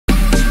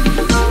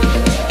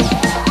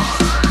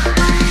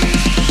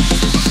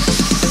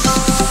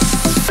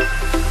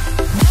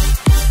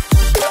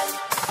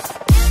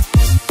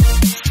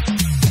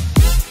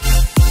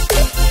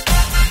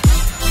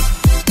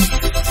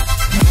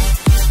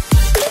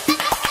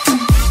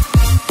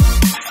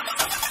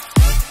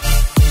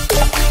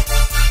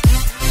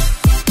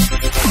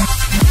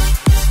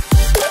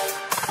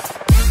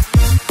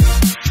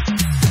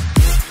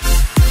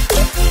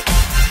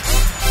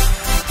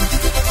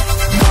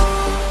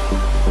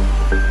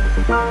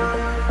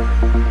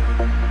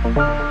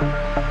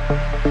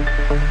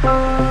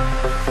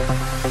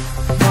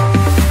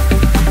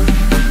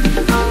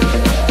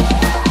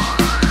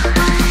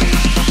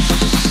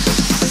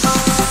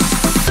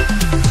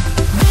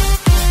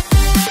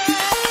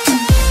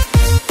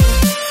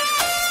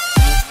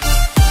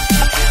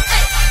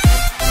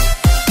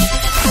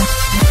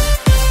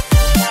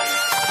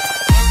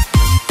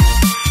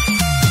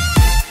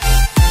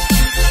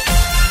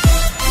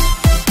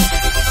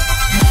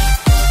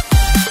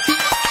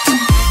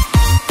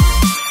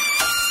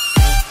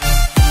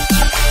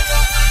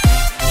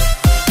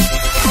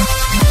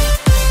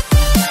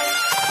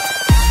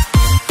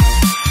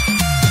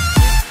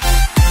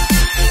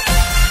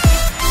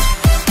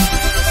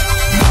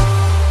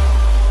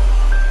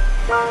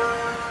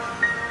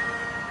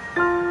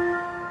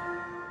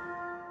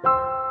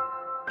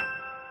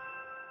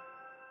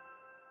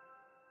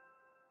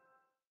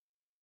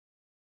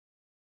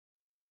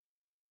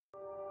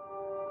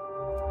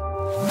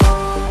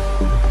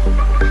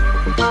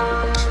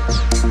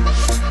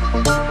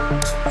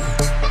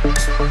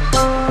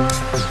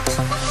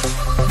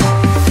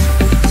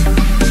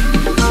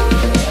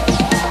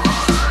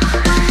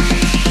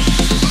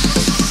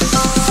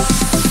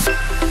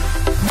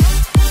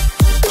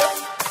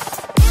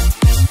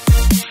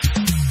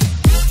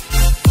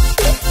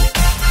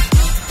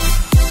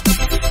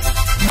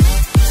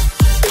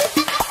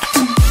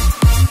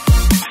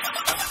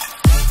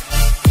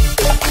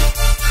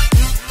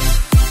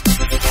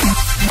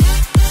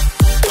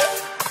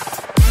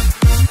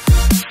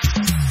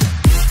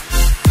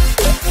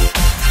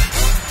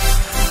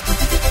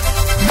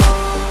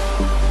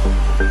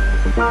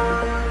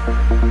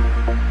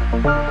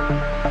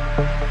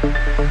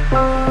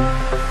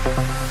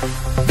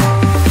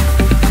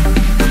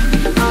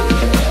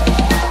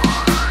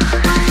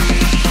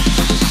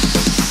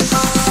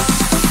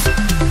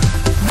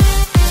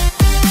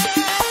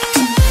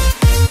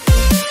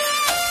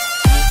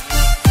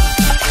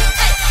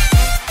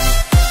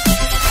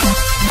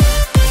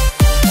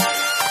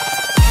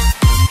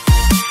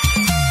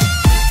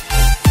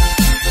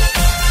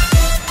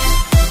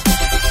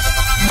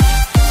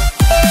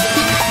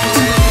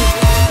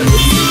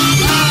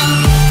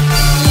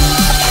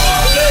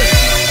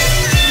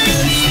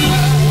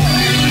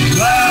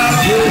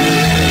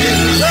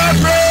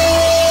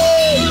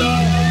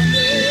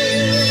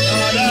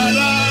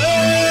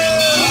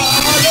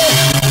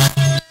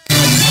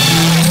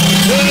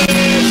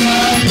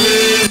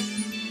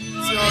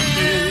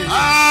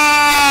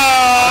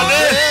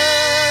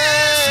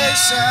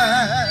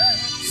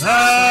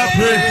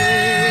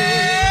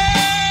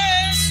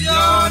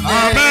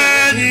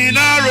Amen.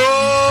 Inaro.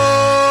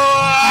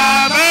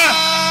 Amen.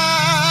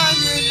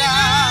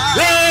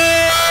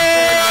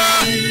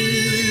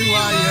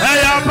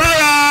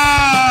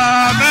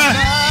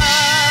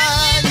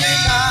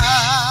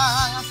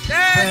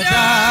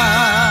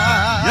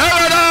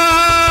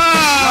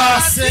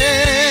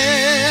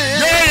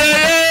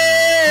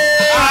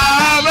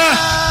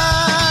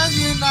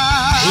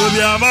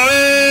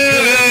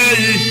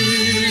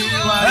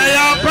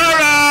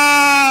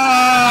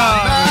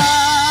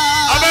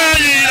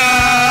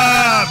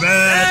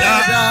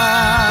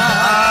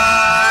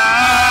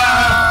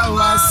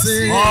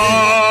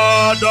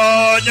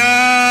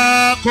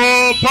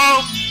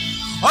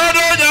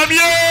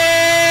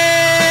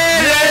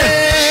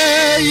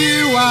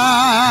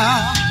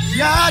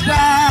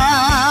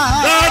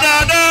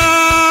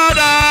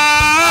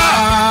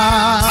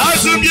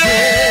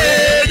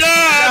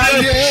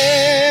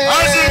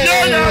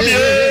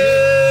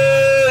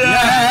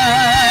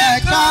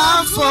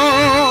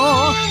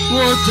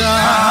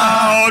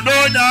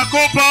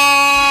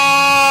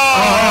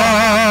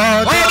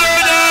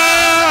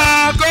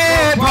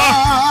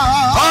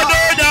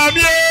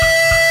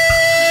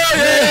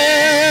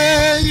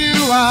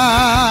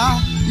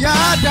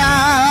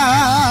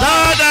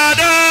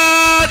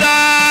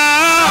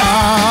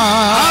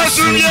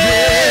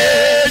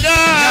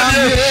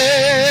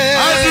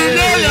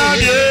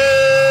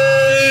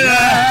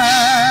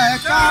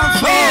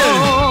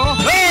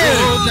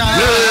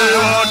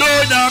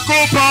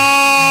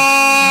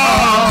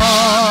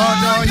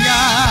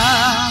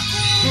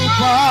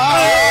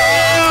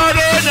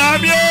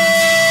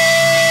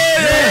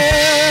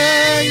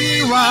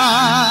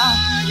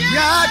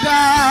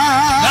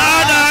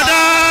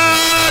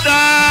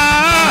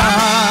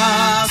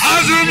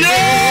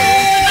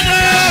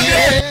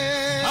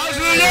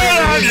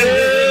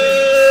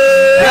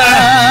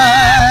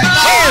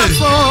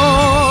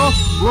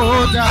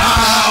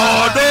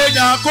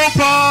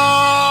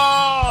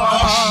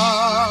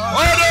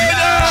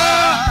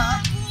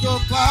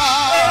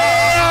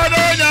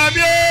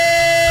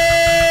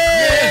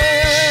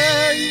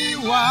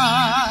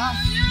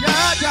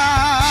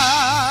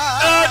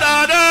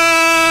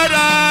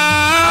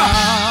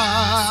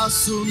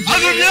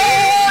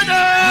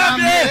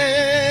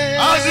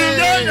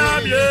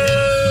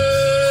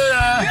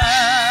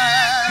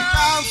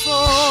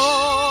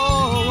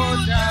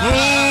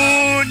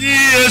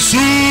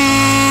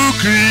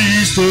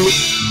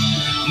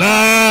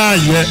 Na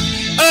ye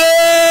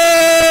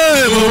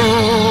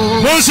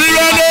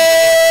Mosirane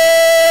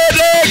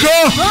deko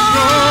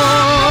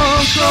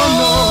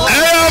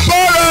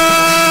Eyapara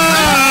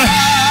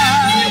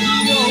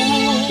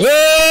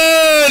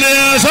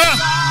Eliasa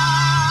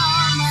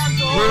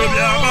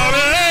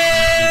Obiamarena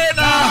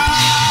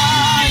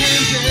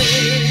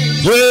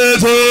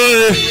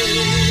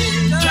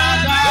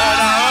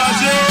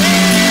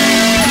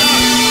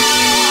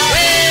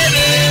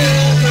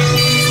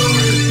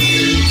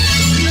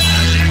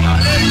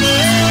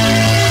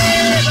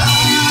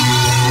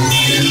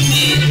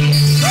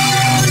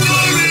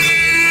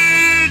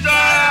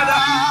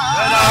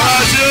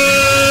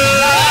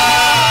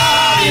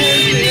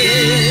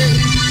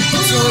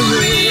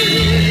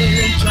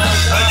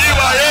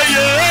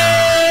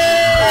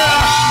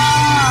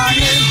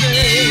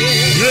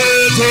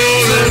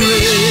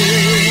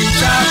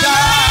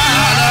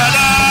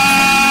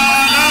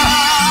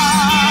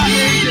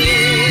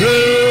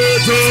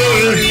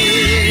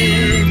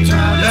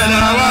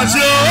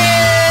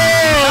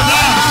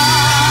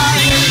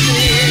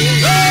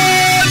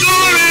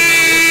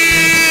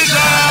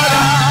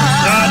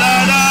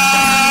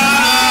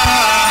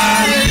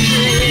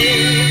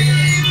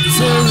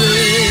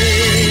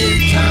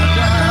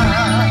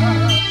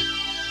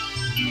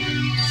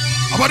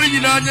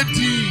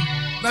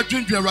na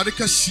dwendwe awurade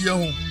ka hia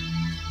ho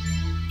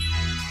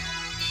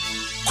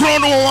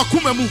krono wo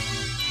wakoma mu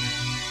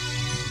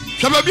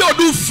hwe ba bi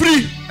odu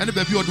free ene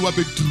ba bi odu wa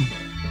beduru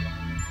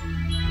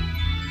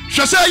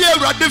hwe se ye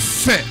awurade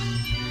fe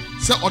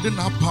se ode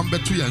na pam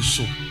beto yen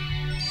so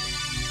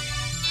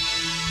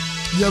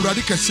ye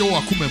awurade ka hia wo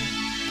wakoma mu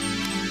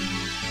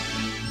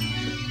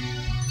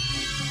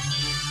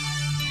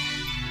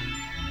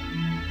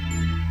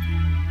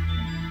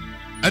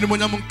ene mo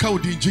nyam nka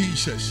odi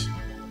Jesus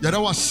yara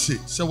wase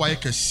se waye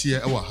kese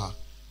e wa ha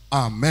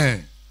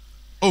amen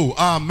oh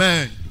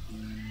amen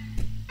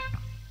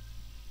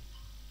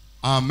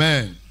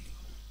amen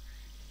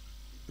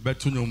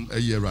betunyum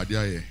eye awurade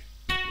aye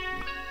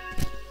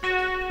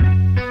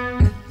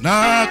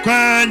na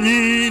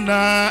kwanyi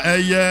na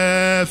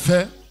eye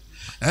fe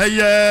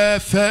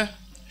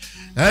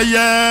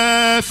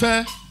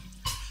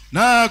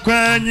na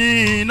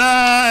kwanyi na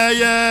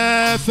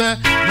eye fe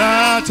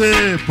na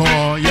te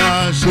po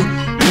ya su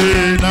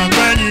na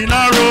kwanyi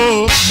na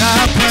ro na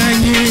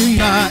kwanyi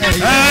na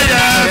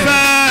eye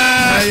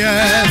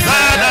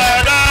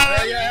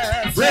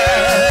fe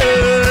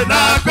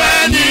na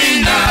kwanyi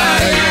na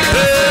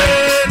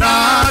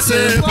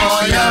se po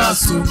ya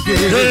su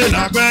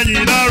na kwanyi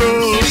na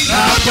ro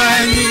na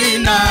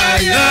kwanyi na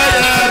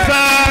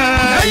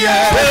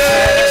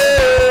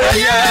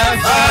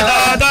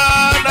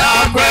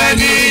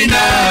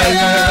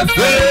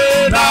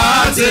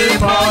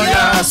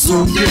Boya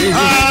Sumye,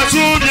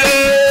 Asumye,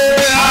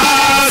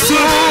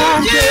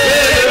 Asumye,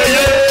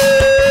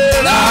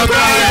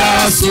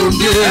 Nakwaya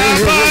Sumye,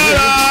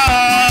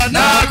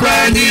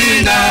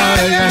 Nakwenina,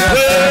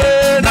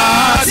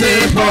 Nate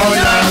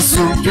Boya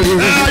Sumye,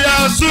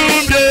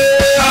 Asumye,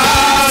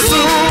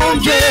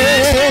 Asumye,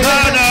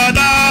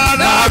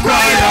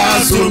 Nakwaya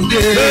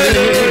Sumye,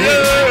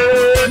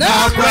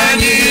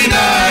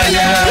 Nakwenina,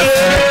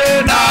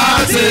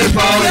 Nate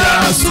Boya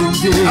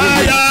Sumye,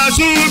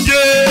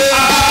 Asumye.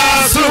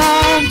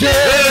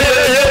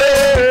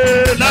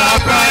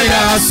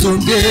 Nakwaya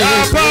Sumye,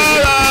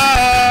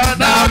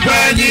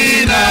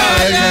 Nakwenina,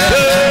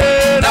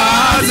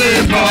 Naze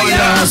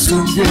Boya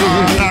Sumye,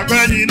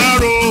 Nakwenina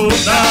ro,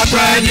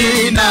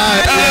 Nakwenina,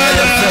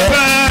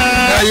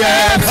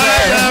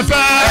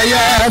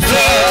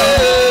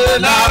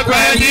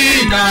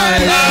 Nakwenina,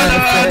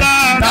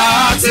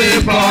 Naze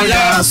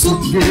Boya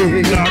Sumye,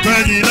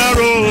 Nakwenina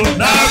ro,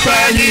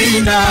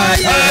 Nakwenina,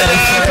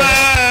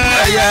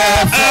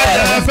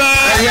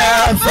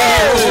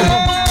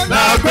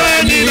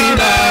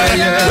 Nakwenina,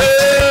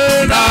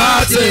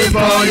 Nate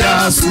Boya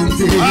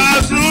Sumye,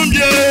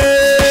 Asumye,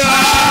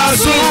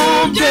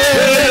 Asumye,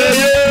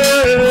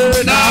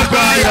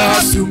 Nakwaya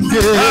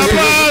Sumye,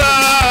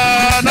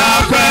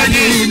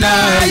 Nakwenina,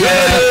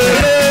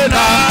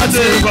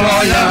 Nate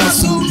Boya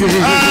Sumye,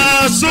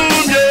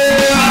 Asumye,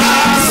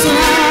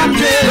 Asumye,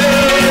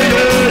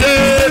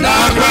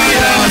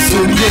 Nakwaya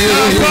Sumye,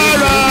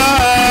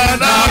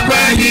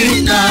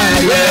 Nakwenina,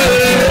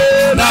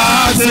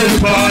 Nate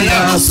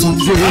Boya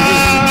Sumye,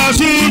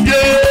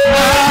 Asumye,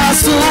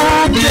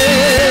 Asumye,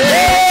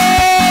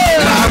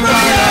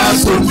 Nakwaya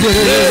Sumye,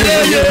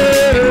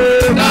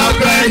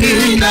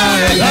 Nakwenina,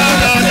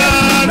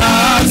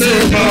 Nate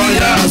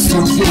Boya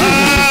Sumye,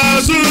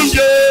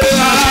 Asumye,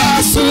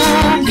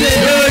 Asumye,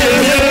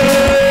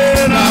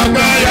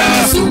 Nakwaya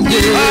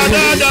Sumye,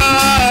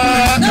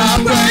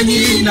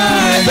 Nakwenina,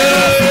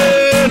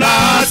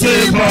 Nate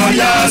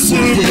Boya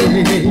Sumye.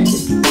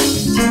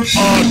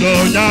 Odo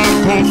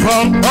Nyankopɔ,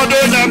 Odo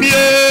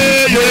Nyamie,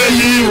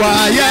 Yeyiwa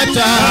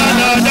Yeta,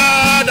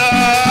 Dada,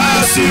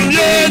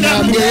 Asumye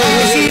Nyamie,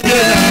 Asumye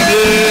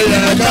Nyamie,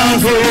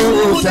 Yekanfo,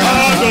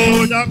 Odo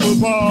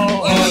Nyankopɔ,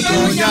 Odo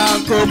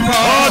Nyankopɔ,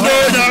 Odo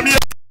Nyamie,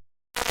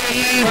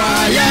 Yeyiwa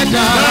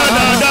Yeta,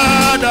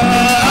 Dada,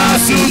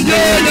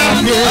 Asumye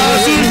Nyamie,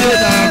 Asumye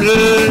Nyamie,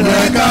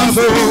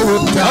 Yekanfo,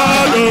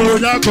 Odo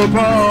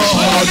Nyankopɔ,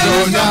 Odo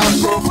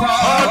Nyankopɔ,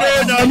 Odo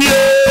Nyamie.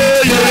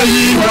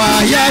 Yeyiwa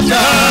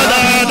Yeta,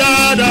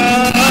 Dada,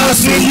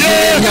 Asumye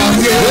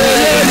Nyamie,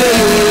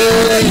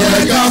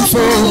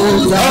 Yekanfo,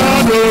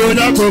 Odo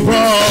Nyankopɔ,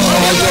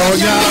 Odo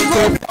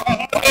Nyankopɔ,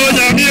 Odo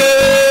Nyamie,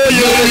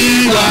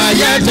 Yeyiwa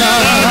Yeta,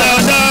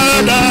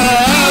 Dada,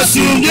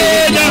 Asumye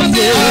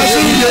Nyamie,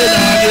 Asumye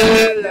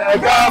Nyamie,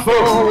 Yekanfo,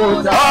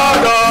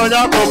 Odo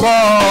Nyankopɔ,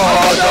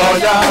 Odo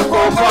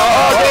Nyankopɔ,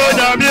 Odo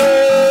Nyamie,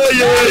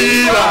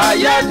 Yeyiwa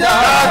Yeta,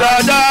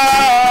 Dada.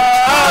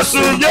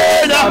 Asumye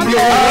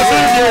Nyamie,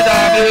 Asumye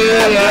Nyamie,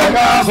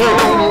 Yekanfo,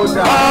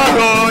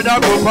 Odo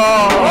Nyankopɔ,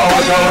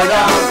 Odo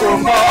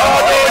Nyankopɔ,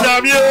 Odo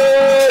Nyamie,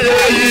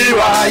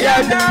 Yeyiwa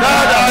Yeta,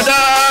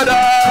 Dada,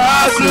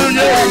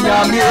 Asumye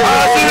Nyamie,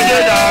 Asumye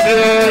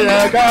Nyamie,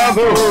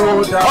 Yekanfo,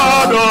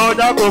 Odo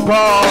Nyankopɔ,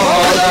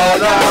 Odo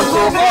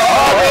Nyankopɔ,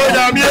 Odo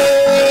Nyamie,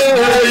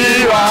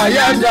 Yeyiwa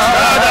Yeta,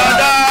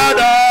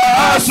 Dada.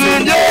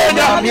 Asumye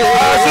Nyamie,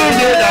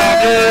 Asumye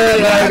Nyamie,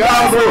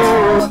 Yekanfo,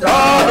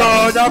 Odo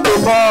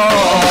Nyankopɔ,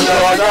 Odo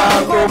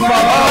Nyankopɔ,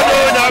 Odo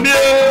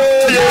Nyamie,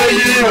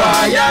 Yeyiwa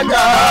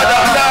Yeta,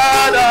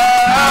 Dada,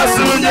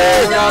 Asumye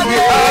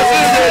Nyamie,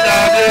 Asumye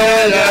Nyamie,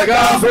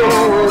 Yekanfo,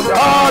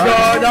 Odo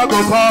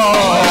Nyankopɔ,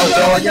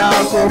 Odo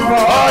Nyankopɔ,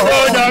 Odo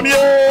Nyamie,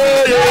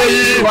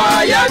 Yeyiwa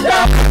Yeta.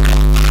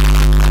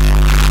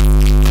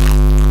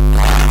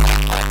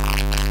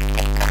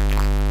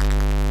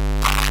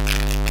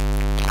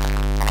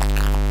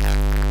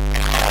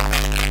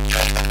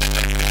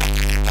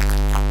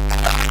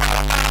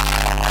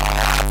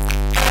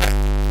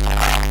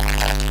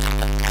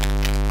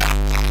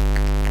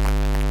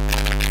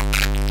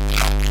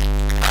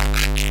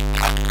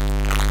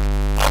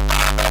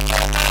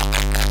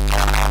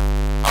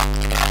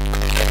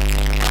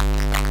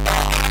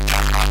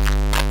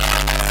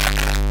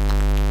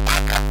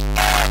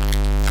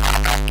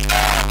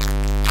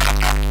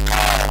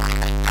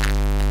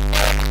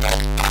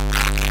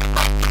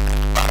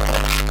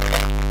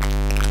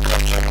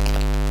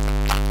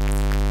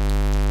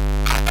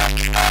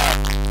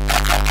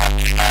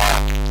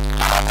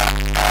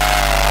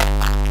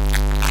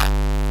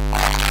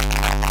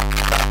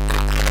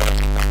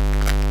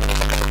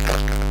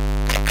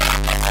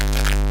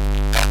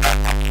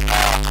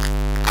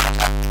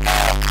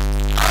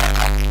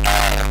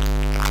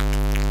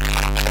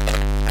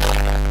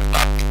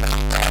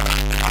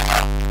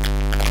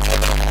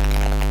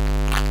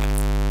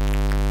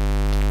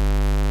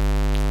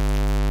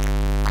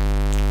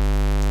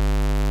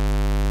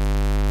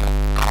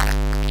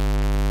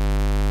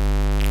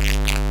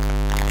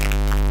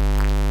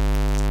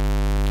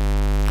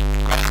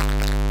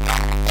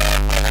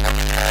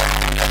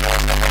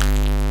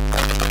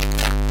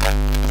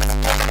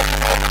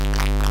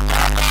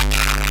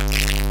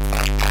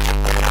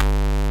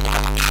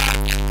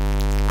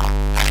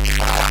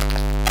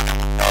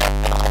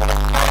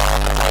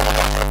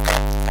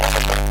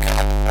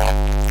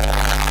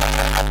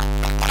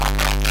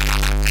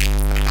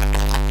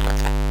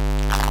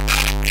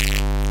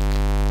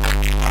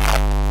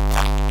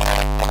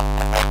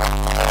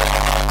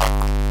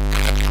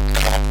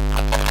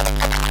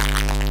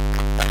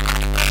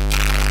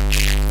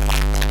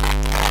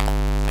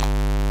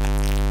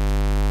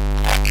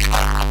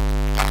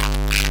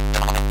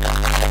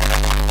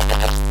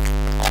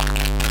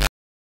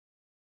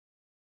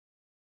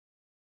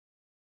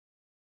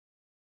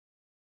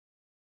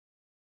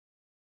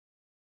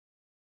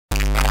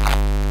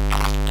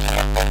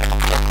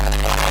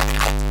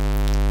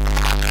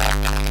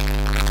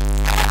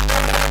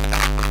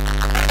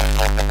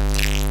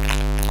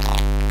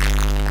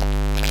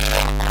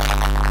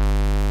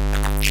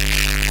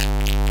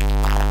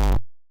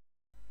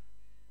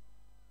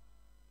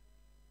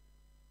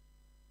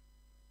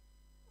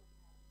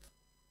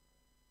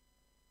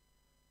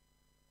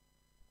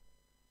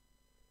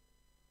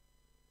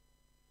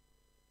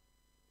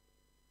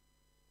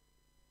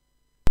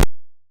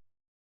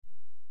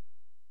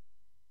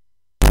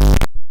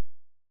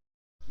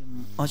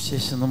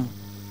 Oshesinum.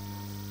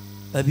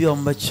 Baby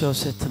on Bacho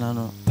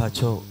Setanano,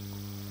 Pacho.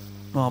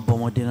 No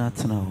Bomodina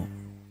Tanao.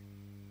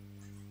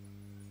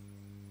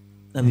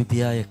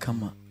 Nabibia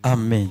Kama.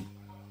 Amen.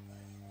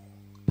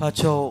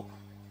 Pacho.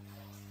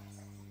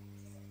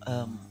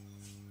 And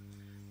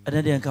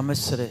then come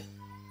yesterday.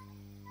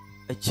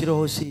 A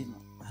chirosi.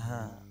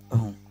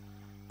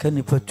 Can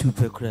you put 2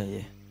 per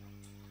cry?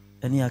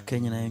 Any a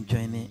Kenyan I am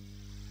joining.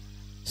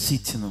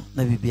 Sitino,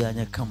 Nabibia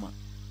Kama.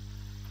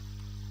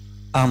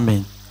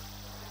 Amen.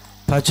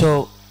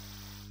 Pacho,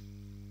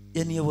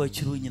 any word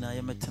you in I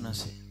am a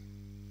tenancy.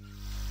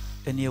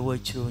 Any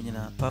word you in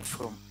apart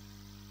from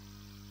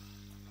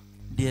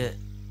dear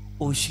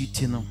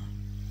Oshitino.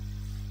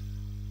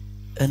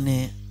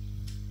 Any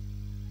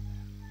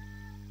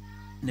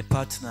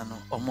partner no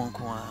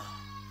Omonkwa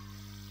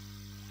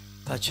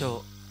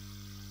Pacho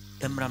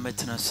Emra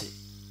Metanasi.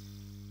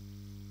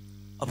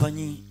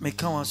 Abani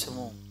Mekawa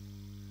Samo.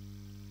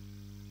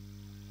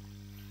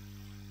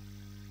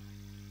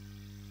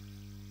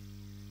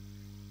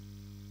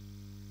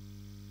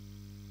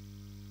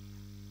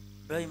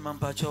 Ray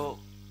Mampacho,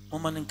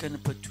 woman and can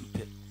put 2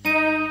 pet.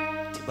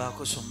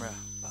 Tobacco Somra,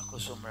 Baco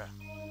Somra.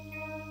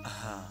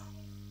 Aha.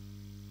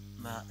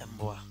 Ma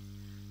Emboa.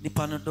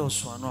 Nipano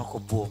Swan or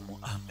Bomo,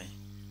 amen.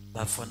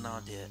 But for now,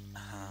 dear,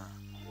 aha.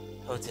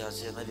 How the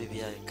Azia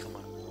Navibia come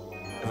on.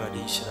 A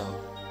radiation.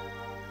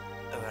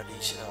 A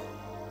radiation.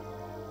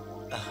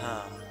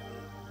 Aha.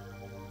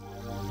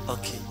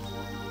 Okay.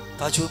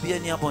 That will be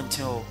any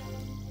abontel.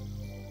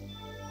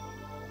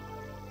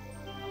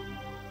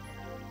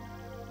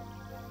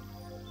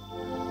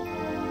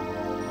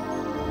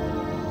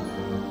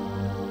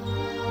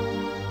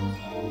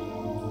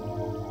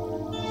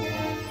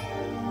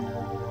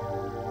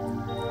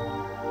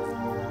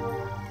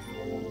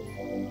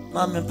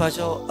 Mamma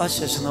Pacho,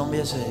 Ashes no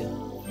me say.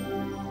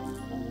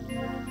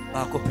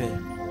 Bacope.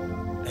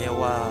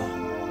 Ewa.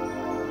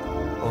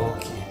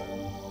 Okay.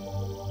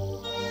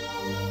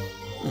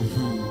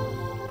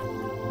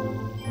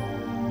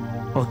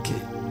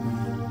 Okay.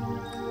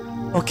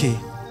 Okay.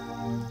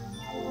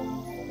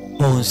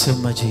 Oh,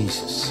 send my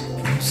Jesus.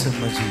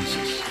 Send my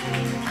Jesus.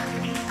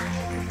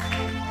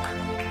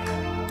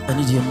 I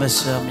need your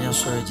message. I'm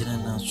sorry,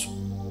 General.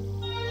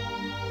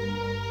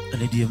 I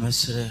need your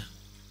message.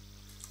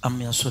 I'm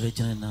your sorry,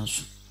 General.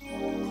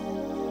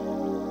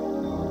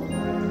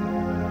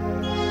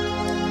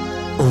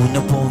 Oh,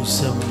 no, Paul,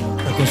 send me.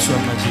 I can show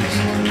my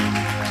Jesus.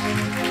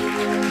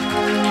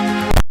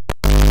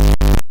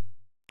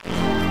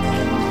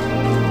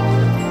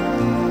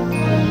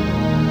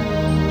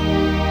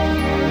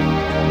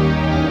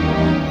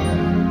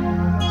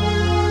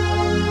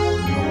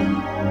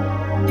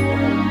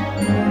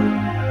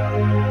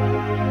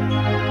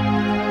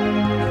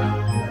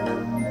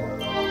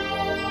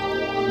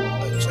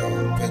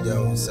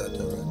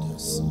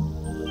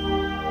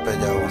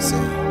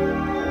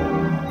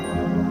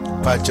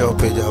 Pacho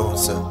peja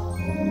onsa.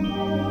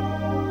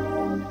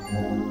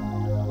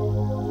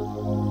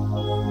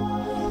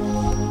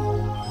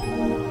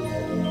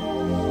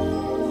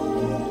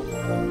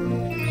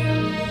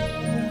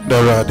 The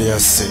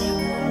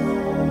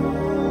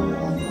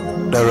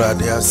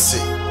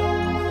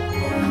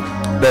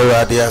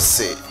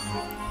radiasi.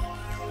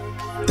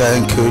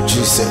 Thank you,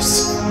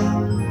 Jesus.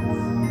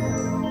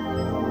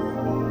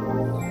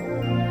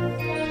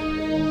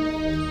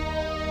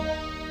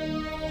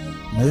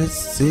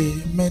 Messi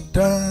me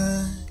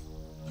die,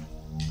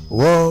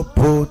 wo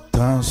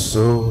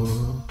potanso,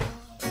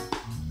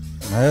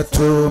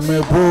 meto me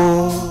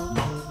bo,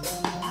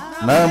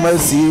 na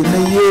masine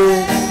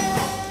ye,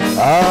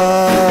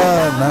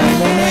 na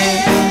me,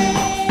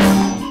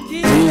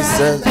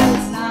 Jesus,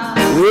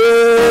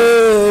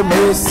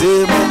 Messi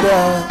me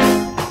die.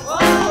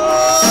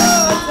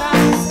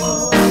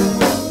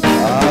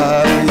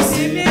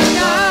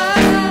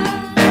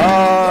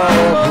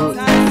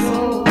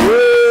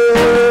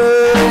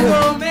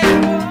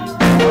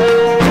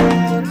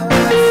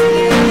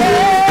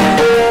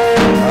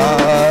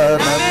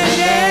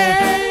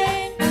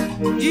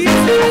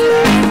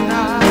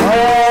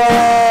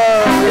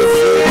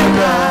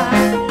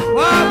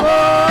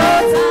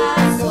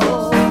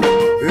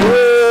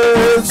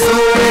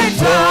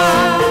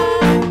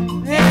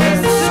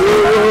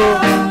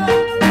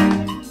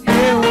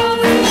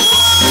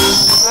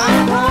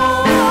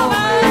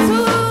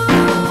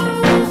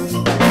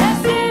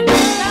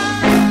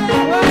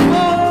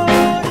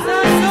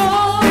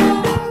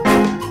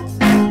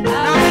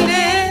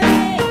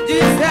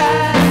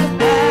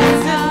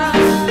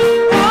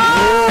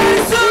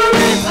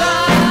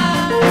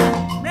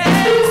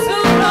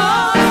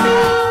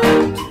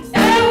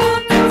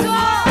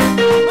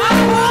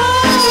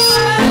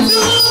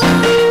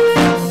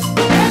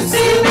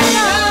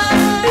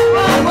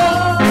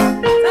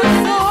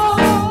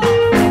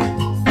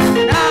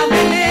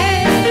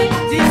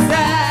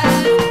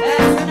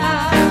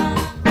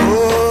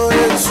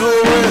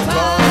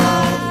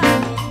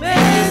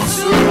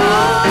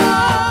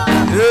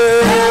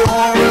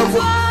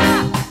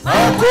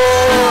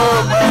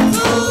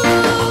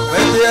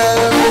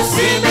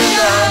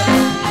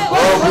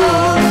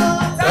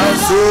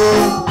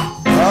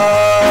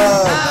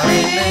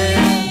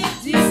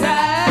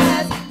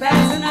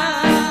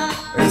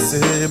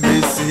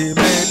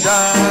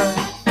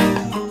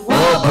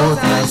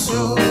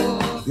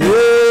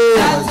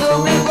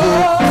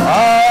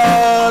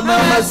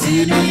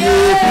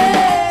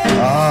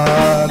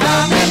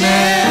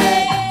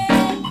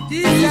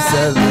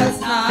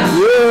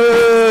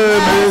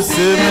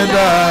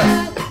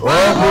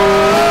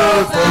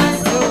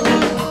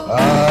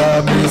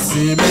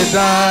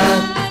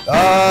 down.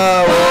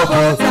 Oh,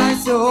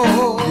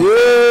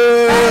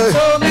 yeah.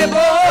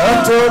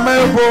 And to me,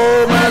 bo,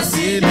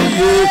 Massini.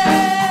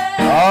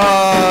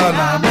 Ah,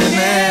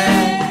 Namine.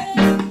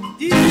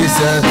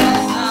 Jesus.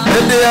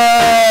 Media,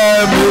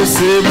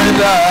 Missy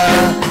Meda.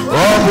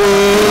 Oh,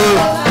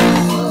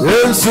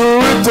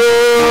 Ensuito.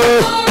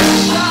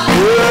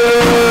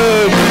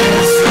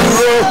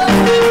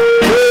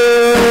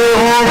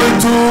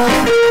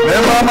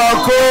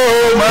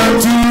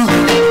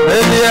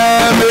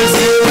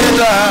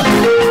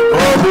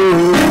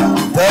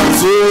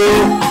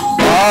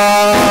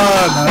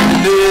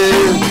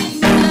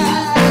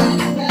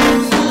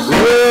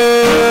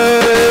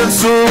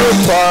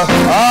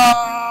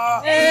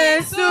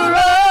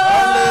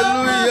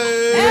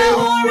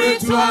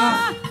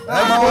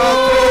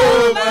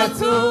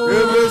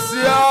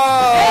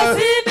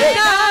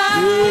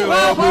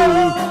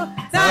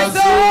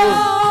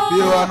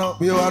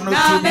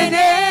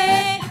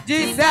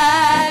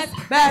 Jesus,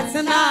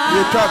 Betsana.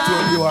 You talk to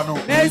you, I know.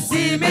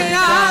 Messi, me,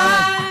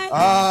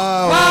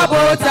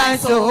 Wabo,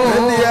 Tanso,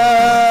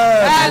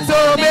 and to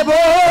me, bo,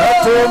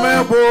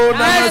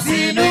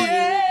 Messi,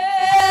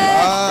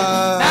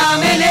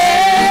 Namene,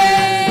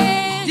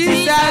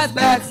 Jesus,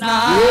 Betsana.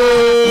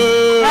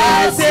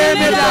 Messi,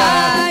 me,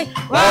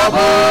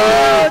 Wabo,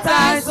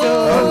 Tanso,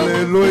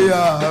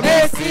 hallelujah.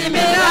 Messi,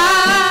 me,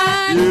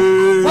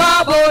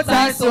 Wabo,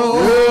 Tanso.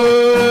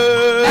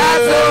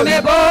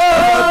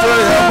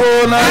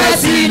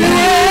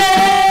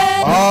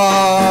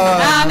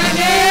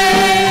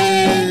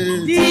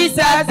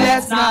 Jesus,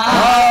 that's not.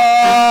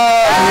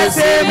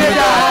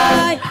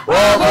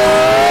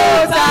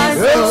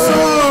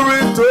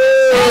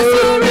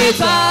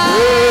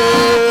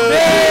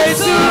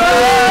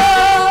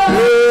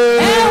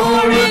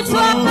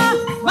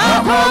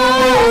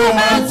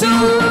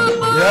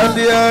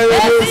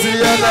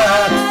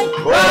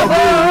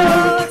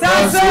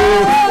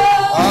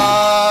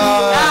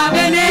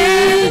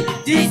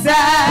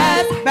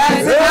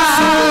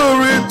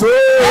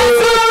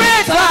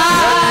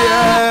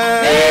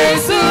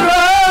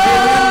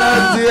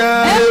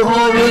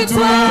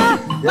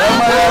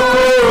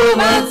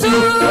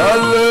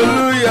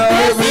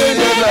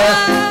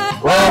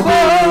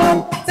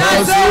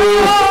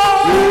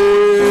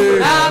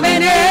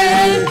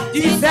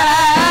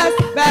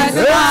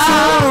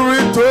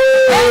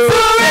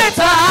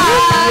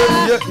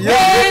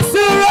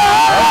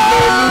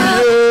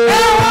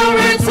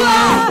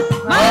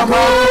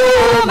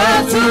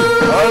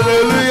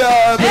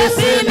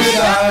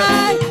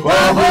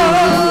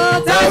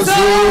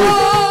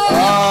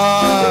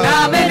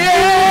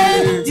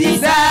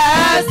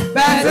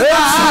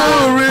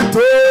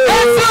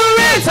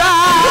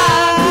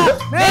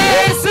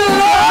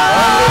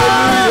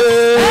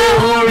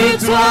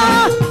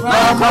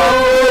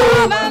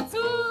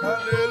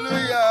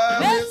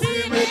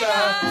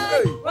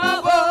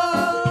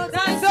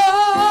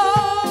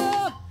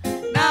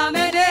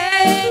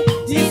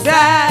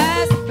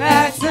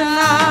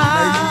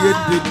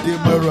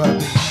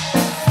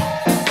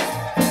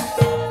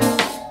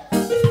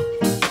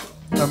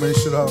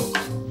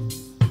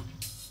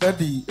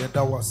 Daddy,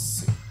 that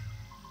was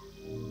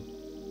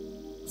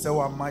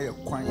so am I a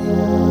quine.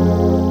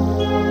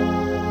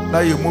 Now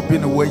you're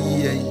moving away.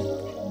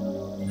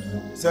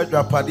 Said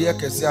your party, I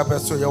can see a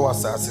vessel you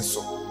was as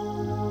so.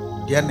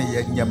 Yanny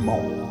and your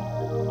mom.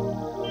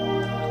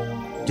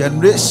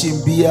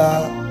 Generation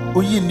beer,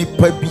 we need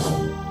pebi.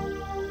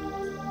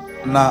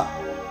 Na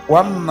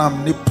one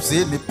nam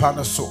nipse ni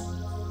panaso.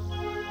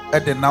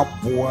 At the now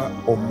boa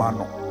or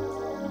mano.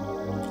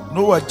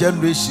 Noah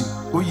generation,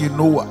 who you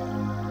know.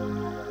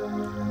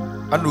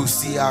 I know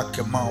see a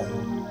camel.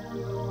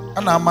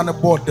 And I'm on a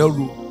board the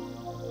room.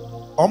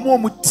 Omo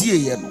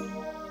mutie no.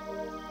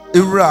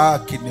 Ira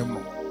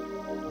kinemo.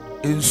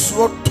 In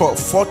short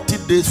 40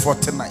 days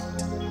 40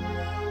 nights.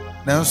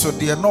 Now so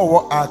they know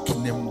what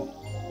akinemo.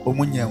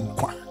 Omunya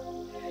nkwa.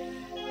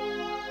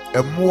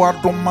 Emua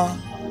doma.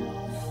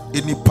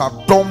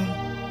 Enipadom.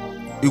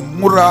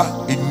 Imura.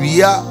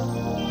 Enwia.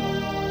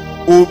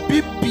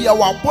 Obi bia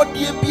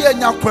wabodi bia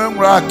nya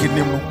kwanra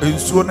akinemo.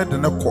 Ensuo ne de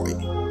ne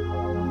koi.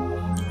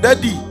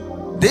 Daddy,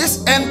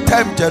 this end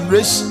time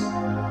generation,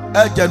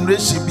 a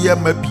generation be a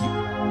mabi.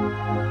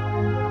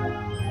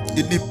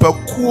 In the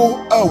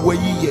pakuo away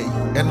ye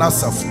and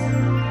asafu.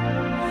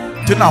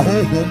 Tina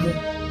home,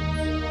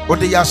 or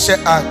the yashe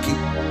aki.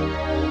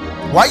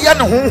 Why yan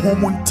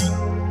home tea?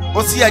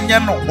 Or see a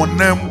yan on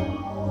them,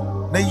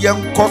 na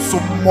young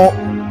cosum more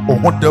or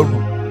hodaru.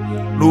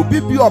 No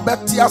bibi or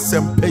betia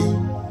sempe,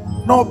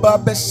 no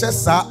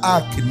babeshesa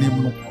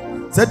akinimo.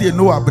 Said you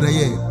know a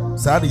braye.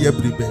 Sadi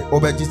everybe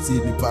obeji si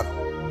ni pa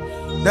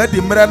na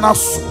di mre na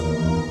so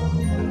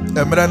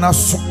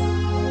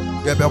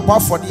ye be kwa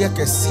for de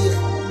kese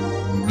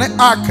ne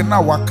ark na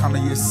waka na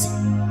yesi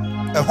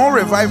e hon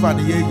revival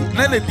na ye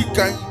na na di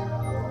kan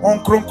on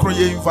kronkron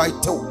ye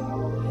invite o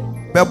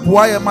be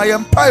boa ye ma ye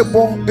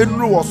mpaibo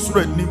enru wo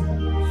soro anim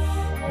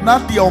na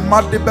de o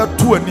ma de be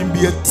to anim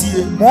bi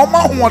atie mo ma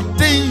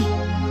hoden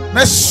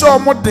na show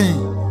mo den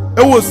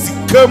e wo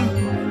sikam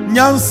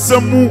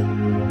nyansamu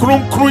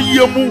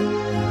kronkroyemu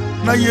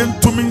na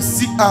yentumi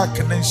nsi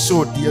akene nhyɛ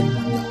ɔde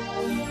animonyam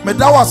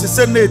meda wase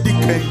sɛ na ɛdi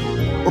kan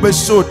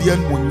wobɛhyɛ ɔde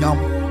animonyam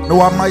na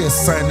wama yɛ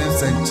sign ne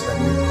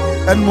nsɛnkyerɛnne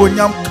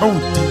animonyam ka wo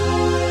din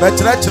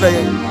bɛkyerɛkyerɛ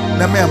yɛ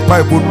na ma yɛmpa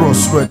ɛbɔ nnuro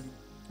soro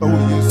ɛwɔ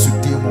Yesu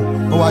din mu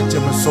na wagye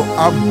me so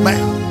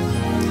amen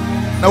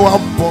na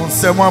wabɔ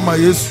nsɛm ama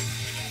Yesu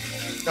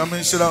ame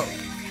nhyira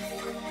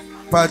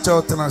paakyɛ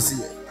ɔtena ase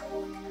yɛ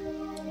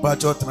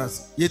paakyɛ ɔtena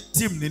ase yɛ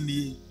team ne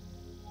nie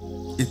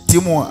yɛ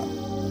team a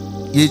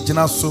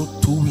yɛgyina so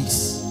 2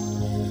 weeks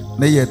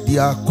na yɛde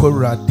akɔ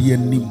Awurade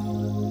anim.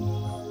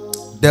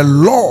 The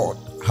Lord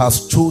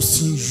has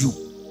chosen you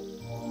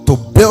to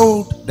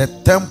build the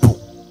temple.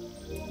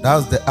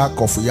 That's the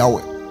ark of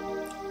Yahweh.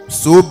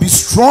 So be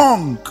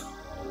strong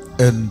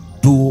and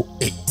do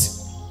it.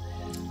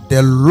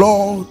 The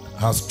Lord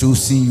has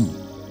chosen you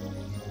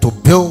to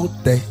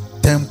build the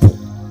temple.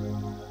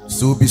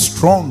 So be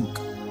strong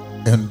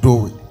and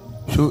do it.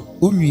 So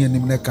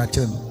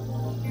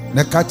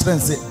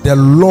say the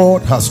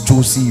Lord has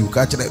chosen you.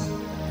 Catch them.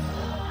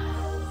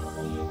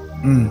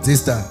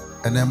 Sister,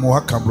 and then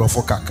more camera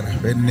for kakra.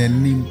 And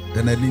then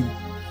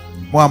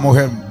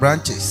more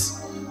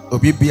branches.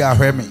 Obi be a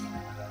hemi.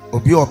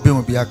 Obi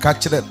be a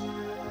catch them.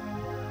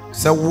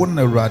 So one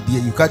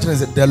radia. You catch them.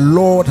 Say the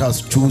Lord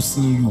has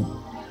chosen you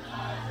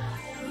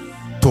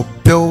to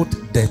build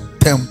the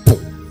temple,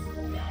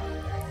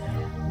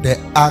 the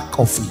ark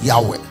of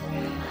Yahweh.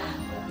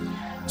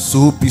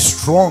 So be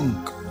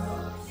strong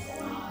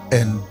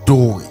and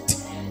do it.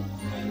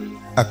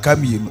 I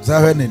come here.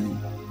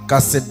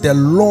 Because the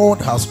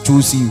Lord has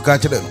chosen you.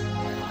 Catch them.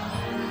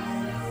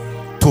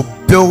 To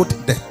build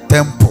the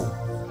temple,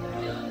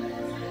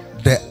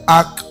 the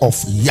ark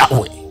of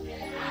Yahweh.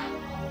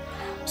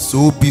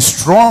 So be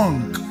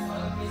strong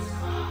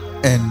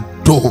and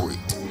do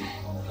it.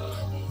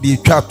 Be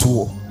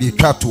careful.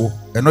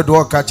 And not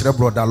do catch the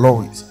brother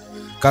Lawrence.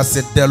 Because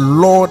the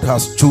Lord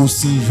has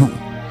chosen you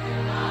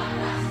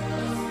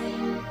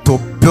to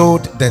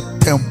build the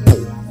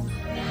temple,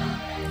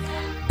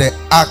 the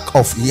ark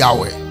of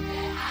Yahweh.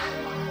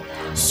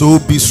 So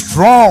be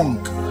strong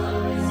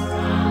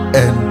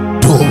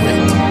and do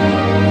it.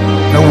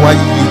 Now why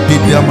you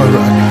did the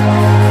Amaradi?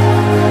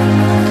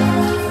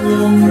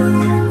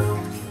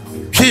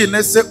 She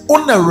say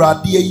on a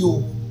radia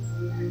you.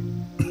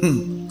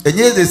 And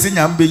yes, they say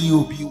nyambe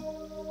you.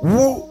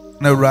 Wo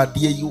na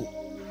radia you.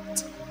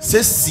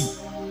 Say see,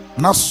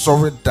 not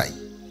sorry die.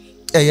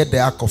 The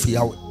ark of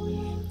Yahweh.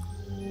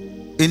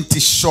 Inti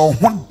show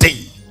one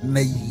day na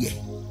ye.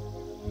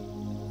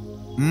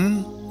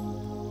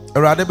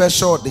 Erade be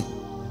show day.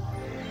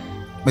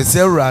 Me say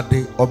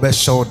erade obe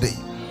show day.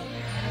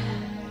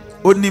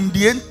 Onim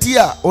die enti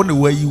a one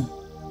wa you.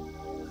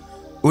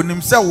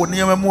 Onim say wo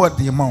ne mu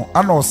ode ma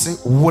ana o say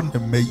wo na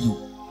ma you.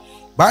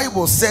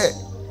 Bible say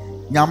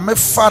nyame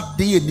fa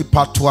de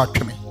nipa to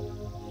atwene.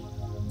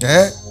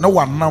 Na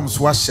wanam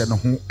so ahye ne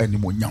ho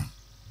animonyam.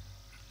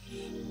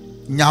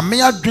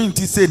 Nyame adwen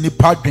ti say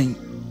nipa adwen.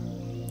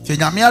 Che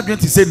nyame adwen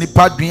ti say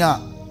nipa adwen a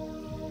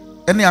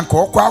ene anka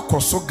okwa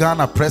akoso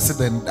Ghana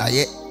president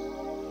aye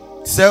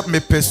se me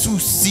pesu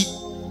si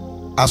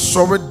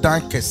asore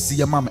dan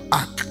kese ma me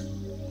ak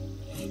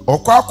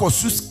okwa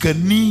akoso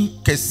skani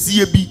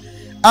kese bi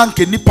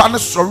anka nipa ne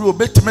sori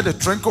obetime the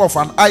twinkle of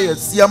an eye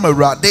si am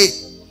Awurade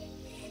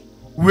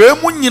we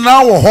mu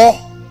nyina wo ho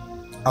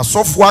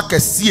asofo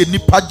akese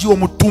nipa gi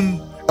omutum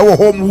e wo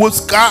ho mu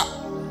woska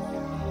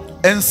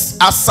ens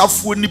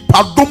asafo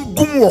nipa dom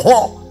gum wo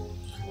ho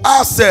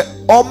ase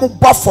omu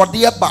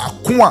bafode ba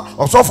ko a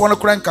osofo no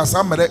kran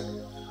kasa mere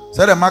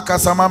se de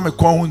makasa ma me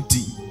kon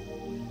hunti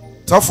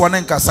sofo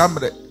ne nkasa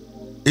mere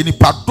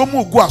enipa dom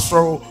ogu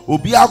asoro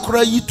obi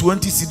akora yi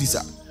 20 cedis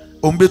a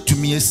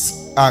ombetumi esi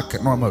ak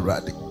no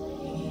Awurade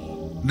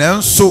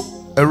nanso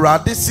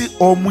Awurade si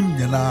omu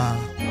nyina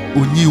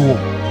onyiwo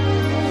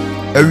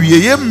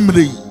awieye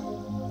mre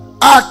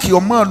ak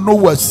yoma no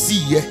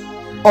wasiye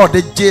o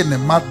de je ne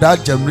mada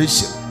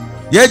generation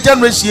ye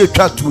generation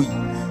etwa to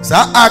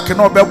sa ak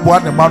na obeboa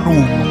ne ma no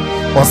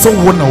ose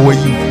wo na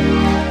wayi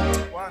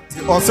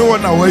ose wo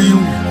na wayi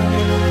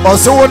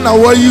ose wo na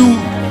wayi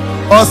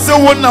ose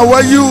wo na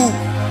wayi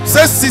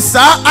se si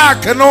sa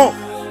ak no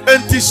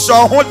enti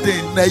sho ho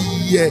den na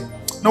ye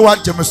na wa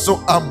gem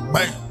so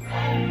amen.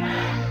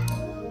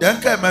 Then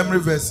memory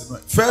verse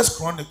First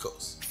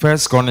Chronicles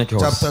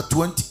chapter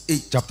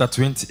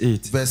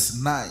 28 verse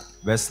 9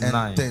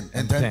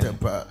 and 10.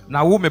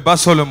 Na wo me ba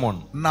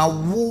Solomon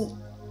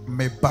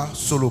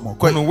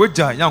kono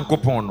weja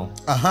Yankopon no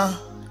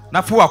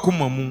na fo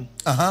akoma mu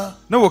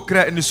na wo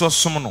kra ani so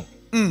som no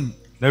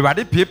na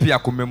Awurade piepia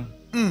akoma mu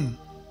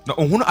na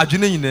ohunu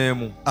adwene nyina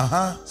mu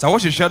sa wo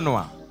hwehwe no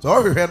a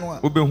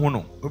obehu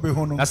no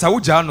na sa wo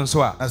gya no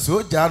so a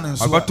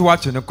agoto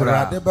ache ne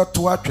kra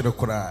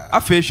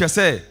afi hwe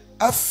se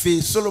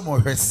afi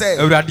Solomon hwe se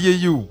Awurade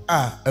yiu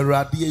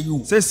Awurade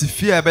yiu se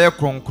sifia be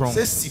kronkron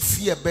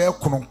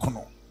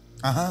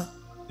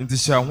Inti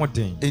sha ho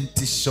den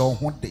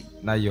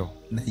na yo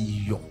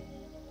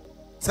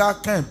sa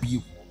kan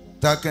bi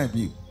That can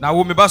be. Na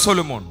wo me ba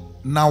Solomon.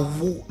 Na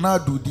wo na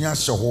do din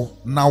ahye ho.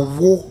 Na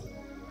wo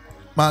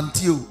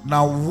mantiu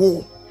na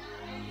wo.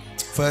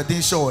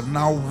 Fadin show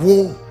na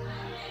wo.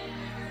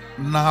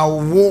 Na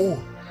wo.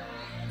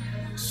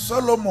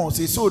 Solomon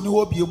say so ni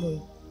ho bie mu.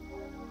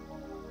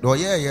 Do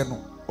ye no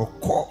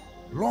okọ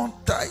long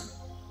time.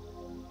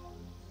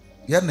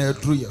 Ye na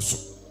aduru ye so.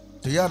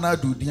 Te ya na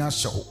do din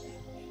ahye ho.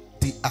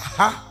 Ti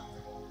aha.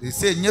 They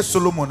say nye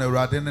Solomon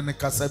Awurade ne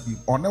kasa bi.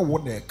 One wo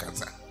na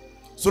kasa.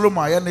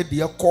 Solomon ya ne de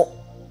kọ.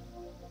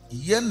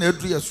 Ye na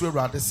aduru ye so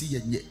Awurade si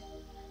ye nye.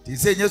 They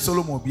say nye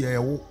Solomon bi ye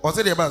wo. O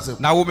se de ba se.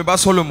 Na wo me ba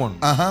Solomon.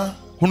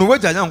 Hunu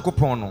wagya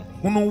Nyankopɔn no.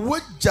 Hunu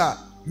wagya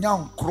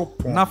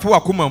Nyankopɔn. Na fo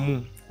akoma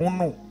mu.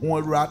 Hunu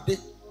Awurade.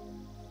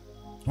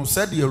 Hunu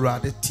se de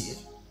Awurade tie.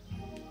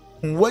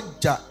 Hunu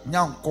wagya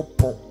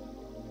Nyankopɔn.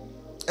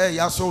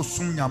 Ya so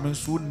sum nyame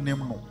so nim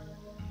no.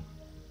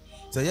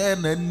 Se ye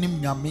na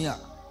nim nyame a.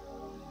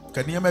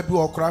 Ka niyama bi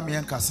okra me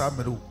nkasa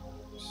mere o.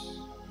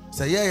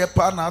 Se ye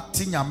pa na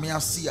ati nyame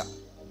ase a.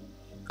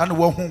 Ana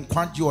wo hu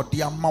nkwaje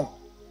ode amaw.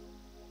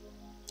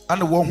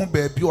 Ana wo hu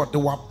baabi ode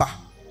waba.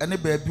 Ene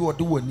baabi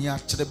ode wani a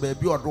kire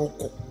baabi ode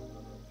okọ.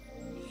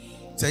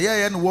 Se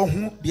ye ne wo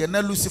hu de na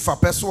Lucifer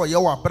peso ye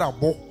wa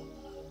brabo.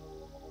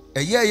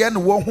 Ye ne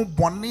wo hu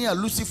bone a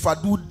Lucifer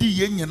do di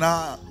ye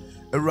nyina.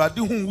 Awurade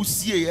hu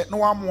wusie ye na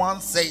wa mo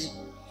ansei.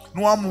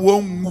 Na wa mo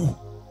wanwu.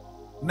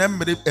 Na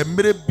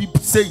emre bi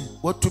sei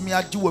watumi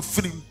age wa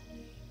firim.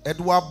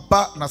 Ede wa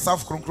ba na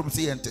saf kronkrom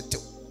se ye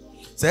ntetew.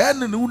 Se ye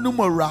ne num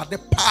Awurade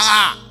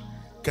pa.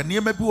 Ka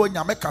niema bi wo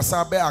nyame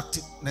kasa be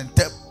active ne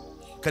ntem.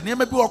 Ka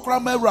niema bi wo kra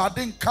ma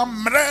Awurade nka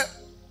mre.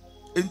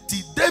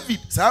 Enti David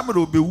sa mre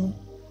obewu.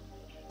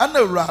 Ana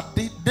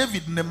Awurade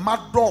David ne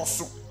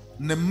madoso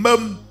ne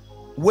mam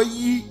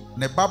wayi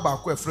ne baba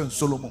ko efren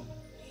Solomon.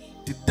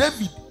 Ti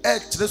David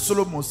kire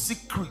Solomon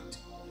secret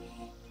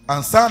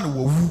ansa na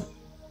wowu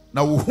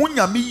na wo hu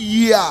nyame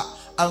yi a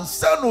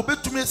ansa na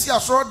obetumi esi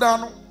asoroda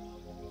no.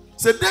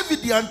 Se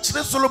David an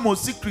kire Solomon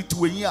secret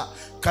wenyi a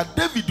ka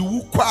David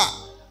wu kwa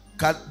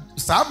ka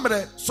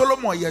samre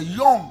Solomon ye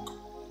young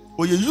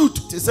o ye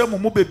youth te se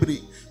mo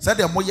bebre se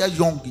de mo ye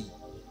young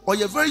o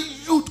ye very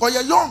youth o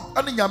ye young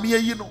ani nyame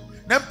yi no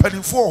na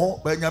mpanifo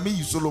ho ba nyame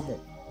yi Solomon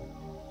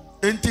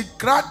enti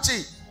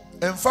krachi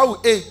emfa wo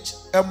age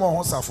emo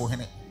ho safo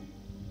hene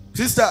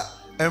sister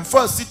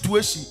emfa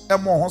situation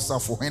emo ho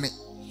safo hene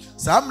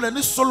samre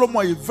ni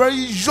Solomon is very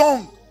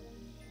young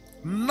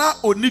na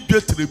oni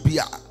dwetre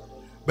bia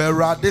ba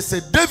Awurade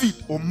se David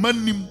o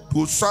manim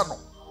do sano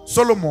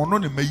Solomon no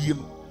ne mayi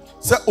no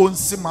se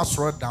onsi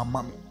masoro da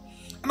mame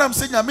na am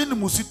se nyame ni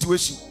mu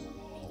situation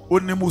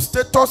oni mu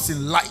status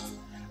in life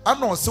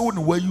ana se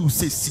woni wayi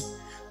usesi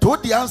to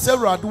the answer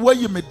Awurade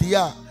wayi me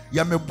dia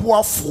ya me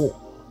boafo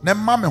ne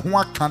ma me ho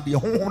aka de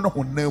honhom no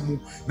honamu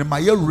ne ma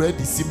ye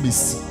ready si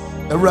mesi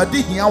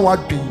Awurade hia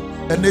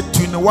wadwen ene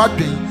tu ne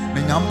wadwen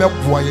ne nyam be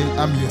boa ye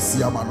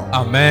amiesi ama no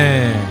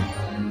amen.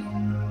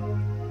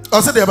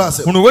 Ose de ba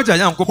se hunu wagya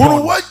Nyankopɔn.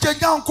 Hunu wagya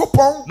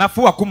Nyankopɔn. Na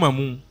fo akoma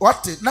mu.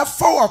 Wate na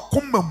fa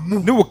akoma mu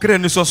ne wo kra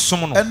ni so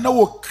som no. Ene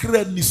wo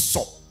kra ni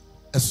so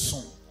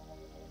esom.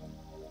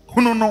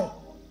 Hunu no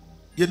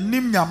ye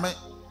nim nyame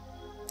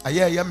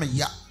aye me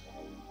ya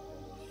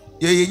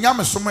ye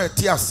nyame som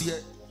eti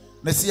ase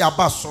na si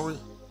aba sori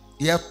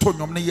ye to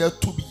nyom ne ye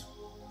to bi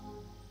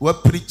wa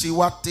preach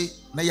wate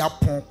na ya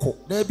ponko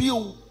na bi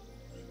o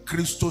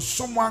Kristo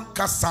som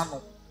ankasa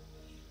no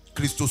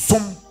Kristo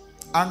som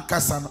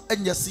ankasa no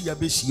enye si ya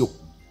behie o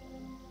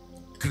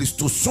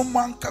Kristo som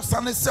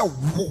ankasa ne se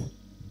wo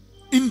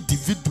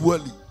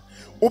individually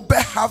obe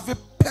have a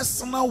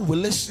personal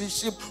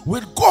relationship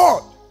with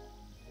God.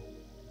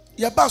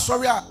 Ya ba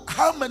sorry,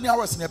 how many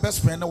hours in your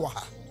best friend wa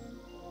ha?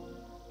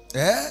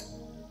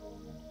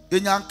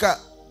 Enyanka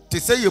te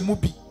say ye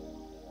mubi.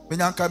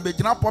 Enyanka be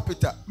gina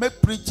popita, me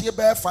preach ye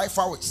be 5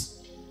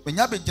 hours.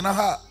 Enya be gina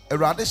ha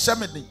Awurade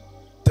hyemede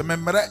te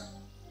memre.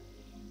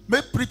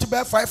 Me preach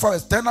be 5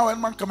 hours, 10 hours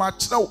man come a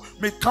chira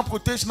me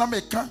computation na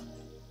me kan.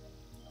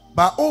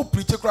 Ba o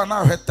preach kra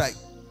na hetai.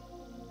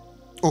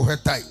 O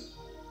hetai.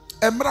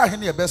 Emra he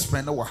ne your best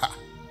friend wa ha.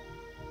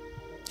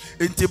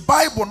 Enti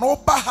Bible no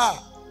ba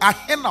ha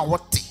ahena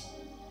wote.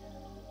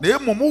 Na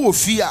emomo wo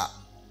fi a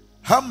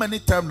how many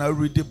times na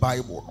read the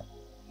Bible no.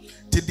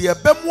 Ti de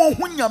ebemo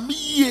ho nyame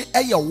yie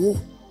eye wo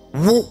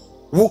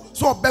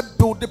so be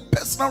build the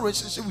personal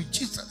relationship with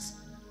Jesus.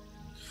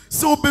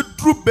 So be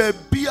true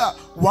baby a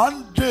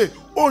one day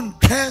on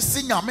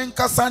kensi nyame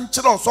nkasa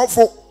nkyere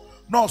osofo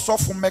na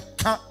osofo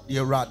meka de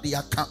Awurade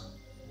aka.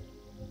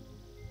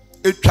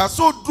 Etwa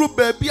so true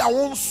baby a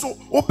won so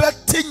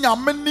obeti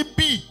nyame ni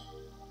bi.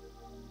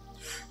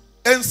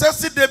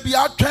 Ensesi de bi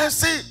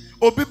atwensi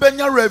obi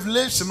benya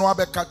revelation no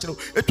abeka kire.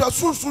 Etwa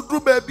so dru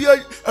baby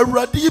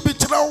Awurade yi bi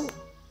kire wo.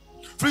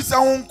 Frisa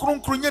won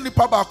kronkron nya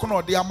nipa ba ko na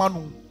ode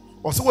amanu.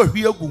 O se wa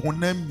hwi agu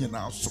honam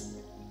nyina so.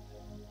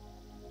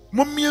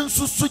 Momien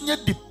susu nye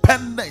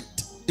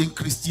dependent in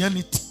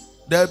Christianity.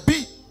 There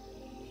be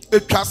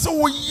etwa se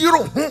wo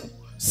yiro ho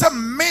se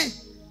me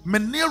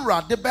ne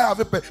Awurade ba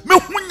have pe. Me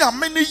hu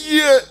nyame ne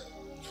yie.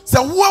 sɛ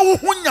wo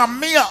ho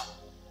nyame a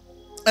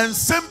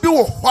ensem bi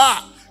wo hɔ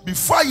a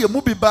before ye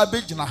mu bi ba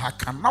begina ha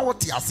kan na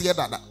wote ase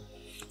dada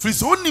firi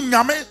sɛ onim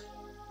nyame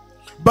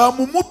ba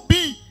mu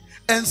bi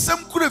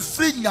ensem kure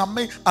firi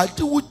nyame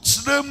ade wo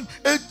kyerem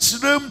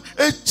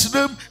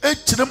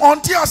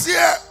onte ase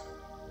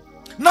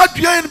na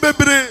dua ni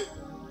bebre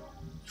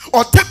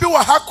ote bi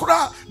wa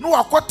hakura no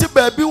wakote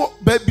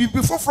baabi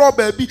before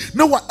baabi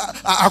no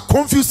a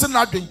confuse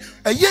na dwen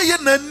ye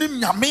na nim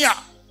nyame a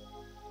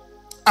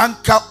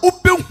anka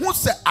obehu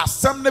se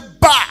asem ne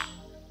ba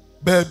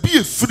baabi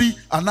efiri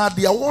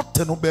anade a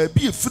wote no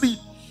baabi efiri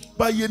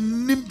ba ye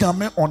nim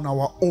nyame on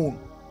our own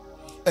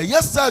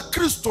yes sir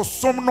Christo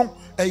som no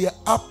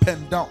up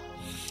and down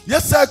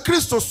yes sir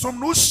Christo som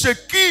no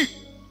sheki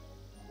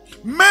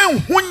men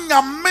hu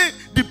nyame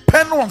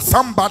depend on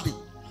somebody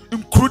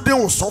including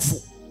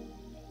osofo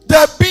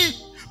there be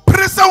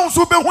presence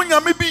ube hu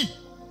nyame bi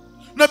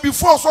na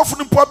before osofo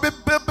no po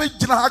be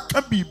gina ha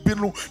ka bibi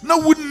no na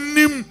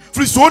wonim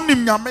free so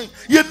nim nyame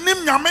ye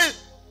nim nyame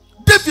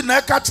David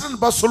na ka kire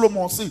ba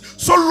Solomon say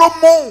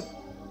Solomon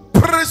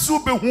press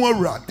ube hu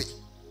awurade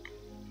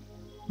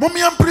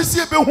mommy am press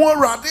ube hu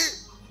awurade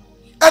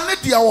ene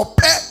dia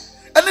ope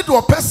ene de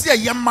ope se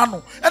ye ma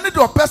no ene de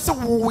ope se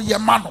wo ye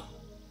ma no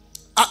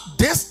at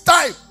this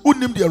time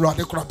unim de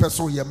awurade kura pe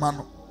se wo ye ma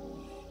no.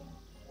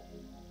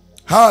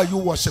 How are you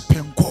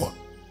worshiping God?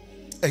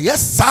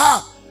 Yes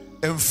sir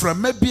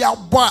enframa bi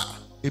abo a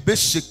ebe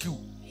shake you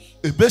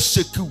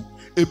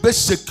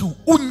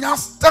unya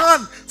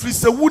stand free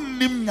say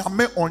wonim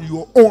nyame on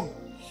your own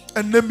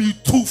and let me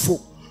too for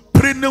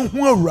pray na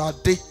hu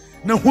awurade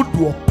na hu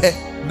do ope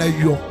na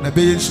yo na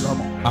be yinshira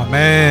mo.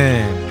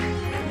 Amen.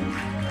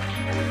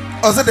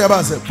 Ose de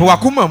ba se for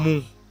wakoma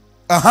mu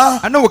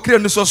ana wo kire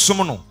ni so som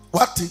no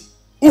what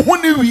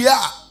uhu ni wi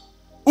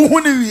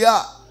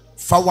a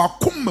fa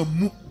wakoma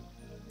mu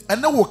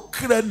ana wo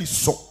kire ni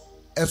so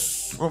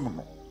esom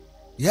no.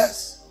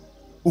 Yes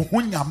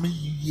uhu nyame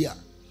yi a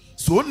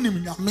so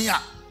onim nyame a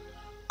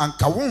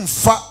anka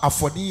wonfa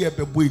afode ye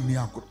bebo eni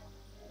agro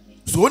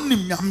so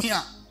onim nyame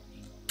a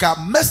ka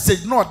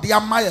message no de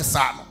amaye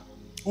sa no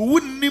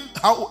wonim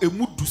how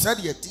emudu said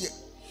yete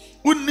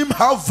wonim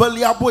how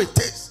valuable it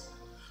is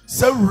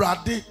so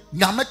rade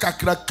nyame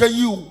kakra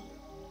kayi o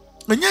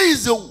enye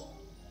izo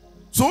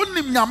so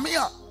onim nyame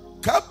a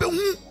ka be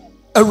hu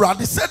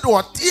awrade said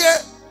o tie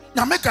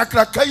nyame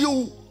kakra kayi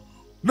o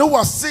no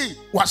wase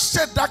wa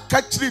sheda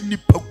ka kire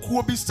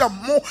nipakuo bi se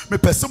mo me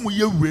pese mo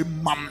ye we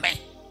mame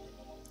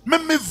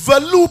me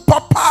value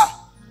papa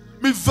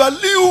me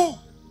value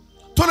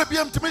to le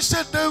biem timi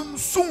sheda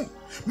soon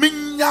me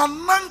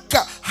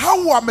nyananka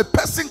how am a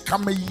person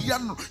come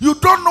yan you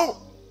don't know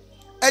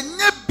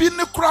enye bi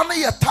ne kura na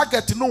ye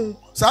target no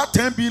sa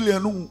 10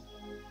 billion no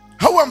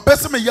how am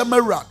person me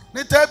yamara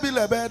ne 10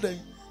 billion be den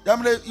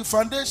yamre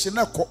foundation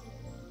na ko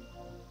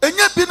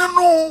enye bi ne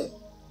no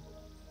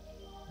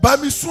ba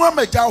mi suwa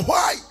meja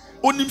why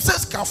onim se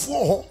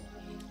skafo ho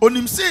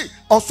onim se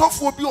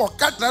osofo bi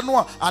okadra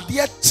no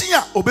ade chi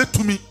a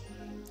obetumi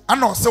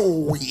ana o se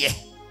wo ye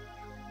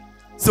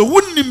se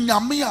wonim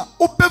nyame a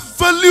obe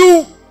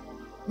value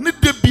ne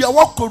de bia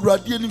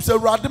wakorade anim se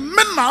rade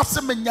me na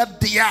ase menya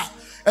de a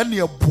ene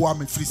eboa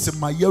me firi se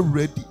ma ye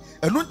ready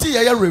eno nti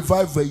ye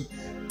revival yi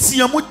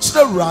tia mo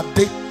kire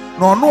rade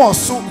na ono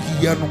oso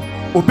hiye no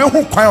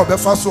obehu kwan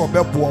obefa so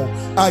obeboa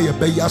a ye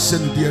be ya hye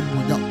ne de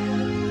anunya.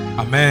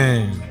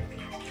 Amen.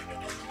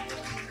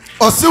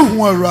 Ose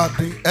hu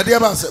awurade e de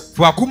ba se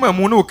for akoma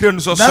mu na okra ni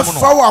so som no na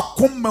fa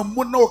wakoma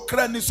mu na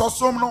okra ni so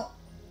som no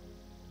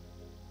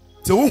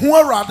se wo hu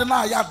awurade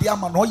na aya de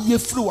ama na oye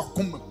firi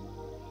wakoma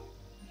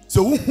se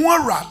wo hu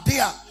awurade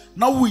a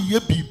na wo ye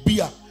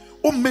bibia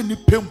o meni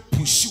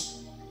pempushi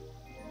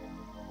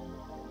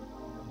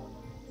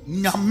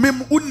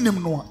nyamem unim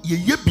no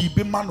ye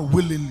bibi ma no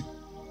weleli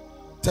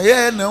te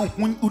ye na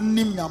hu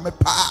unim nyame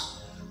pa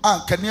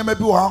anka niam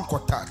bi wo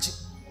ankotachi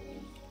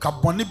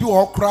kabone bi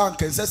wo kra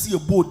anka nsese ye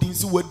bodin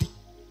si wadi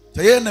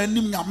te ye na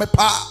nim nyame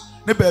pa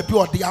ne ba bi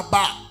ode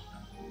aba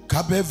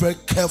ka be very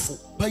careful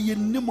ba ye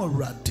nim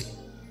awurade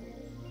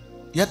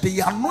ye de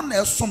ya no na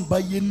esom ba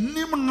ye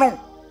nim no.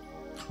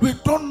 We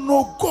don't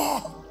know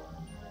God.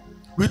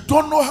 We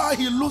don't know how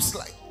he looks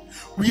like.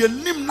 We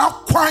nim na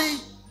kwai.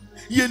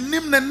 Ye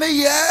nim na ne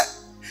ye.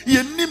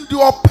 Ye nim di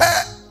ope.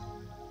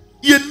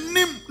 Ye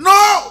nim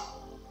no.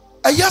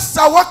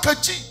 Ayasa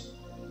wakachi.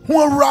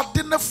 Hu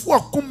awurade ne fo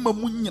akoma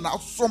mu nyina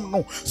som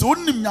no. So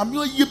onim nyame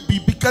oye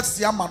bibi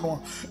kasi ama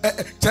no.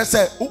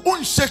 Chese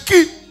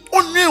unsheki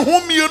onwe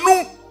ho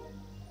mienu.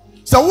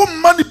 So wo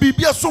mani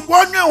bibi asom wo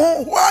anwe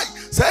ho why?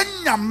 Se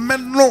nyame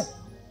no.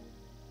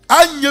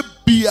 Anye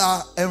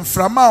bia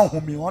enframa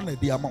ahumi ona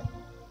di ama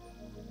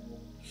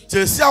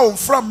Chesi a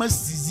onframa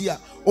sizia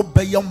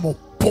obeye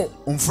mopo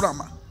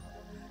onframa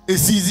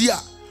esizia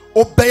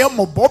obeye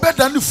mobo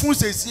obeda ne fun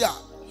sesi a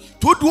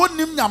to do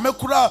onim nyame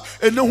kura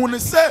ene hu ne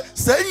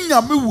se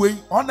nyame wei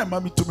ona ma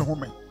mitumi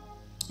home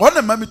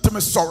ona ma mitumi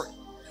sorry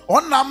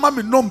ona ma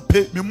me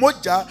nompe me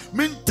moja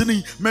me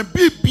ntini me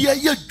bibia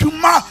ye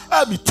dwuma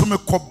a mitumi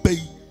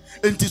kobei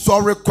enti so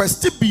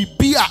request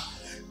bibia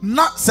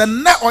na se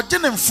ne oje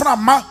ne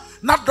mframa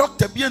na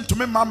doctor bi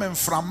entumi ma me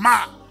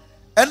mframa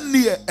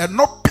enne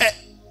eno pe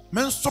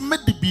me nso me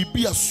de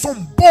bibia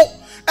sombo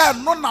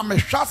eno na me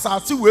hwa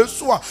asase we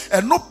so a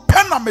eno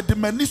pe na me de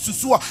mani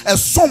susu a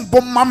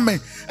esombo ma me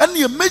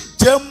enne me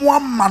gyamu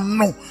ama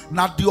no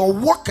na de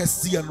owo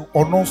kese no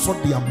ono nso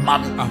de ama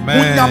me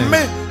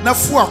unyame na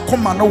fu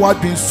akoma na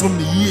wadwen so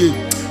me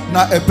yie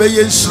na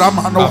ebeye nhira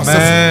ma na wasefo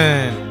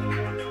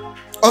amen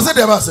ose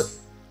de ba se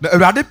na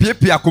awurade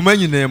piepie akoma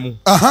nyina mu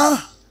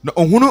na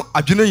ohunu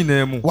adwene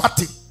nyina mu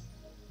wate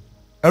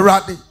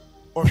awurade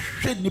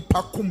ohwe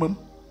nipa komam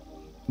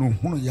na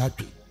ohunu ya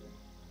adwe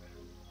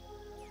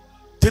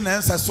tena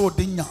ensa so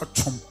de nya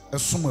atwom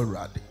esom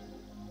awurade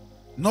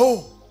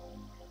no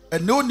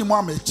ene onimu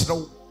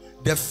amekyerew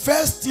the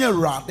first thing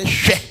awurade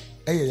hwe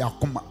eye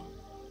yakoma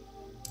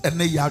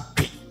ene ya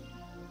adwe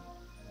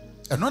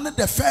eno ne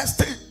the first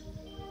thing.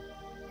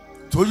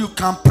 So you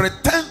can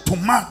pretend to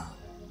man,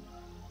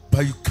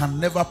 but you can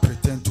never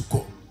pretend to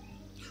God.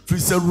 For he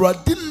said,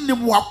 "Radin ni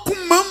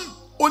wakumam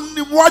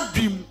oni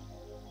wadrim."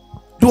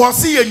 Do I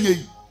see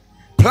any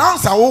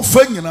plans are all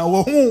failing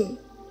our home?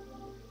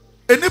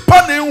 Any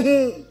panny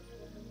home?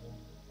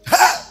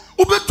 Ha!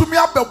 Ube to me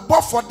up a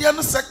buff for the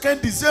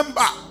 2nd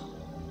December.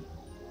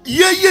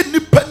 Ye ni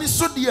penny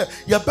so dear.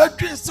 Your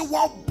bedroom is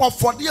one buff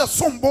for the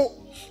sombo.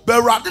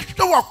 But rather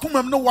show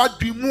wakumam no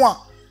wadrim more.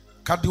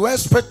 Can you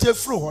expect a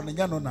fruit on the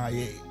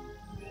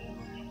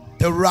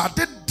the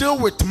rather deal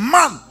with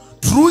man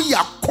through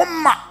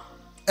Yakoma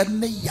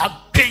and the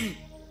Yakin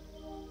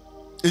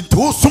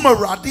into summer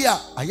radia.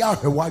 I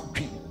have a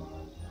waking.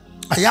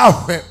 I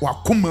have a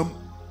wakumum.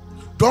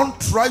 Don't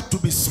try to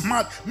be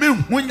smart. Me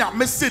when ya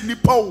messy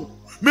nipo.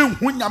 Me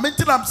when ya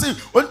mention I'm saying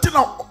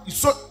until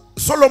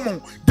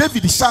Solomon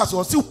David Shas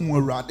or see whom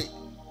radi.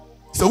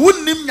 So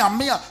wouldn't him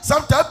yamia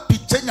sometimes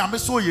picture yame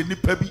so ye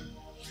nipebi.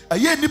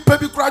 Aye nipa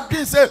bi kura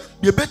dwen say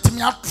be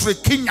betimi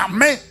atreke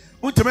nyame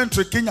unteme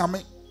ntreke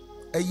nyame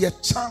eye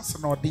chance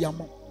na ode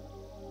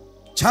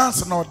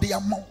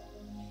amo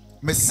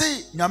me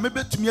say nyame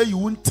betimi ayi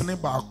wuntene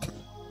baako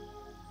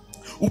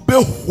ube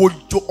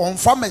hojo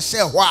onfa me she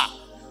ho a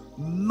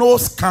no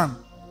scan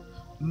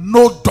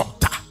no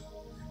doctor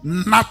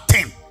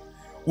nothing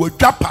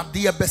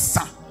wodwapade e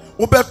besa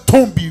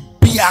obeton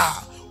bibia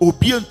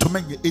obi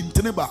entome nye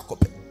entene baako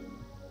pe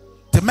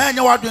te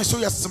manya wadwen so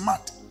ye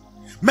smart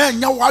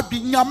men ya wadi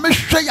nyame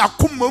hwe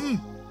yakomam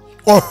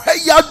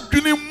ohwe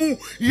yadwene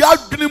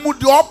mu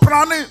de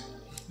oprane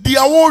de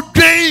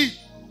awodwen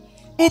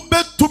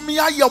ubetumi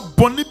aye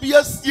bone bi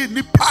asie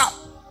nipa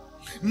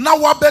na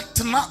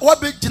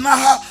wabegina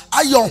ha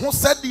aye ho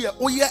sede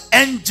oye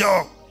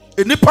angel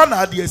enipa na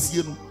ade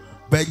asie no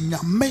ba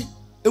nyame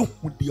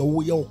ehu de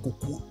oye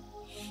okoko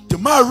te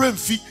ma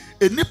remfi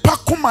enipa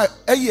koma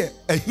eye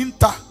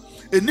ahinta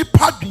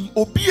enipa dwen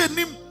obi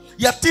enim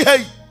yete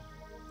hai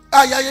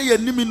ayaye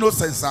nimi no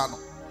sensano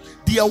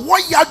de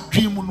woya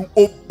dwim no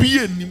obi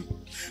enim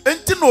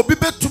enti na obi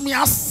betumi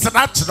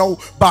asra kyerɛw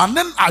ba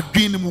ne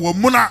adwinim wo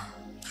muna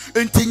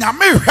enti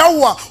nyame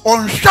hwewa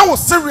onhwew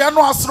seria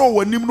no asra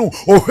wo anim no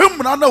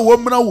ohwemuna na wo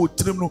muna wo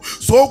tirim no.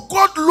 So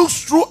God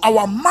looks through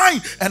our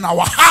mind and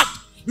our heart.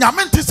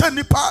 Nyame nti se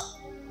nipa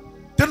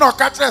de no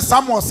ka kyerɛ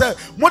Samuel sɛ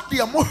mo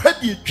de mo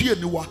hwede etwie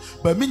niwa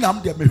ba mi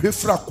nyam de me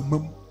hwefra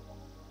komam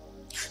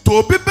to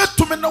obi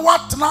betumi na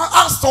watena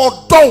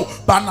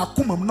asodɔ ba na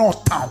komam na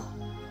ɔtaw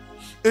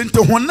enti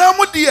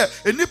honam de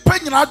enipa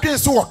nyina adwen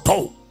se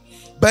ɔtɔ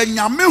ba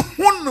nyame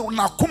hu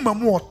na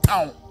komam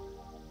ɔtaw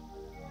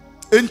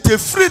enti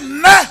firi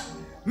na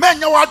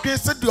menya wadwen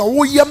se de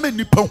ɔwo me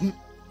nipa hu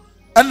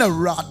ana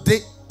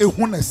Awurade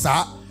ehu ne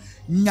saa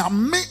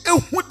nyame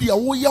ehu de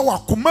ɔwo yɛ wa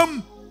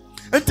komam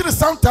enti ne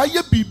santa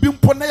ye bibi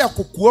mpo na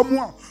yakokoa mu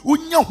a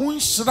unya hu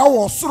nhyira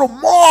wɔ soro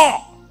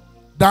more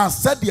than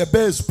said the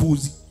best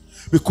pose.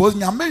 Because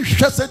nyame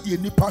hwe said the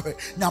nipa hwe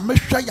nyame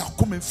hwe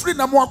yakoma free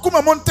na mo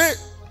akoma monte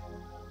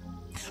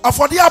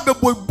afode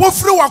abeboy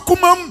bofri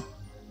wakoma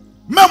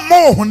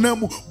memmo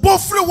honamu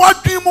bofri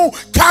wadwen mu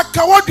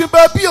kaka wadwen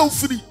baabi a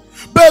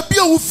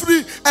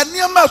ufiri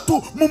eniema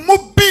to mumu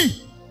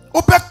bi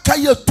obeka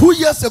ye 2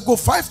 years ago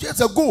 5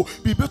 years ago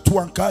bibi to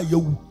anka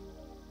yewu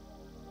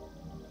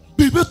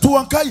bibi to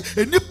anka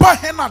enipa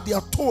he na de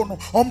ato no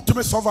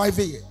omtime survive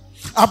ye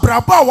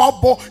abraba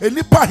wabo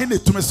enipa he na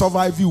tume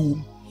survive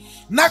wu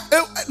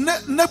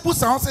na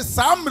busa se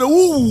samre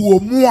wuwo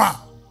mu a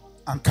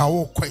anka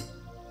wo kwai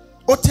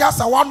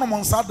otiasa wanom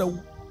nsada wu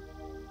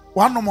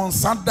wanom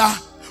nsada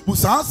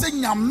busa se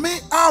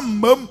nyame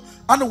amam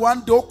ana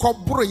one day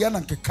okoboro ye na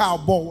nkeka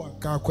abo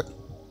anka kwai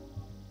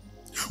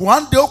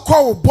one day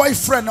okọ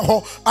boyfriend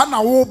ho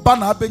ana wo ba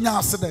na abenya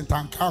accident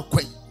anka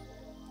kwai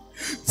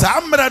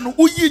samre no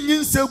uyi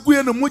nyinse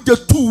guye no muje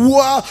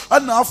tuwo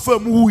ana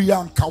afam wu ya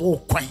anka wo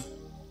kwai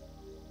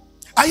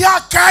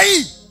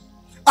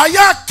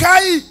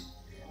ayakai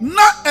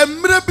na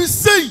emre bi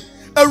sei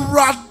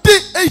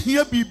Awurade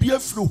ehia bibia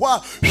firi ho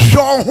a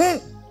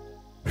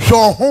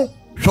hwo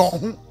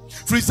ho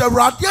firi se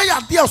Awurade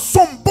ya de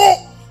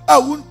sombo a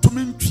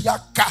wuntumi ntwia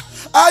ka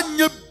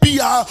anya bi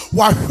bia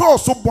wa hwe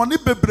so boni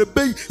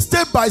bebrebe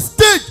step by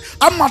stage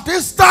am at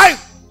this time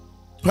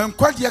when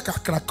kwade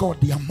kakraka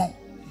ode amount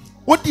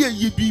ode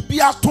yi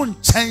bibia to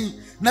nchen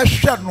na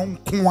hwe no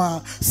nko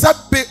a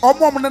sebe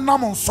omom ne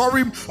nam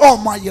nsorim o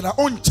mayira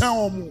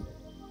onchen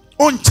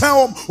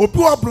obi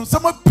wa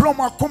brunsam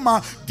prom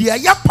akoma de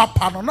ya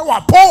papa no na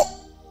wapo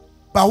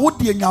ba wo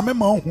de nyame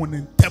ma hu ne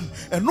ntem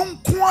eno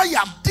nko a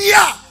ya de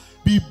a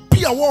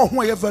bibia wo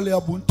ho ye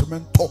valuable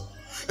ntimento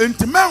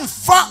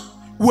ntimenfa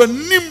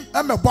wanim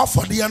emebo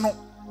afode no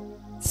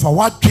fa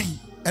wadwen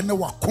ene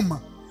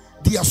wakoma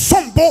de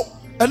sombo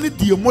ene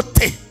de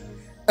mote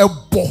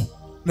ebo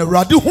na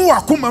rade hu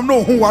wakoma na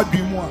hu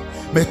wadwen mu a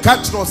me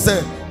catch no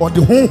say o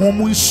de honhom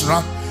mu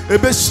nhira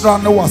ebe hira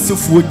ne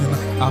wasefuo nyina.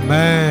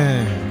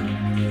 Amen.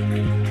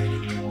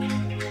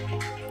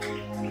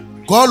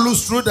 God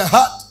looks through the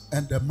heart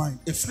and the mind.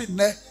 If we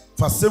ne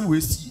for same way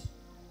see.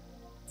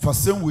 For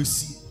same way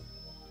see.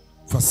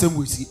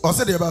 O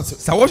say the about say.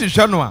 Sa wo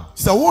hwehwe no a.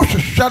 Sa wo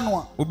hwehwe no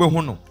a.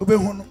 Obehu no.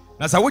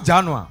 Na sa wo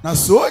gya no a. Na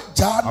so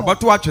gya no.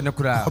 Obeto atwene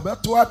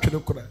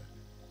kura.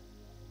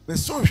 Be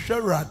so hwe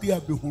rade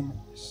abehu no.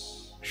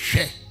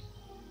 Hwe.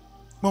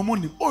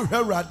 Mamuni o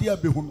hwe rade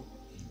abehu no.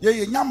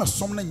 Ye nyame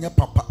som na nye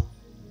papa.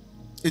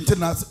 Enti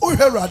na o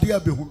hwe rade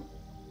abehu no.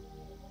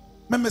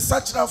 Me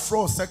sachira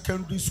from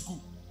secondary school.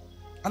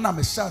 Ana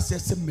me sha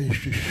say me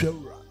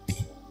hwehwe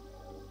rade.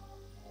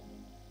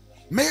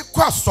 Me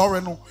kwa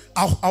sorry no.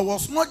 I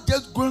was not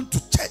just going to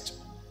church.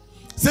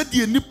 Said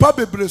the nipa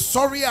bebre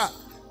sorry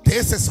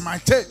this is my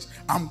church.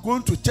 I'm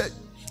going to church.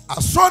 I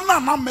saw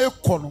na me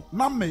kono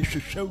na me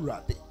hwehwe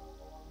rade.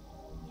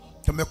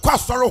 Ke me kwa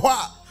sorry ho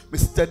a me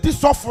study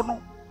sofo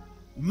no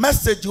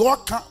message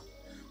waka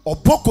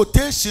obo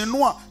quotation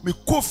no a me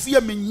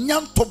kofie me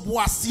nyantobo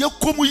ase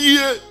akomu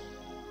yie.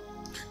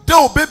 De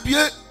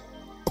obebie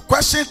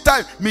question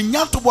time me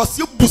nyantobo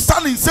ase busa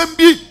ne nsem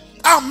bi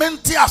a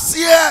mente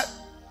ase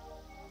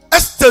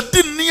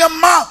study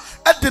niema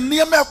e de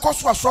niema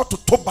ekoso aso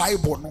to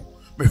Bible no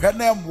me hwe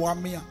na emoa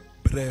me a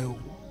breu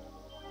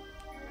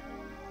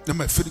na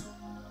me firi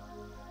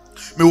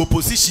me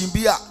opposition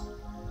bi a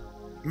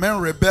men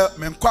rebel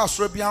men kwa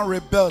asoro bi an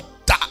rebel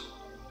da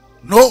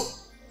no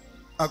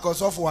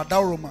because of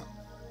adaroma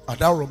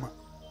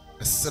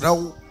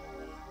esrew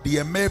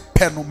de me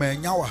pen no me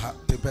nya wa ha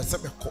te pese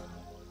be ko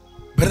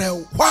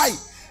breu why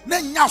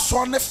na nya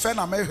so ne fe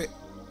na me hwe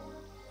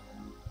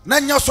na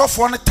nya so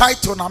fo ne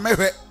title na me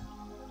hwe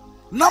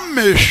na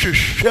me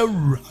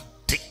hwehwe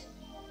rade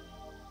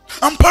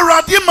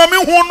amparade ma me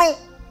hu no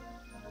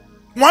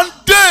one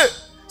day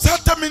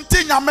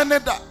sataminti nya me ne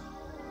da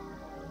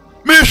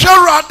me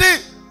hwehwe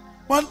rade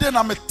one day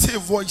na me te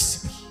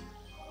voice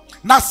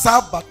na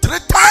saba 3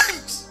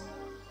 times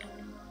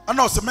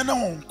ana o se me ne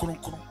hon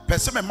kronkron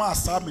pese me ma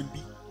assignment bi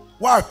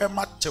wa hwe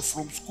match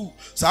from school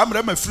sa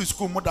amre ma free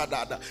school mu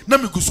dada na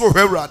me guso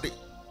hwe rade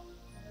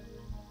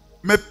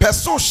me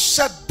peso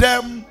shed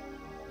them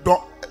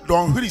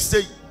don't really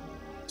say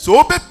so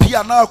obe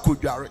pia na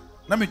akodware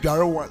na me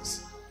dware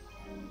once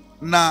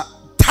na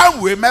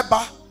time we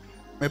meba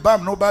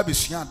am no ba be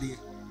sua de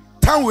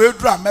time we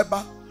dru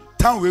ameba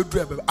time we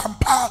dru ebe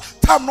ampa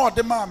time no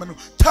de ma me no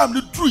time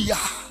ni dru ya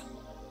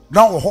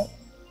na wo ho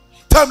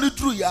time ni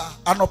dru ya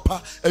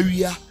anopa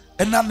awia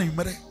ena na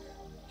imere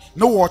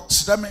no wo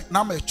kire me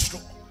na me chiro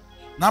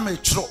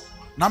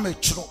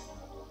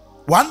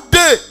one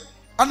day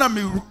ana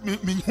me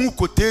hu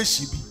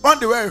quotation bi one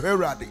day we hwe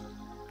rade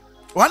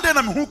one day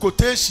na me hu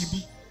quotation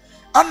bi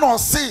ana o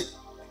se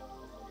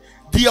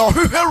the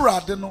hwe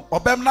rade no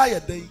obem na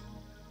yedai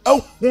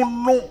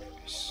ehun no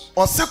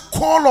o se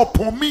call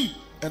upon me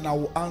and I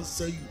will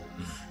answer you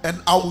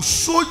and I will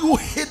show you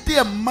hidden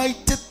and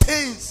mighty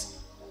things.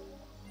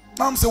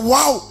 Now I'm say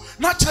wow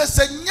na chere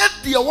se nye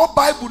de wo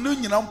Bible no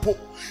nyina mpo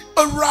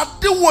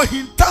awrade wo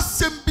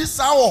hintasem bi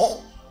sa wo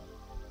ho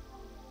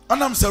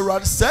and I'm say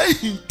awrade say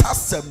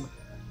hintasem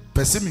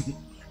pese me hu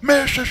me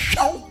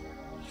hwehwaw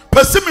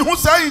pese me hu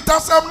say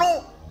hintasem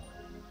no.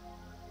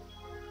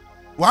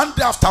 One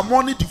day after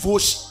morning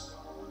devotion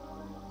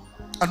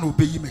and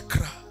obey me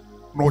kra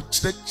no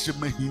church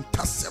me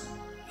hintasem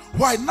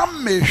why na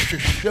me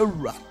hwehwe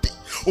awrade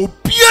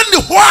obie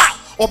ni ho a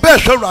obey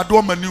hwe awrade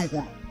o mani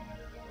hu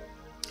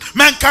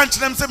men can't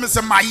them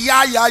say my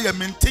ya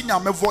maintain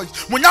my voice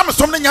munya me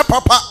som ne nya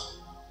papa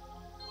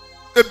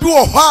ebi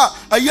wo ho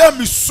a ya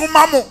mi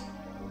suma mo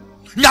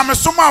nya me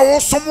som a wo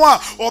som a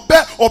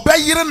obe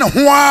yire ne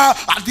ho a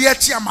ade a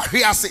chi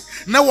amahwe ase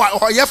na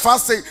wa ye fa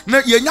ase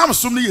na ye nya me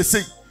som ne ye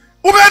sei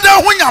wo be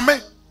da ho nya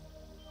me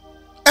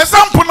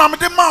example na me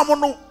de ma mo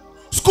no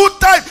school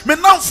time me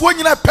namfo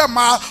nyina pe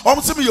ma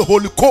om se me ye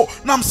holy co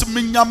na me se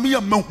me nya me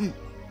ya mahu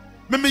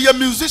me ye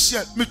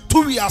musician me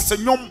tuwi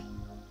asenyom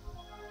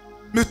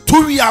me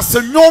tuwi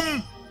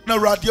asenyom na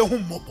radio hu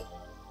mobo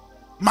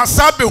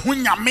masabe hu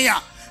nyame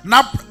a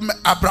na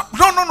abra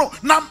no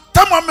na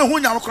tama me hu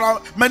nyame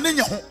kra me ne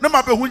nya hu na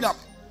ma be hu nyame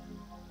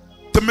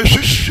te me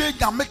hwehwe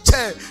nyame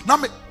che na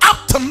me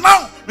up to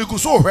now me go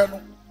so hwe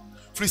no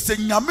free se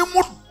nyame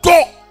mu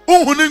do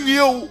hu ne wie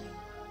o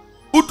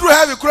udru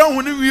ha be kra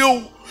hu ne wie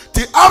o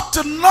Till up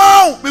to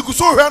now, me go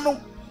so here no.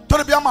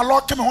 Tell be am a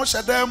lock me ho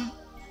shedem.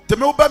 Te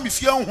me oba me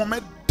fie ho me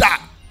da.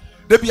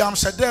 De be am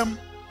shedem.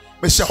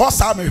 Me she ho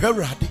sa me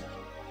hwurade.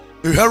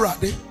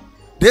 Hwurade.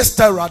 This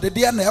terrade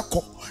de na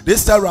ekọ.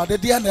 This terrade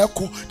de na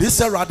ekọ. This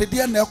terrade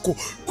de na ekọ.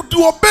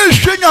 Udi obe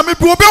hwe nyame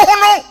bi obe ho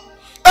no.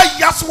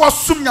 Yes, was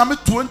soon nyame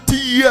 20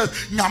 years.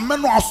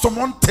 Nyame no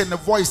asomon ten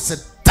voice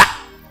da.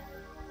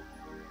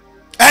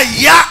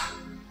 Ya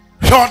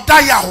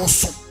Jodaya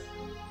hoso.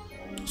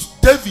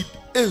 David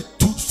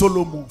to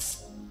Solomon.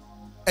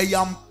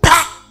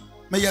 Yampa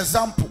me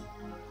example.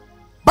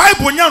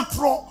 Bible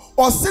nyantro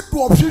or sit to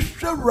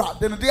obhwehwera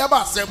den de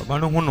aba asem.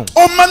 Manu hono.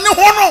 O mane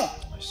hono.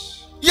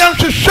 Yan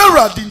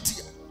hwehwera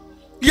dintia.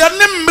 Yan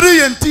mmre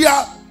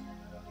yentia.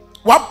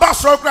 Waba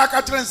so kra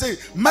ka kire say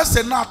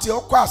message na ate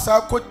okwa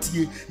asa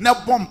kotie na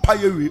bompa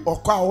yewe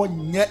okwa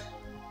onye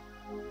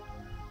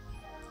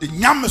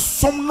nyame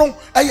som no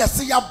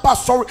eyese ya ba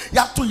so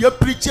ya to ye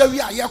preach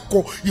wi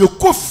ayeko ye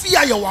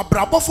kofia ye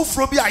wabrabo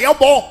foforo bi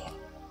ayebo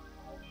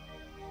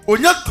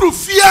onya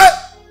trufie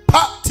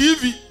pa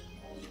TV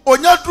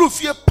onya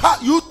trufie pa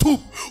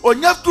YouTube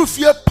onya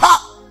trufie pa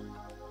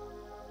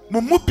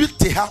mumu bi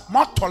te ha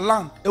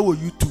matoland e wo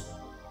YouTube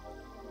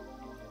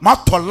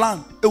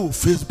matoland e wo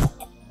Facebook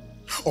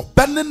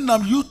opening na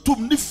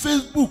YouTube ni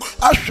Facebook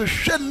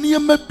ahwehwe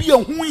niema bi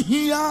ehun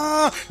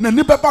hia na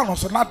ni beba no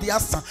so na de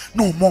asa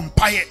na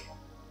omompaye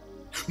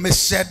me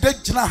shede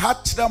gina ha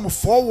kira mo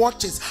 4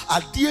 watches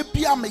ade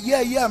bi am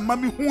ye ma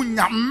me hu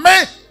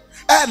nyame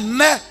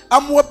enne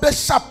amwo be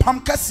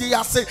shapam kase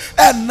yase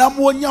enna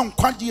mo nya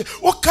nkwaje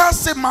o ka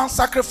se man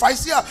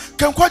sacrifice ya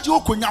kan kwaje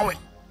okonyawe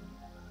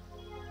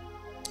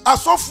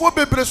asofo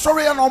bebre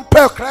sori ya no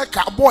mpa kra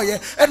ka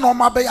boye e no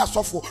ma be ya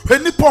asofo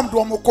eni pom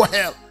do mo ko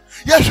hell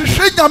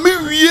yehwehwe nyame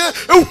wie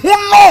ehu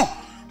no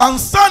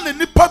ansa ne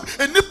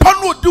nipa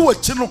no odi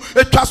wachi no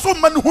etwa so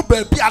ma ne hu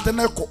ba bi ade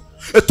na ekọ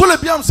etole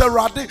bi am se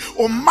rade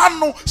o ma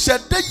no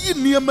hyede yi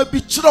niema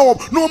bi kire wo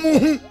no mu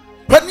hu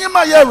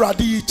paniema ye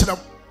rade yi kire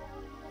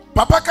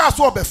papa ka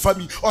so obefa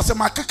mi o se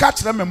makeka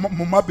kire me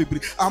mama bebre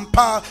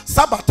ampa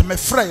sabat me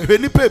frɛ hwe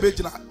nipa ebe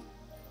gina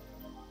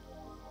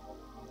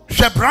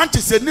hwe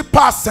branches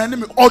nipa send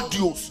me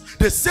audios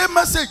the same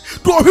message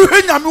do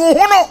hwe nyame wo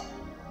hu no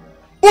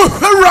o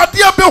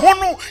hwuradia be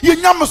hono ye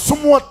nyam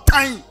somo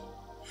tan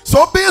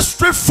so be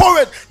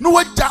straightforward no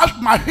we judge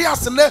my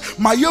hairs and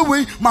my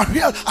yewe my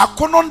hair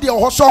akono de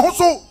ho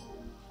so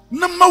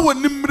na ma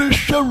wani mre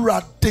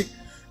hwurade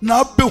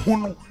na be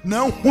hono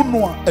na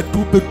hono a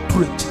adu be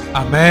preach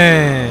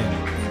amen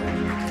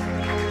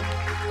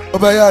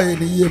obaya ye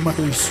ni ye ma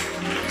yesu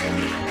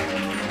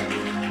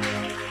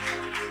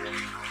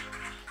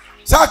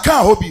sa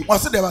kan hobi mo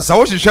se de ba sa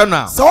wo hwehwe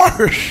na sa wo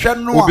hwehwe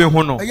no obe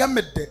hono ya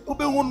mede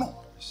obe hono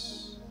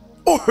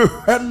o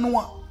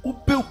hwehwe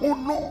obe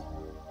hono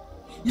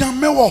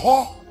nyame wo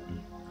ho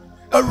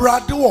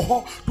awrade wo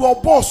ho do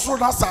obo soro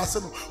na asase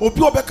no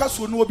obi obeka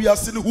so no obi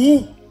ase ne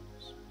hu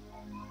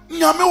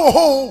nyame wo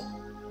ho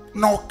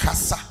na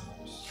okasa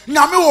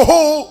nyame wo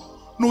ho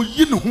no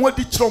yi ne ho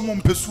adi kire mo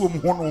mpesuo mo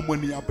ho no mo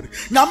ni abre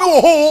nyame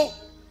wo ho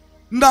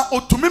na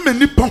otumi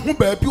mani pa ho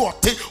ba bi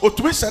ote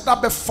otumi sheda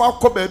be fa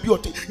ko ba bi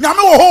ote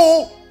nyame wo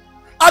ho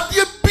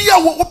ade bia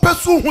wo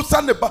pesu hu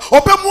sa ne ba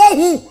obemu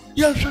hu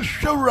ye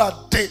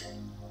hwehwurade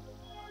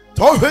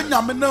to hwe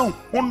nyame na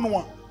hu no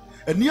a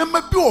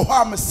eniema bi wo ho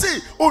am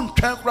se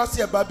ontwan kura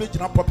se ba be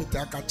gina property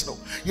aka kire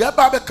ye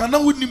ba be kana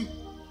wonim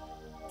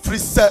free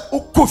se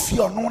okofi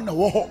ono na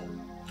wo ho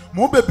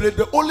mo bebre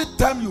the only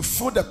time you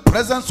feel the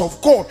presence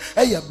of God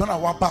e ye bana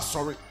wa ba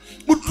sorry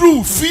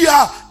udru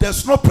fear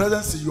there's no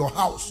presence in your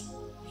house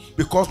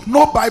because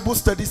no Bible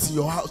studies in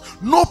your house,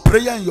 no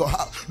prayer in your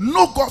house,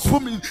 no gospel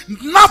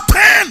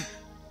ministry,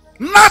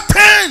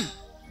 nothing.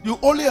 You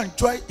only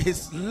enjoy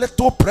his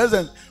little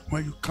presence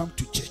when you come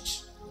to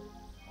church.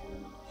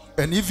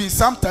 And even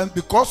sometimes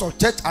because of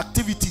church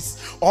activities,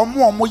 the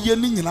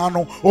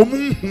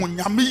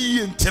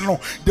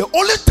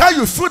only time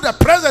you feel the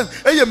presence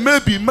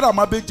maybe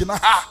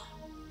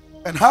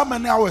and how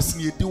many hours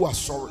you do are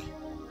sorry.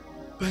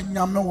 And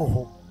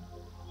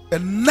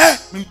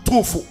let me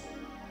tofu.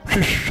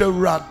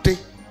 Hwehwurade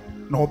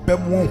na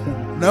obemu hu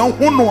na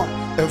hu no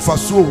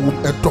emfaso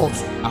owum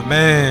edos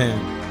amen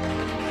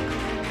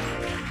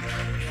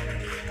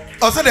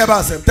ose de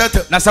ba sem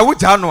tete na sa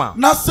wuja no a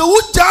na sa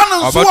wuja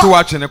no nso obato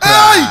wa twene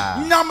kra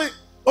nyame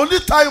only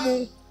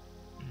time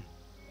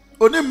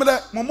oni mre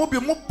mo bi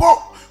mo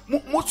bo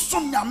mo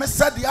sum nyame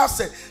said ya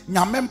say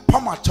nyame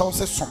mpam a chew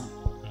se som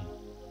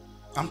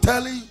I'm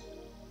telling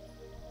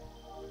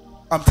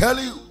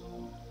you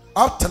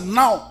up to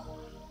now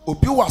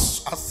obi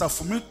was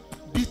asafumi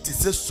beat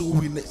is so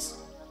winners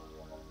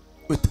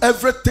with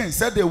everything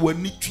said they were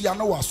nitua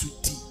no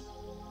wasuti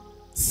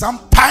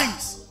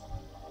sometimes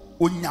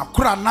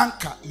onyakura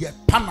nanka ye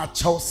pana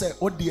chelse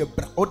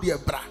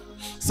odiebra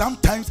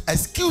sometimes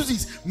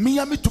excuses me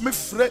to me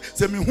free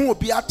se me hu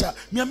obi ata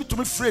me to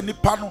me free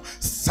nipa no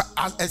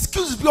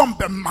excuses bi on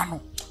be ma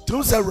no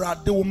to say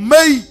rade wo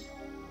mai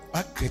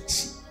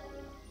akati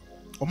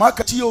o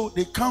makati yo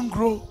they can't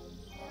grow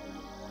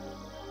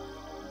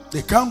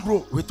They can't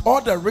grow. With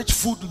all the rich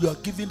food you are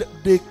giving them,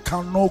 they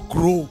cannot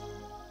grow.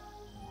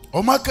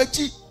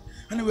 Omakachi.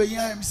 Anyway,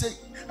 yeah, I'm saying.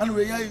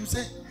 Anyway, yeah, I'm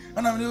saying.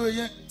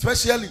 Anyway,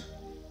 especially.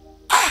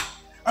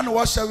 And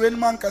what shall one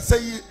man can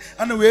say?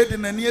 Anyway, the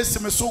near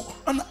so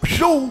and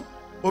show.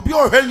 Obi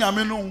or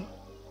Henyamino.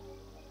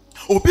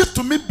 Obi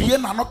to me be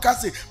an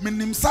anokase,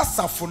 menim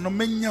sasa for no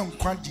menya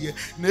nkwadie.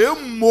 Na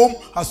emom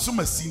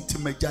asuma sinti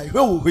magya. Hwe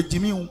wo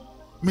hwegimi hu.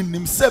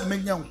 Menim se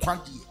menya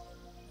nkwadie.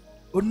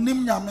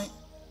 Onim nyame.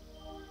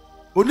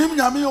 Onim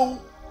nyame o.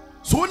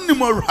 So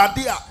onim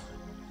awurade a.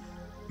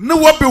 Ne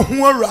wo be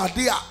hu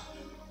awurade a.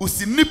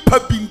 Osi nipa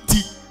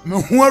binti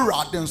me hu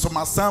awurade nso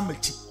masan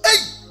machi. Ei!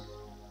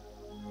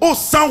 O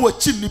san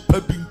wachi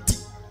nipa binti.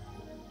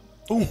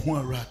 O hu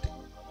awurade.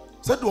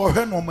 Se do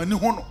ohwe no mani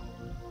hu no.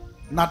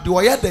 Na de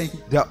oye den.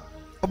 Ya.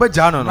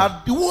 Obegya no no. Na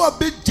de wo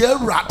obegya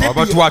awurade.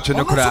 Obeto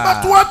atwene kura.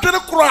 Obeto atwene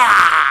kura.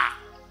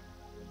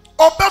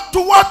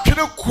 Obeto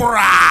atwene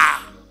kura.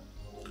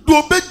 Do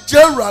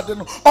obegya awurade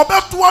no.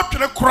 Obeto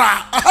atwene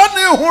kura. Aha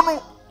ne hu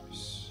no.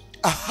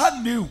 Aha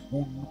ne hu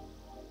no.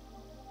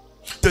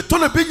 Te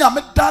tole bi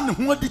nyame dan ne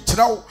ho adi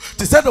kyerɛ wo.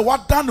 Te sɛ de wa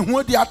dan ne ho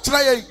adi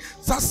akyerɛ yɛn.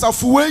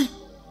 Sasafo wei.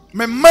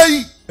 Me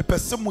mai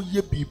epese mo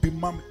ye bibi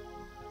mame.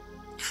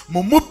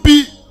 Mo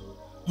bi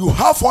you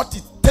have what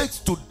it takes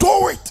to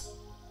do it.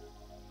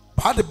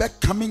 Ba de be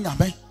coming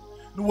nyame.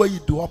 No way you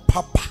do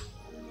papa.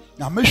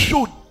 Nyame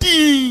show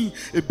din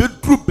e be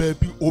dru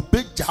baby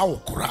obegya wo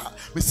kora.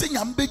 Me se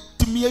nyame be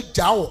timi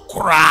agya wo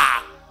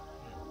kora.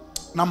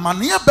 Na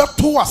mane e be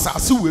to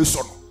asase we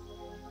so no.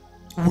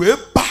 We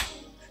ba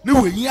ne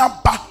we yin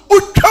aba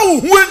otwa wo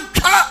ho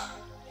ntwa.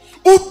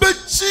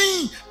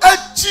 Ubechi,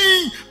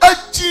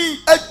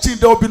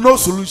 there will be no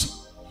solution.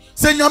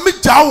 Say nyame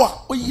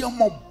jawa, oye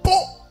mo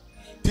bo.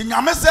 Ti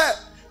nyame se,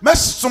 me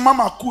soma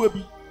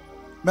makuabi.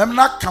 Mem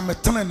na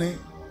kametene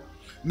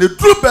ne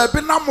dru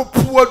baabi na mo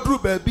po dru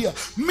baabi a.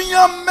 Me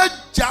me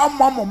ja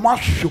mo ma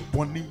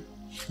hweboni.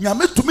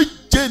 Nyame tumi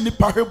je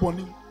nipa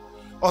hweboni.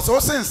 Oso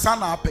se nsa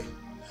na ape.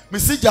 Me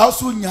si ja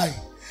so nyai.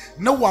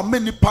 Ne wa me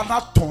nipa na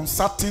ton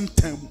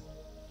satintam.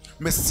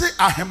 Me see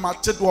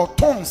ahemache do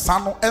ton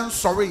sano en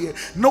sorry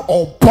no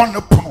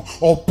obone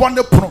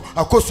pono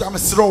akosu am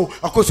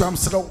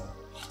sero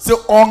se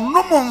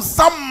onnom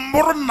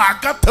nsamboro na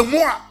gatamu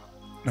a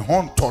ne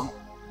honto no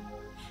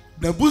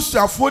na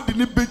busuafo de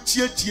ne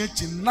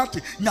bechiachi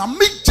nate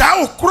nyame gya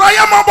okura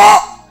ya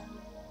mabo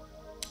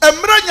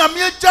emra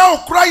nyame gya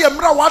okura ya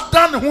emra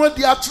wadan ne ho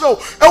adi akyerɛ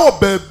e wo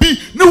baabi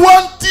ne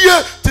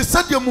wantie te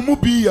sɛ de mumu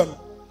bi ya no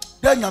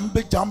de nyame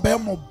be gya mba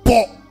mo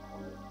bo.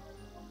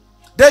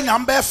 Then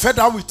I'm be fed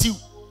up with you.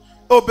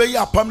 Obey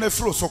your permanent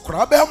flow so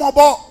crab.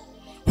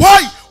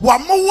 Why?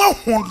 What more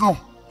no?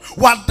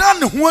 What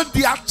done when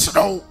the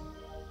actual?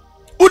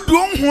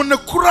 Udung who the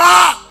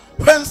cra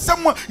when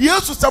someone,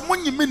 yes,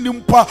 someone you mean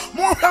nimpa,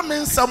 more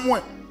hamming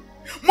somewhere.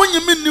 When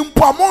you mean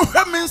nimpa, more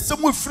hamming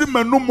somewhere free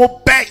man no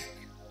more bag.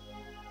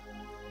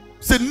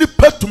 Say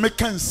nipper to make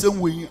some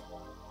way.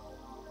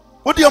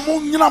 What do you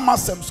mean,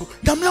 Masam? So,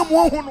 Yamia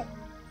Mohono.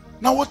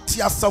 Now what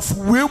yourself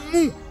will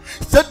move.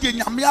 Said the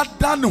Yamia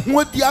done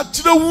who the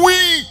actual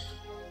we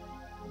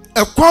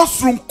a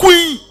classroom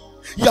queen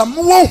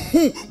Yamu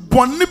who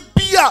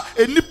Bonibia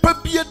and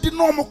Nipabia the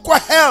normal qua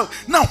hell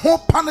now whole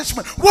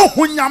punishment. What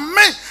when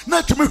Yame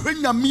not to me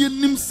when Yami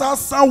Nimsa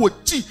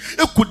Sawachi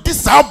it could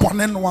disabon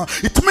anyone.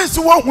 It means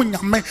what when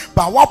Yame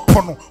by what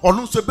pono or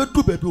no so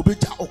bedu baby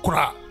obeja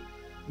okra.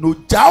 No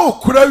jao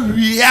kura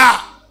we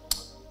are.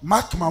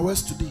 Mark my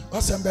words today.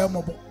 What's a bear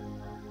mobile?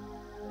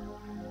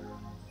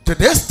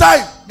 Today's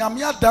time,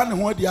 Yamia done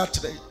what they are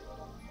today.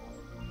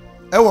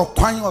 I will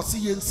quite or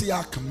see and see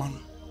our command.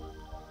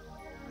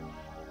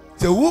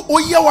 The who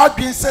ya what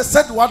being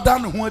said what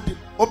done what did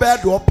obey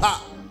your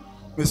pa.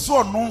 We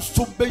saw non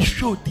so be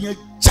show dear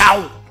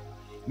chow.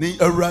 Ni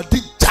a radi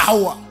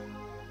chow.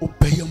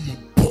 Obey a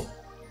mumpo.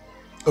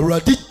 A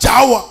radi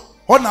chow.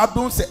 What I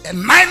don't say a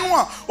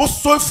 9-1 or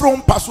so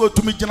from password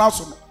to me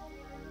general.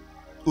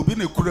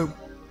 Obin a crumb.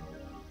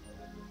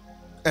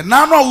 And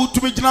now no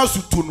to me general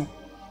sutuno.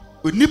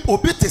 Nip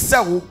obi te se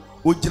wo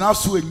ogina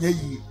so anya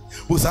yi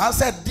wo san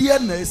se de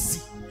na asi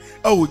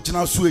a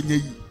ogina so anya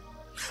yi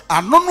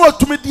ano no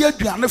atumi de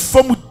aduane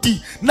fam di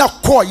na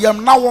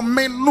koyam na wo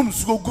menum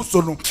so gu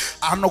so no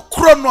ano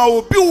kro no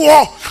obi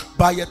wo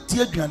ba ye te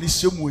aduane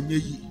hyem anya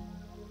yi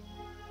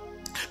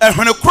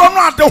ehwene kro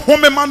no ade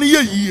home ma no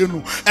ye yi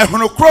no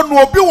ehwene kro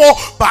no obi wo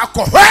ba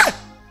kohwe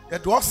ye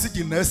de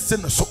oxygen na asi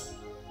no so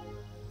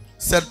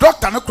se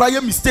doctor no kra ye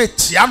mistake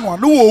chia no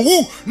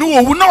wo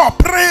wu na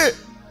opre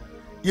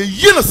ye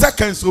yin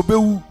seconds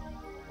obewu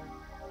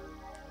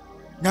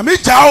nyame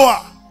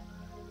jawa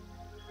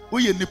wo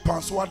ye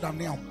nipa so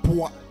wadane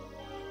ampoa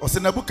o se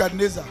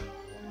Nebukadnezar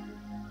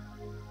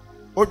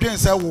o dwen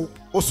se wo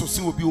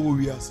ososin obi wo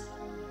wias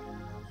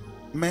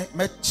me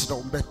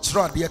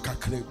chiro ade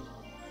kakra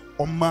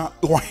o ma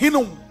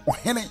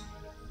ohene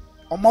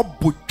o ma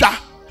bodwa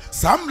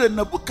samre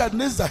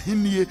Nebukadnezar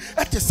hinie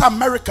etisa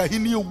America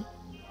hinie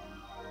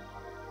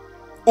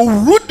o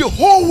rule the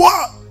whole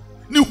world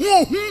ni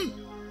hu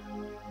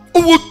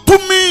Uwu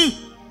tumi.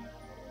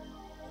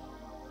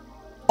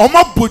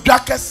 Oma bodwa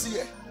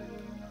kese.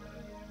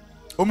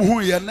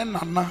 Omuhu ye ne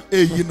nana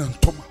eyi ne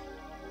ntoma.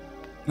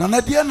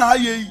 Nana de na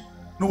ayi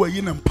no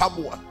wayi ne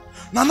mpaboa.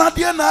 Nana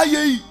de na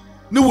ayi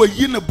no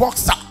wayi ne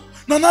boxer.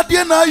 Nana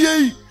de na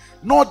ayi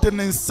no de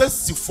ne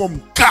nsasi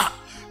form ka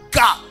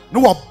no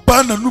wa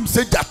bana num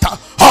se jata.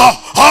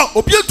 Ha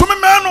obi etumi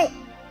me no.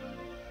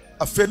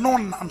 Afe no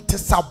nante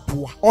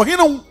saboa.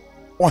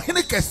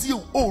 Ohene kese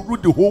o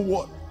rule the whole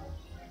world.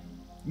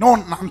 No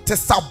nante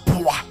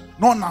saboa.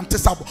 No nante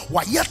saboa.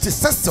 Wa yet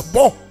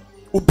sesebo.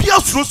 Obi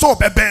asuro so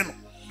obebe no.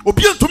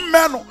 Obi entum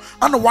me no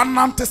ana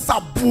wanante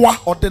saboa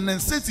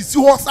ordinance sisi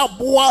ho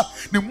saboa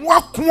ne mu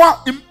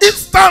akoa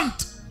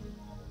instant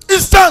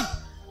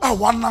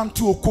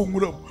wanante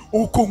okonguram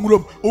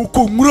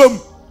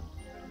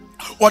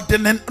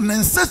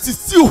ordinance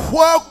sisi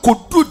ho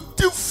kodu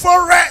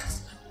different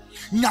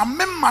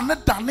nyame mane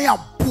dane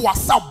aboa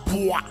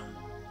saboa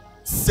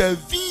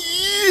 7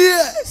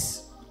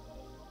 years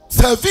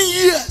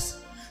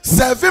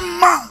 7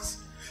 months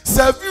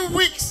 7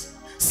 weeks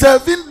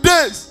 7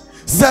 days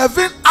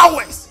 7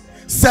 hours,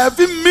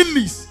 7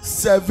 minutes,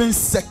 7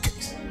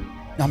 seconds.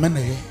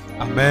 Amen.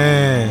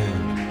 Amen.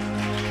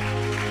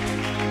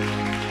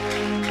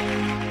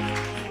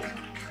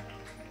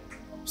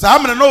 So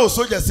I'm gonna know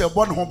so just say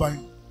born home by.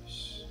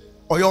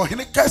 Or your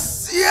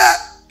hinikasia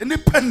any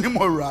penny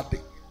more radi.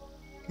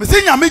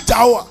 Missing ya me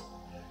jawa.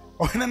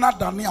 Or hina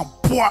dani a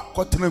boa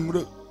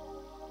cotton.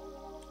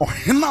 Or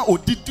hina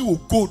odidi o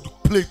gold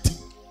plating.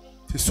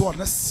 So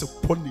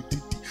honest pony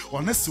didi.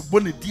 Honest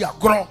bonny dia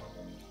grow.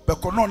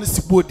 Bekono ne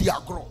sibo di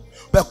agro.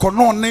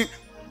 Bekono ne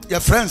your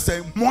friends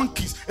say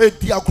monkeys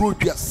di agro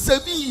dia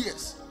 7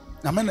 years.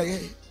 Na me na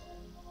ye.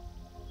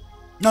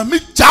 Na me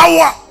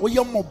jawa we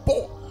ye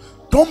mobo.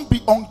 Don't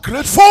be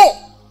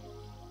ungrateful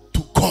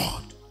to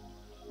God.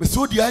 Me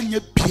so di anye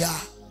bia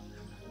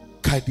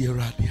kai di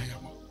radi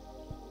ayamo.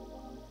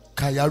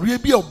 Kai yare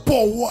bi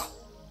obo wo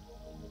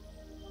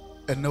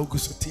a na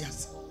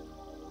ogusotias.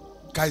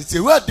 Kai se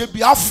we de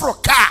bi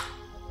Africa.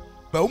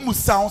 But umu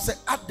sound say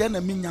at then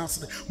a mini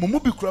accident. Mumu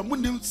be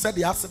cramun said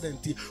the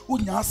accident.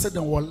 Unya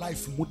accident or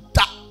life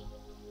muda.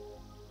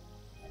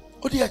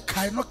 Oh dear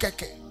kai no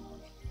keke.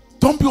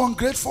 Don't be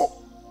ungrateful.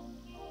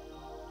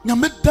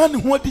 Nyame dan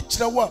ho di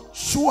chirawa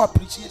show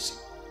appreciation.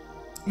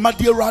 My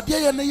dear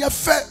radia na ye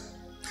fe.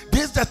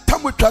 This is the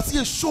time we try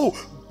to show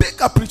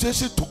big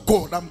appreciation to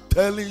God. I'm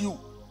telling you.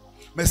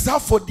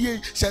 Myself for dear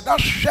said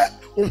that share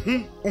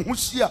ohun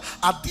sia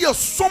adia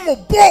somo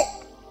bo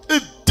e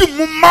di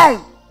mu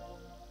maun.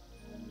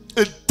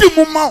 A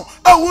dimumau,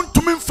 I want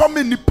to mean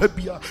family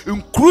nipabia,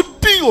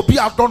 including obi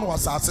adon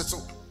was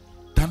so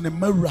than the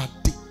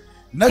meradi.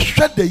 Next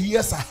shed the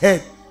years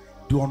ahead,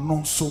 do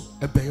not so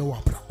a bear.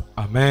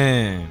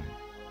 Amen.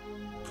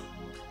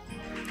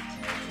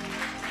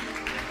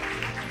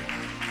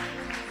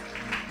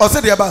 Or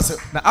said the abbas.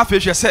 Now, I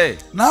feel say,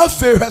 now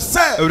fair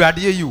say, a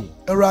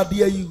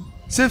radia you,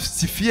 Safe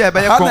Sifia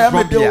by a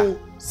company.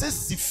 Says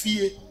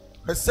Sifia,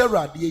 her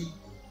Sarah.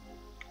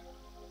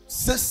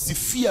 Says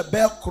Sifia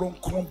bear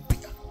cron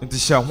bia. Into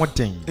shall one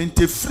thing.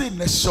 Into free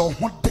ne shall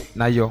one day.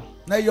 Na yo.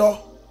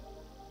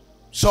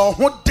 Shall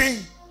one day.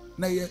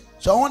 Na ye.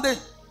 Shall one day.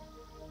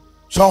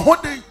 Shall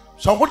one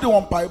day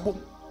one Bible.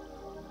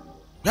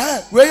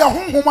 Yeah, where your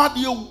home at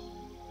you.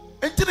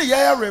 Into the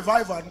year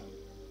revival.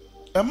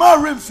 A ma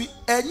remfi,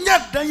 and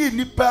yet day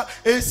nipa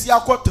a sia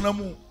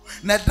cottonamu.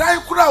 Na die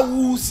kura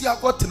woo sia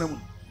cottonamu.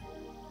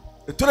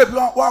 A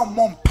terrible one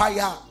mom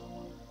paya.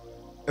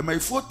 And my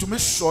foot to me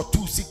short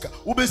 2 sika.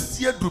 Ube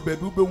see a drube,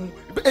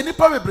 any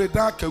probably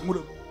dark and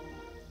wood.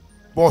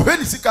 But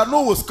when sika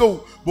no was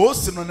go,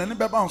 both on any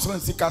bounce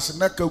and sika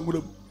neck and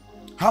wood.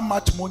 How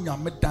much money I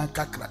made down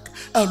crack?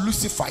 And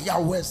Lucifer,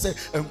 Yahweh say,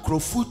 and crow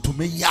food to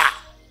me, ya.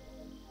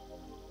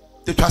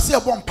 The Tracia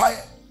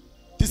Bompire.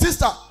 The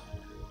sister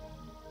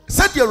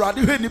said you're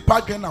ready when you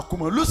park in a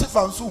come.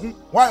 Lucifer, so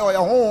why are you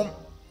home?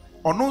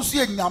 Or no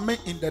see a yame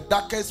in the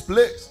darkest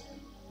place.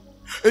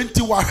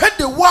 Until I heard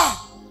the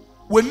war.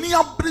 When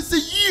near Brisi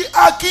ye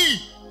aki,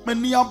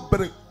 mania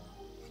break.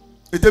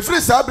 It's a free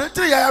sabre,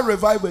 3 year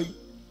revival.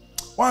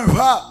 One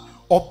ha,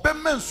 or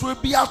Bemen will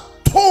be a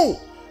toe.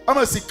 I'm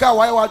a sika,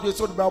 why are you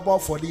so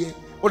about for the year?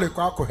 Or the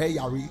quack hey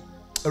yari,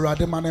 a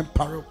radaman and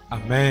paro.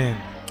 Amen.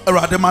 A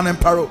radaman and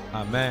paro.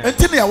 Amen. And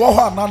Tina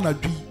Waha Nana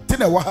G,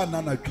 Tina Waha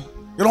Nana G.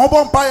 You know,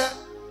 Bompire,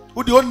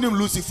 who the only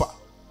Lucifer.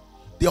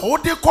 The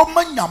old day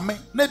common yame,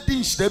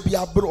 Nedin there be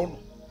a brown.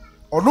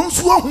 Or no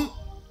swam.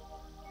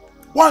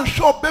 One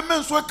shop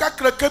Bemen so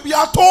can be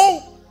at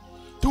all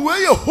to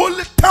wear a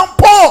holy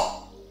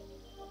temple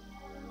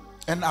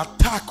and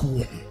attack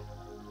one.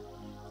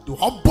 To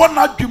have born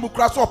a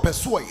democracy or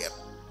persuade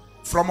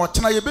from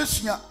Ochina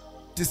Yebesia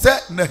to say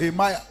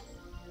Nehemiah.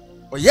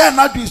 Or yeah,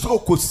 not this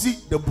or could see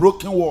the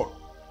broken wall,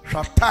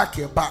 shall attack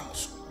your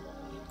bands.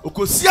 Or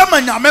could see a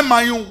man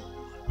Yamayun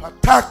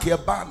attack your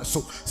bands. So,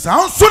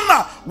 sound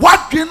sooner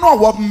what do you know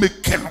what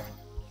making?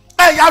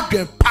 I have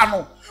the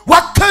panel.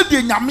 What can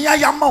the Yamia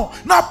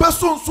Yamo? Now,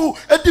 person so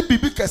Eddie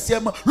Bibi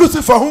Cassiam,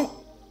 Lucifer who?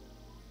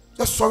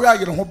 Just sorry I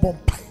get a home bomb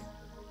pie.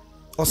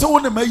 Or so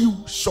when they may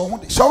you show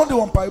the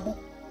one pie book.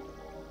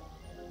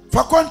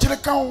 For country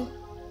account,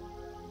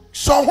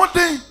 show one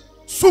day,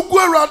 so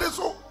go around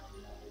so.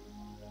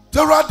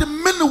 There are the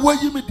men where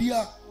you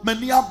media,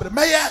 many amber,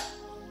 mayor.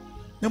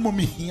 Nemo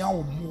me here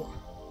or more.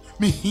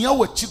 Me here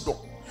what chido.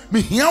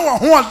 Me here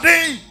one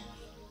day.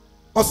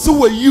 Or so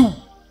were you.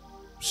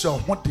 Shall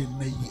want in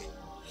a year.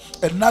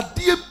 And not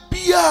dear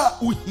beer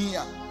we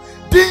hear.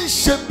 Then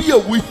shall be a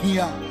we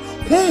hear.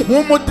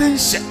 Whom then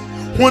shall.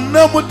 When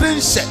no more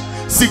then shall.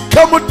 See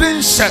come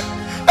then shall.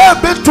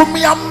 Ebe to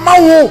me a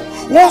mawo.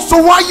 Once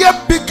so why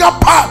a bigger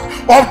part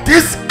of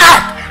this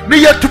act.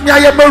 Near to me I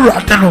am a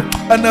radano.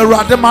 And a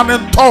radaman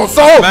and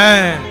torso.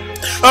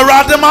 A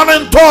radaman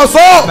and torso.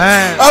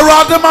 A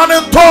radaman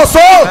and torso.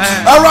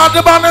 A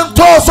radaman and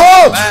torso.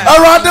 A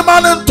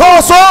radaman and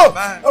torso.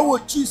 Oh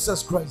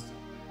Jesus Christ.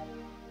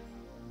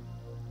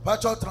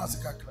 Pacho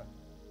Transikakra.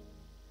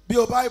 Be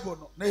your Bible,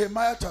 no?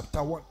 Nehemiah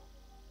chapter 1,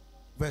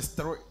 verse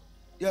 3.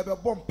 You have a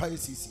bomb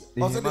Pisces.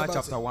 Nehemiah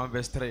chapter 1,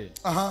 verse 3.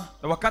 Now,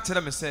 what catch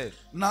them say?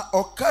 Now,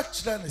 or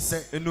catch them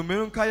say. In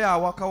Numerunkaya,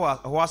 Waka,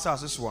 was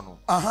as this one.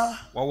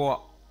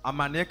 What a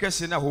maneka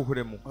sina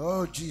who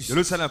oh, Jesus.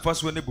 Jerusalem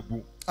first when the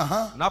bubu.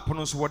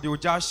 Naponos what you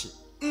jashi.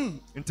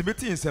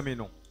 Intimate in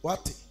Semino.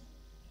 What?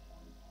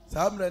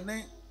 Some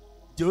name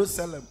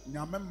Jerusalem,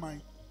 Yaman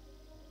mine.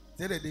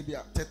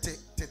 Tete.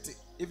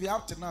 If you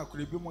have to now,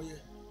 could be more.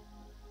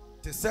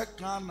 The second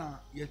Ghana,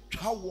 your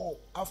cow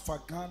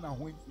Alpha Ghana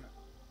when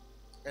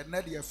and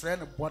then your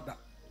friend of border.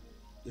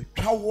 Your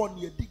cow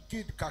near the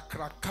gate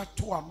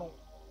Kakrakatuano.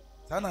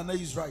 Sana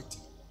is right.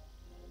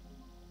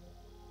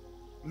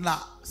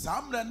 Now,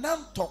 some the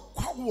name to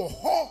Kawo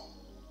Ho.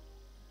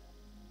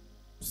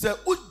 Say,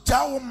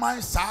 Ujaw my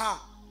sa,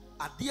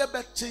 a dear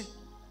betty,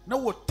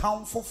 no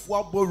town for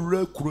Fwabo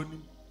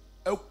recruiting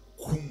a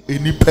kum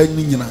any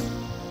penny.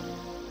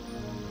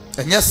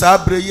 And yes,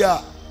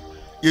 Abreya,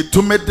 you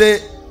to me de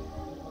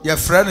your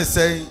friend is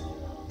saying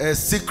a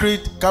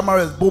secret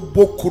camera is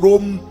bobo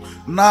chrome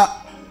na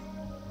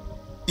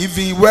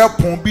even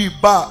weapon be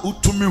ba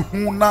utumi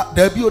hu na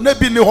there be na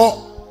bi ni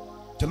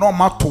ho te no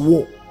mato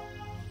wo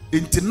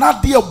enti na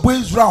de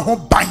aboizra ho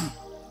ban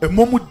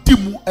emomu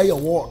dimu eye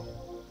wo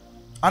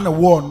ana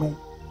wo no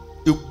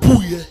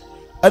ebuye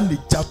ana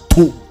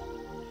jato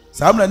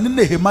samna ni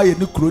Nehemiah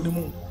ni kuro ni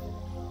mu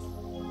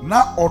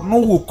na ono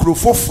wo kuro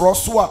foforo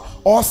so a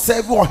o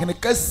serve ohene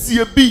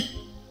kasie bi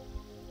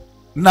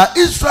na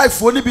Israel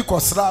fo ni bi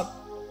kosra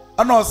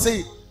ana o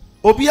say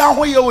obi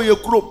ahoye wo ye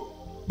kuro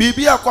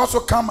bibi akwaso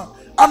kama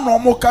ana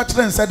omo ka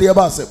kire nse de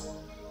ba asem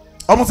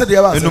omo se de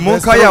ba asem enu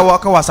monka ya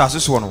waka wasase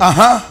so no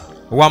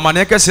wa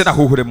maneka se na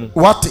hohore mu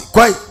what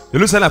kwai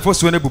Jerusalem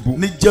first when bubu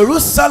ni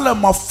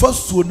Jerusalem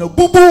afaso na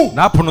bubu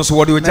na pono so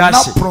wode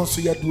ojashi na pono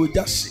so ya de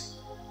ojashi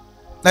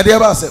na de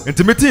ba asem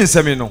intimate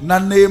nsemi no na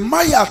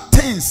Nehemiah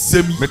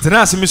tensemi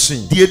metena asemi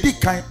sun de edi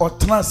kan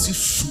otena si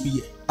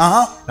suye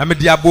na me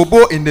dia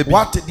bobo enebi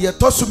what de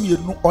tosumi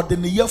enu ode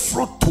ne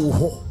yefro to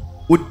ho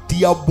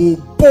odi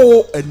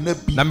abobo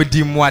enabi na me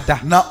di muada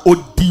na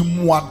odi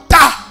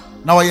muada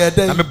na wa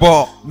yede na me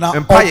bo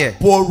empire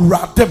bo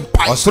rade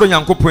empire osoro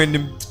nyankopon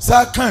enim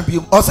sa kan bi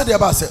o se de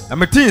ba se na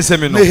me tin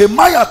nsemi no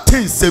Nehemiah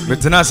tensemi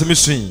metena asemi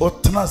sun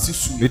otena si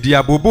suye me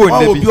dia bobo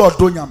enebi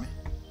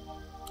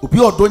obi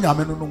odo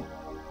nyame no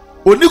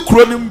oni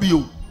kronim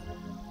bio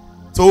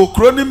so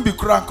kronim bi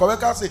kran ko we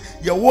ka se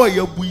ye wo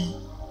ye bui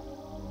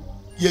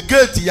ye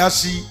gate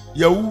yashi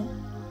yewu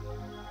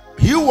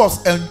he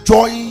was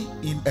enjoying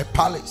in a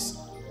palace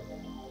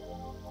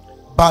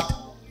but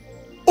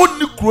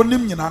oni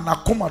kronim nyina na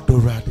koma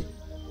dorade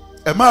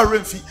e ma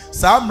remfi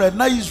sa amre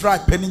na Israel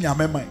pani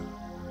nyame man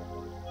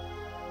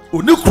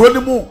oni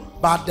kronim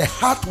but the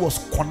heart was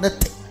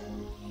connected.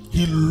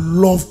 He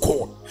loved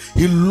God.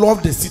 He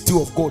loved the city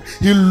of God.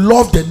 He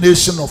loved the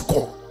nation of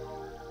God.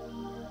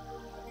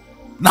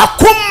 Na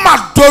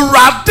kuma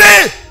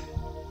dorade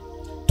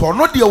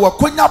tono de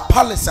wakonya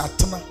palace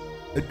atena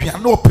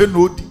aduane ope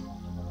no di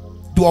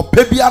de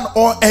ope bia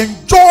or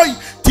enjoy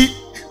the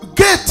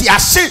gate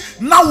yase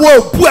na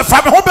wo bu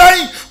efa me ho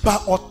ben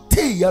but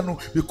ote ya no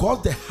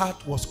because the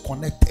heart was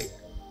connected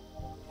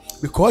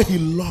because he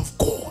loved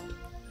God.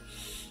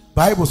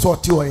 Bible so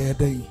ote o ye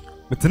den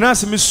metena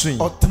asemi sun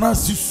otena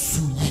si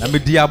su na me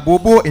dia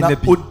bobo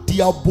enebi na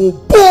odi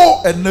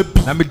abobo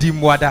enebi na me di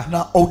muada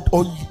na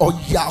o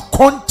ya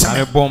koncha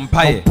na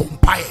bompaye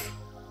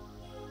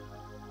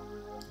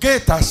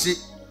gate ase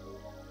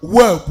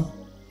wabu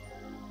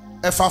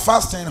efa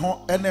fasting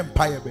ho ene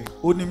empire be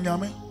onim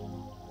nyame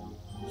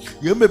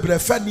ye mebre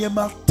fa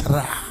niema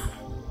tra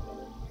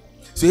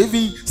so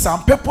even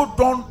some people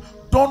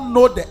don't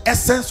know the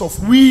essence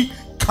of we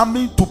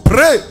coming to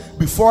pray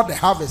before the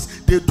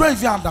harvest. They don't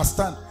even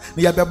understand.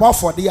 They are about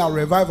for their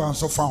revival and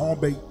so far home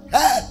bay.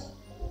 Hey,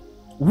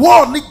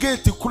 war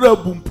negate the kura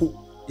bumpo.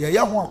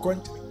 Yeah, one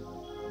country.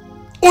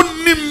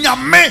 Unim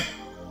yame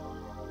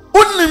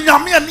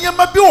and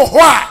yama be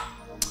wa.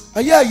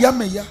 Aya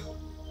yameya.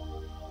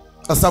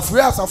 As a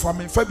free as a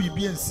family, Fabi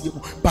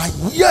BNC, but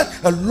yet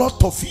a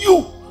lot of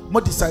you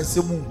more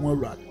decisive.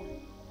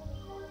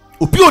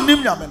 obi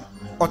onim nyame no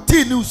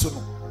ɔtee news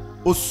no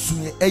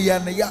osue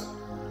ɛyɛ ne ya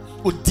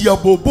odi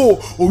abobo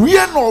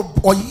owie no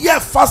ɔyɛ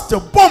fast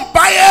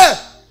bompaye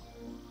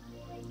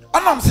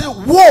anam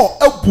sɛ war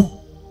abu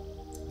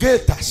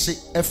gate ahye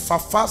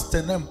ɛfa fast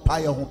and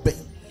empire ho pɛ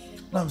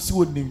nam sɛ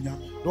onim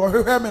nyame do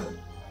ɔhwehwɛ me no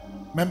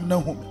mem na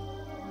hu me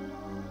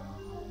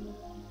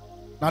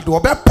na do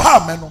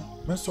ɔbɛpa me no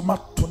me nso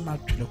mato na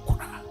dwene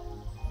kora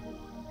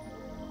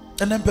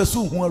ɛnɛ mpɛ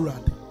so hu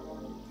awurade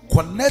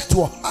connect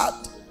your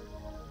heart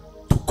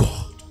to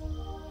God.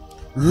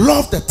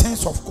 Love the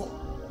things of God.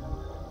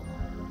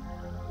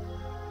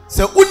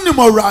 Say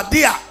unimo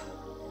radia.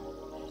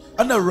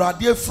 And a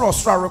radia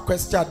frost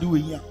request ya do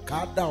here.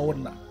 Kada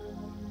ona.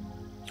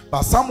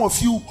 But some of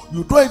you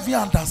don't even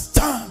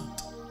understand.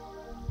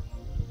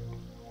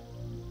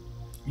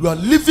 You are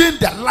living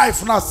the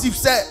life now. As if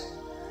say,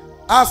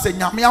 as a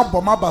nyamia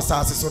boma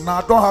basasi. So now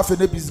I don't have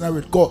any business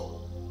with God.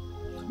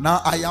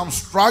 Now I am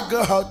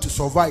struggling how to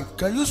survive.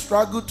 Can you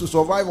struggle to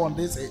survive on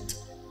this earth?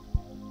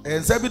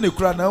 And say be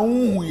kura na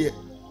hu ye.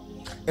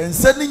 And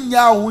say ni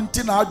nya hu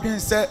nti na adwen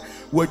say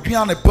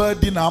wadwan ne pa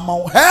di na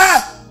ama. Hey!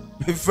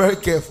 Be very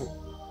careful.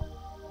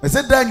 I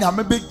said that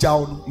nyame big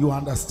jaw no, you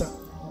understand?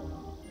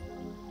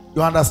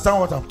 You understand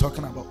what I'm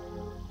talking about?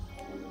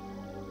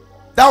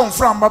 That one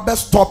from my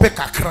best topic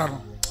kakra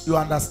no. You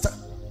understand?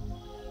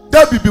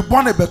 That be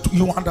born a better,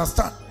 you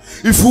understand?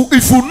 If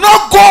you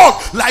know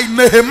God like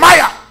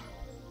Nehemiah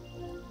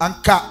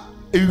anka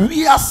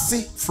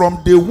ewiase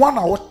from the one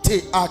I would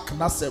take ark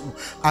nasem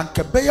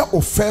anka beya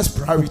of first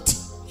priority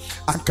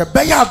anka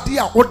beya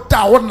dia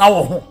oda wona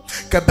wo ho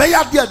ka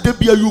beya dia de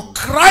bia you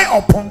cry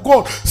upon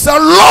God say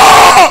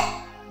Lord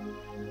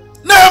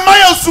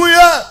Nehemiah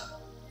suye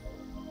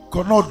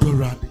kono do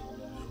rade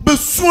be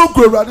suo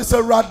go rade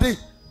say rade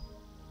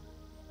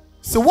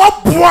say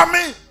what boa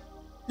me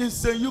you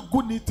say you go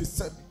need to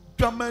say me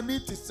dwama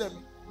need to say me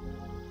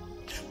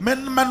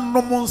men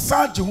no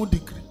monsa je ho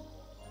degree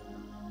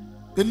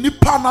the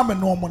nipa na me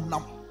no mo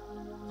nam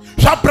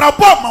hwa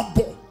brabo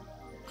mabo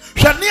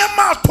hwa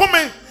niema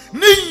atome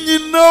ni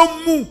nyina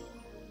mu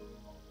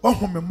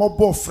ohu me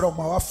mobo from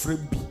our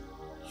friend bi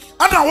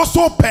ana wo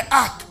so pe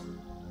ark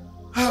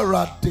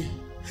arade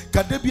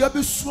kade bia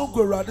be suo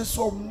go arade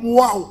so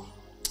wow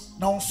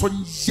na so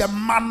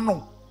yema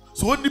no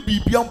so oni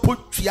bibia mpo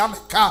twia me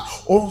ka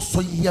on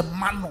so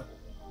yema no.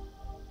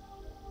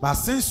 But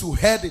since you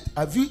heard it,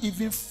 have you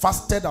even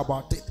fasted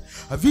about it?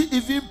 Have you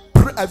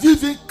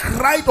even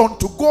cried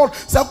unto God?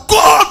 Say,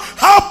 God,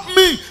 help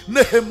me.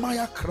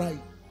 Nehemiah cried.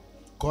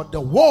 God, the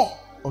wall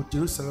of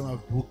Jerusalem has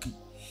broken.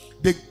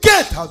 The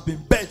gate has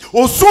been bent.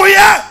 Oh, so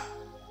yeah.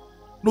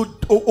 No,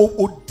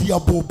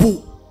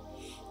 diabobo.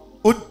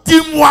 Oh,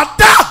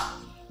 dimwada.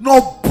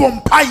 No,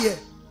 bompaye.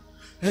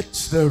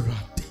 It's the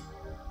rade.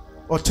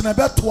 Oh,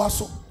 chenebe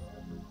tuaso.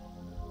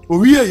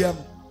 Oh, yeah,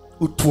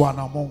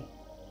 utuanamo.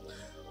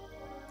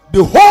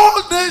 The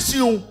whole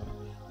nation,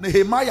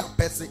 Nehemiah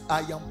said,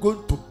 I am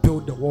going to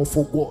build the wall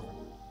for God.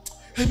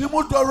 Ebi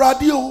mo do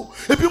radio,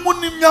 ebi mo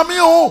nim nyame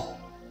o.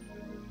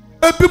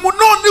 Ebi mo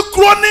no ni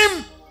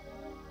kronim.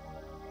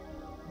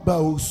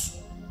 Baos.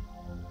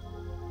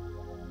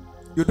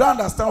 You don't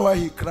understand why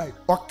he cried.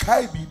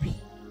 Okai bibi.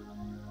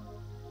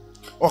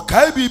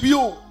 Okai bibi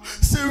o.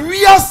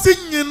 Serious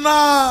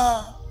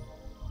nyina.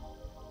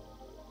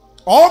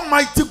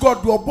 Almighty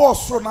God do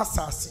boss so na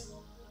sase.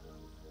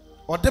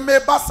 Odeme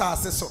basa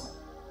aseso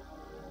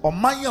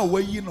omanya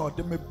wayi na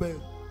odeme be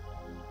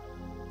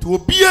to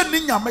obie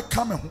ni nyame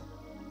ka me ho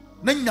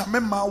na nyame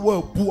ma wa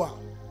abu a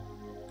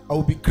I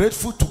will be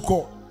grateful to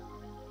God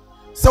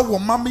say wo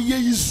mama ye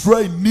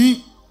Israel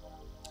ni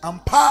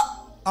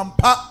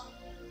ampa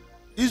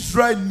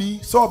Israel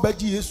ni so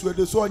obaji Yesu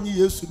de so onye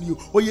Yesu ni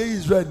o ye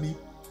Israel ni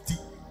ti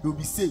you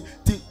be say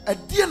ti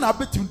adie na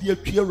betim de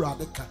atwa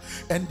Awurade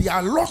and there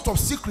are lots of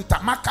secret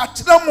amaka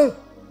kire mo.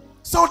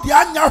 So the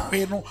anya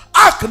hwe no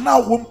ak na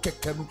wom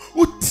keke no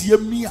utie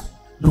mi a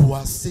you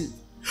are saved.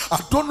 I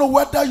don't know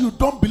whether you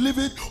don't believe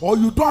it or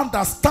you don't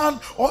understand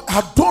or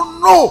I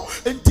don't know.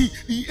 Enti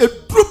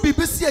edru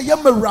bibisi e yem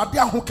awurade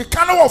aho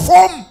keka na wo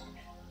form.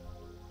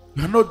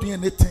 You are not doing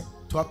anything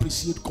to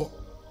appreciate God.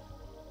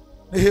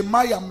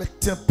 Nehemiah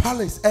met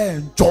palace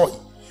enjoy.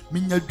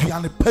 Minya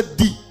duane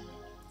padi.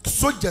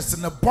 Soldiers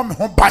in the bomb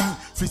home buying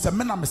for the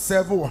men I'm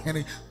serving or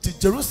Henry to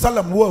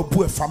Jerusalem were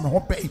poor from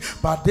home pay.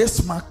 But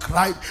this man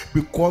cried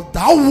because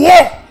that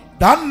war,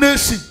 that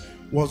nation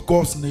was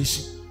God's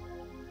nation.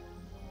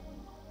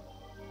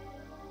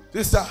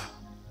 Sister,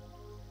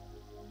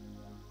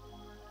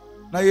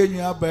 now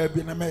you are baby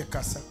in America.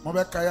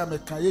 Mobekaya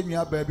meka you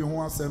are baby who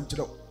wants them to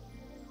do.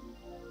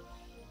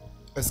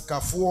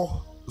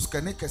 Escafo,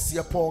 Uscanica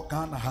see Paul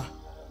Ghana ha,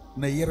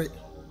 Nayere.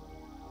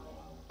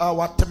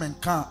 What time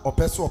can or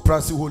person or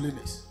price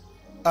holiness?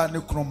 And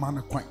no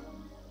cromana coin.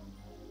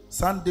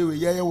 Sunday we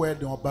hear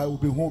wedding or by will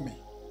be home.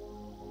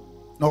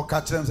 No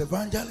catch them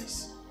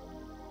evangelist.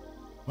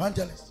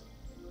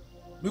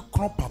 You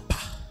crop papa.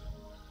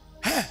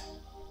 Hey,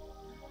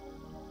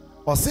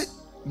 or say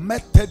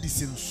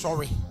Methodist in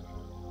sorry.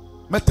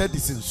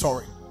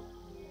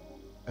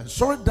 And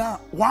sorry that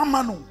one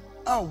man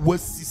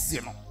was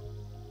sissino.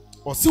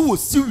 Or see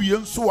was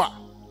Syrian soa.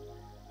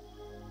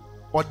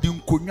 Or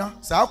Dinkunya,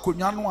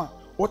 Sakunyanoa,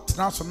 or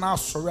Transona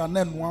sorry and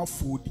then one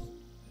food.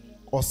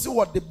 Or see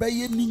what the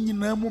bay in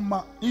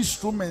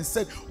instrument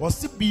said, or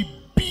see be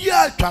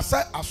beer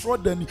cassa as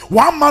than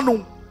one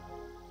man.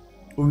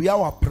 We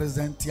are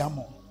present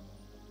yamo.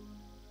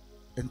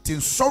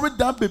 And sorry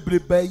that baby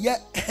by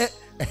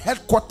a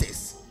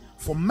headquarters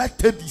for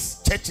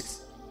Methodist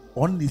churches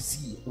on the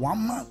sea.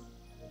 One man.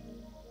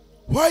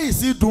 Why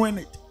is he doing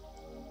it?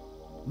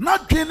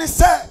 Not doing it,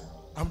 sir.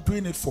 I'm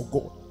doing it for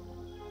God.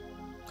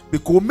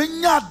 Because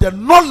many have the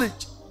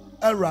knowledge.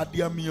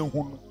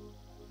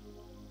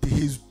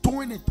 He's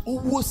doing it.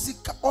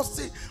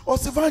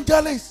 What's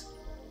evangelist?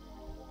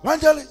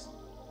 Evangelist.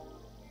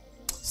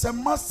 Say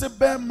must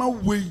bear my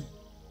way.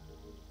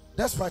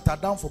 That's why I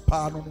down for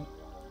power.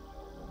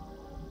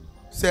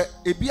 Say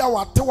ebi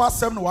awa te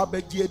wasem na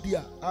wabegye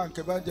dia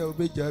anke banja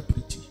obegya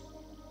preach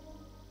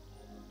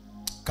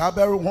ka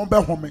beru ho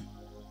be home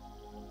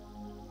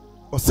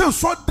o se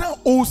so dan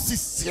o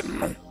sisi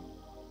no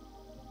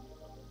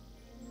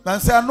na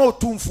say no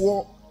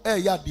tumfo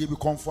ya de bi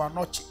konfo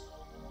anoche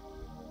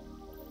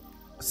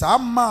sa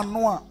man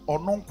no a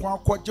ono nko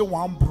akogye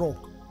one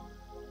block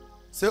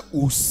say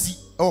osi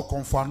e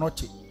konfo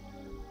anoche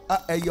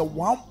a ye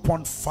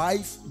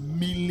 $1.5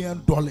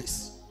 million.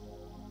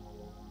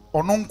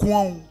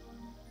 Ononkuan.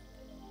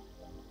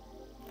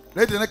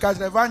 Lady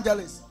Neka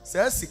evangelist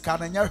says si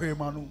kananya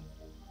hwemanu.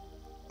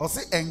 O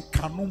se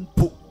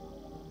enkanumpo.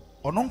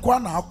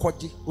 Ononkuan na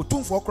akwaje.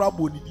 Otumfo okra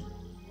bonidi.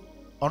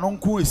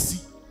 Ononkuan esi.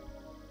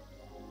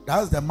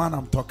 That's the man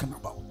I'm talking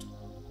about.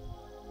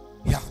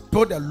 He has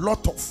built a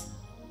lot of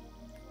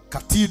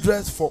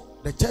cathedrals for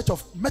the Church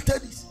of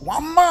Methodist.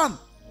 One man.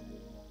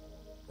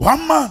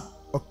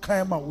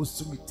 Okaima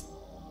Wosumiti.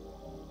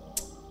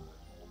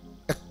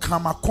 A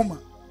kamakoma.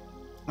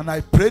 And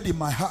I prayed in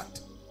my heart.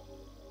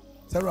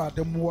 Sarah,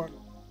 the more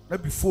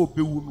before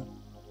Bewuno,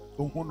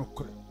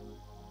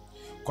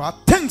 I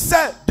think,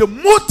 sir, the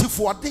motive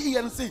for what he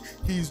and say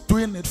he is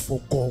doing it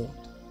for God.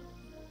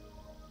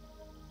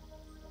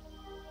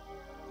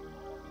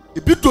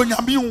 A bit on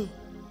Yamiu,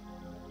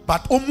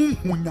 but Omu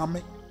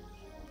Hunyame,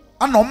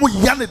 and Omu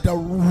Yan the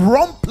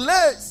wrong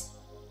place.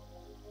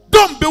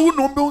 Don't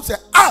Bewuno say,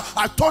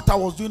 I thought I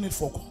was doing it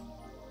for God,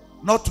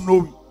 not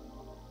knowing.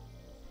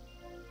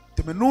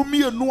 No me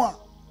no.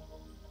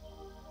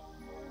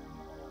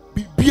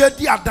 Be a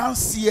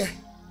dance here.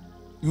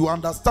 You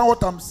understand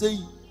what I'm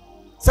saying?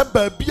 Say,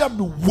 baby, I'm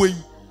the way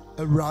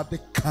a rather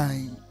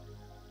kind.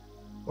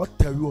 What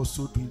are you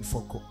also doing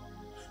for God?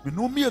 We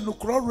know me and no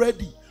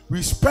already.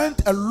 We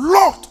spent a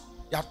lot.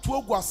 We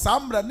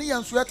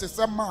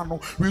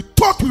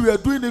thought we were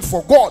doing it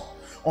for God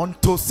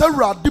until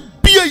Sarah did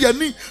be a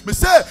me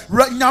say,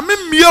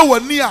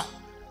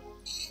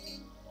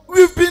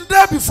 we've been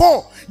there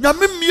before.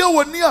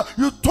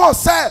 You thought,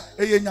 say,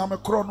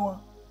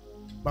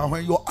 but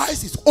when your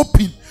eyes is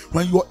open,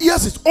 when your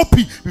ears is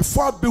open,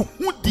 before I be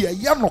who dear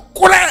yano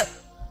kore,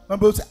 my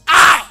brother say,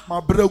 my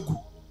brother.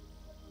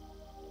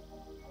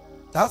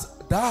 That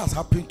has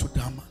happened to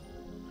that man.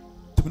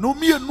 To know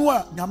me and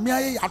Noah,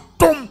 Yamia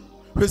Yatom,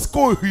 his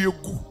call here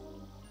go.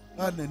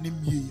 And an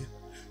imye.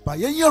 But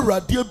ye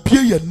radia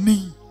be your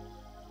knee.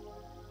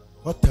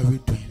 What are we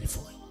doing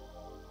for you?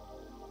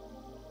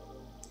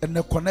 And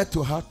then connect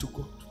your heart to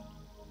God.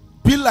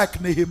 Be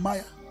like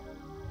Nehemiah.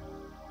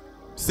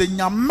 Say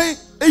nyame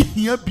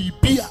ehia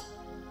bibia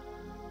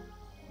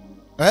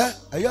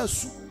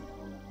ayasu.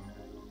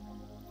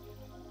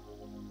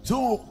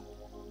 So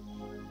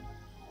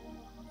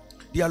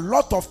there are a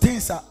lot of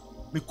things that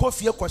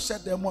because fear ko share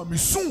them me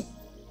soon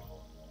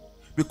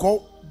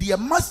because there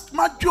must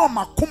majo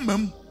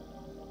makomam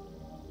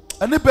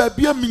ane ba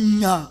bia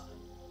minya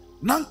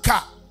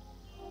nanka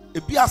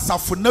ebi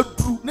asafo na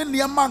duru ne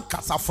ne ma nka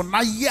asafo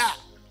na ya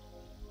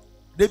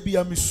de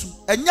bia me su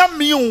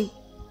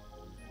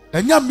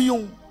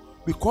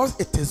because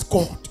it is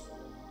God.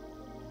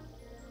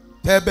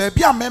 The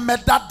baby a me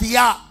that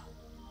dia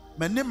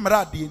many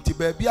mradi inti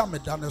baby a me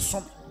dane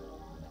som.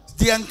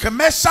 The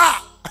enkemesha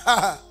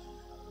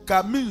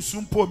kamin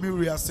sumpo mi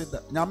ria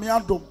seda. Nyame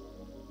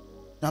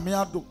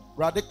adom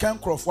rade kan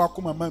krofo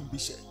akoma man bi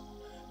she.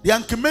 The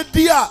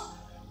enkemedia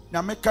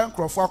nyame kan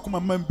krofo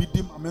akoma man bi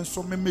dim amen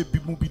so me bi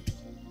mu bi di.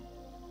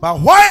 But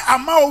why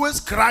am I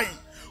always crying?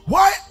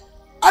 Why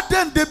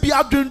aden de bi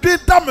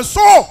adwendwe da me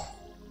so?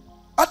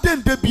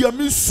 Aden de bia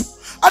misu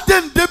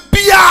aden de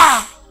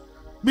bia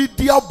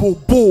media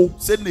bobo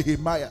say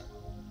Nehemiah.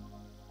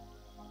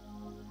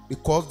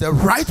 Because the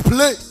right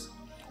place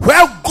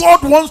where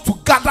God wants to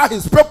gather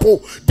his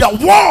people, the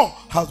wall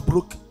has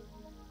broken.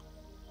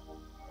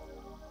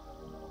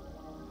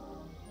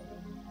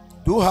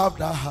 Do you have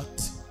that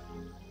heart?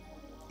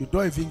 You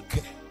don't even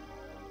care.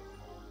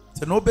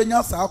 Say no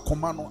benya sa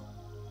komano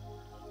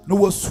no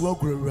wasu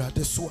agwere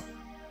ade so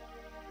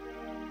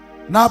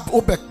na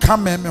obe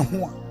kama me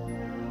ho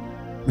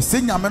me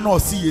se nyame na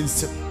osi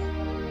yensem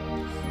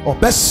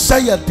obe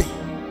hye de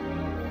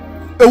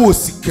e wo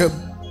sikam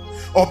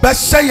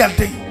ɔbɛhyɛ yɛ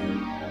den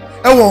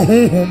ɛwɔ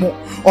honhom mu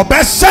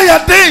ɔbɛhyɛ yɛ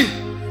den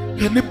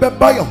yɛni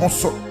bɛba yɛ ho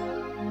so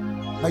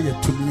na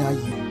yɛtumi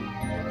ayi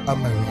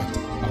ama Awurade.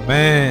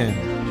 Amen.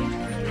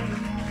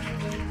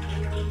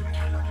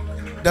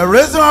 The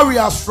reason why we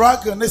are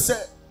struggling is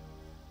that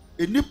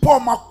nipa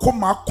ɔmo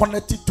akoma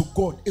connected to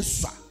God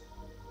is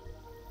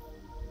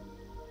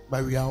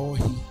but we are all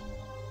here.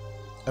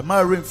 Am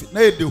I right?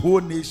 Not the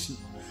whole nation,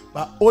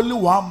 but only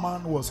one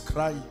man was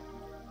crying.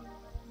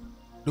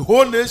 The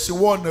whole nation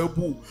was a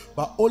boo,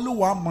 but only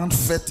one man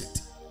felt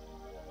it.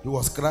 He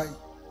was crying.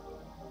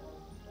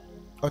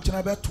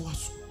 Ochina bet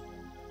was.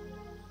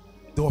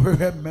 The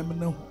overhead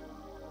memno.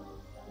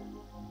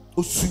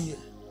 Osunye,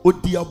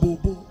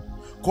 Odiabobo.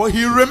 Because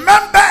he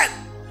remembered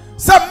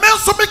some men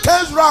so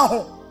became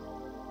round.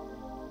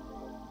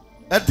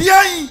 A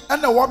dear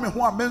and a woman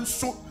who are men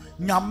so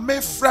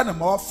nyame friend and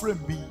my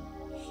friend be.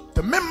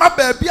 The men my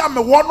baby, I'm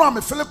a one, I'm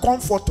a feeling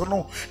comfort to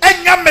know.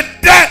 And I'm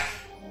dead.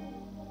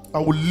 I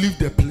will leave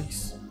the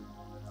place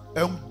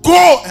and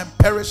go and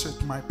perish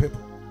with my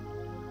people.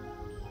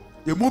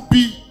 It will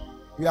be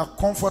we are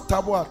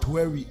comfortable at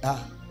where we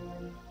are.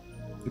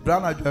 The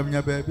brand I dream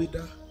your baby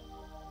da.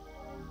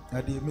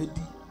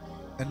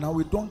 And now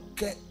we don't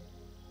care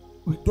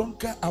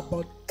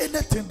about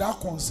anything that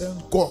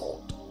concerns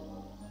God.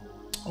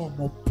 Oh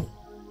my boy.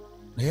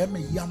 Hear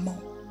me yama.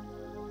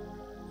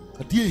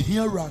 I dear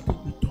here right,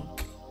 we don't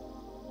care.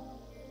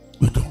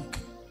 We don't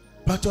care.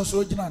 But just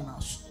original now.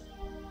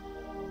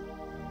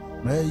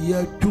 May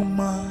you do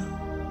my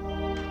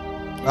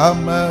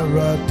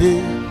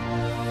Amarade.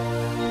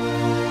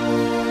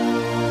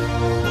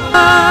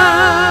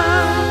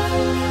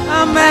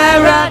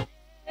 Amarade.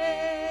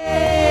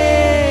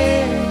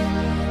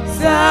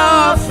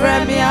 So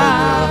from ya,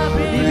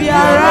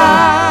 Bibiara,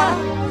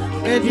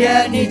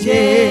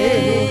 Edianije,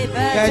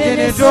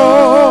 Kajenedo,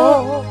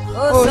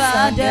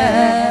 Osande,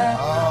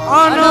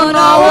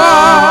 Ononawa,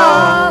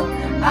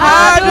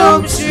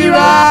 Adum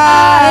Shira,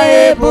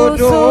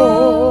 Ebodo.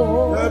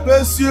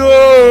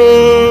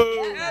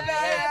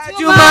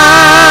 Juma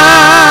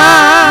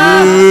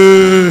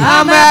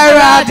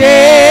Amarade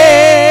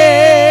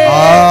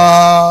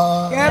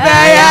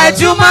Kebeya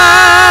Juma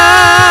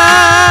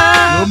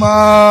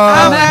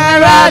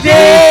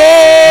Amarade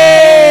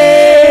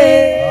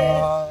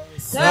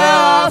So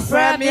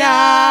from ya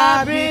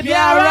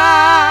Bibiara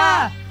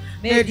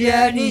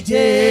Media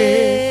Nije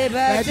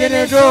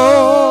Bajenedo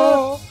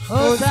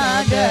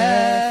Osande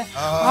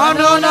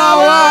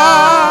Ononawa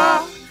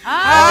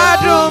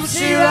Adum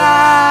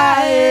Shira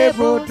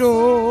Ebodo.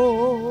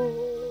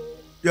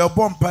 Your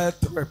bumpire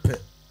trepe.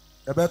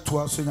 The bet to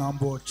us in our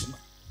board.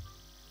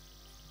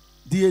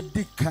 Dear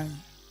Dick kind.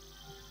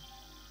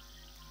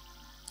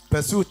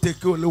 Pursue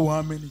take only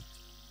 1 minute.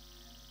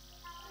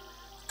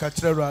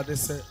 Catch the rod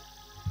say,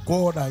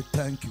 God, I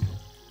thank you.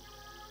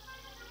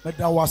 But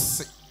that was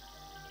sick.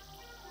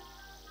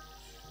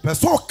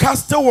 Pursue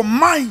cast our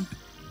mind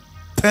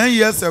 10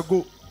 years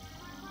ago,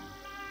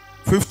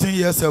 15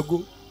 years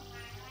ago.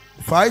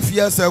 5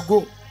 years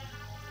ago,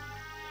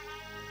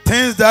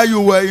 things that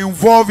you were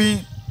involved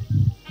in,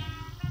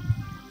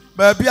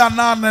 baby, and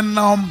now,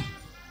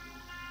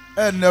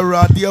 and the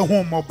radio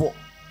home mobile,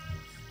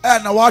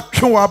 and I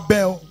watch your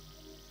bell.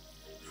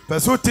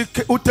 But so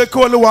take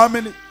only 1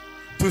 minute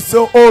to say,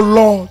 oh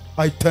Lord,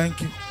 I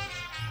thank you.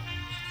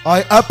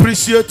 I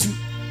appreciate you.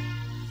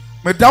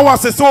 Me that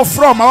was so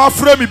from our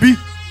friend me be.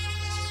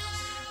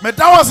 Me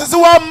that was so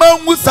one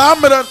man with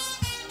Amran.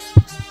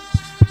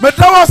 But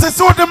that was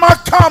so the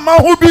Makama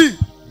who be.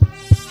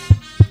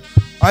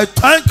 I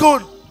thank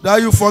God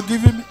that you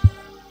forgiven me.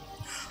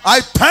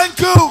 I thank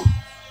you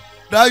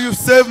that you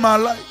saved my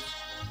life.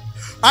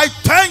 I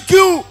thank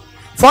you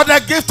for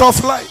the gift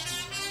of life.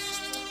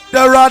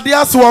 The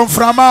radius one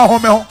from our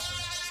home.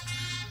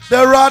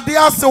 The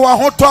radius one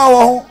home to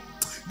our home.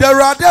 The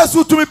radius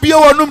who to me be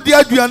our num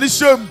dear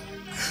Duanisham.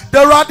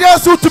 The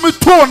radius who to me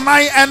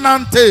 2-9 and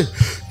ante.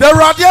 The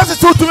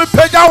radius who to me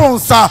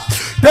Pejaonsa.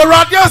 The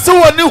radius who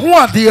are new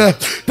dear.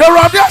 The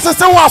radius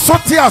is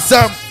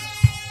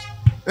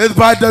it's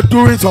by the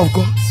doings of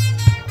God.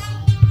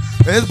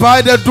 It's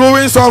by the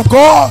doings of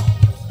God.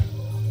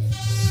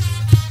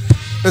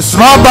 It's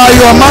not by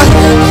your mind.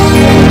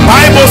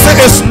 Bible says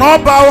it's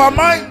not by our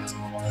mind.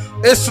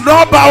 It's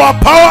not by our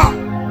power.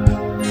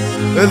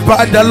 It's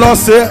by the Lord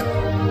say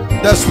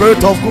the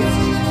Spirit of God.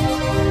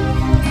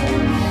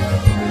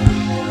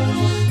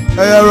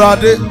 Are you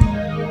ready?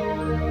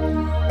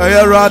 Are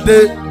you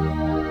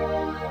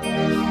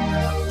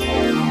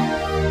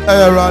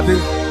ready?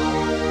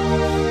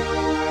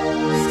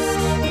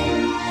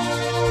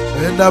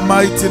 In the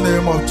mighty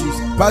name of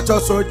Jesus. Patch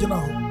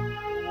original.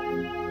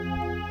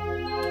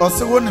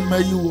 Also, one in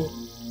May you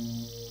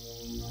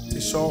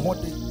to show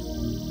what they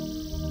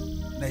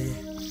nay.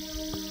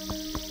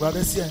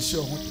 Brother, see and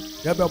show what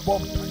you have a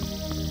bomb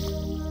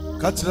time.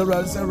 Catch the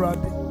rise and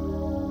radi.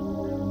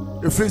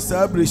 If it's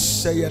able to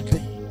share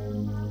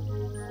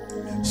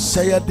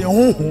the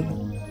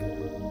home,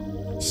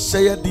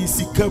 share the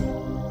sikam.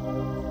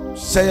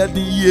 Share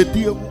the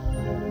yedim.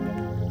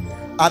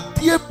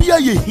 Adeɛ bia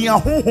ye hia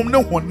honhom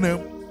ne honam.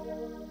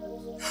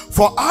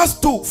 For us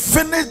to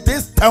finish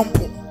this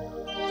temple.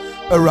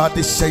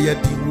 Erade sheye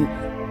diwo.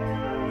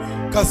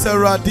 Kase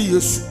erade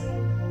Yesu.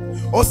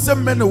 Ose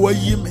me ne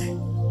wayi me.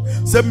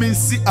 Se me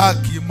nsi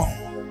agima.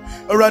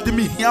 Erade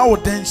me hia wo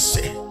den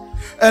hye.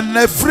 And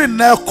every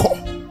neko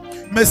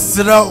me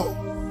srao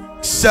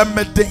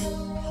shemede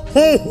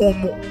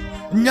honhom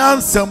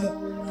nyansam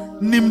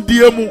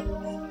nimdiemu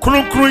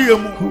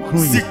Krunkruyemu,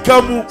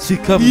 Sikamu,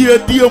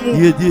 Yediemu,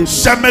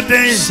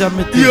 Shameden,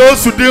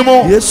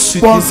 Yosudemo,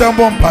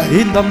 Bonsambompa.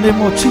 In the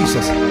name of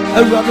Jesus,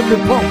 I rather be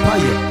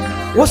Bompire.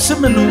 What's the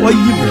man who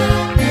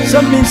you?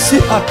 Some men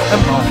sit at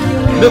Emma,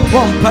 the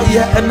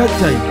Bompire and a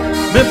day.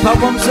 The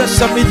Pabam says,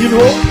 Sammy, you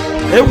know,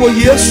 ever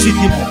yes,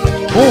 Sidimo,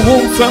 oh,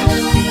 home fam,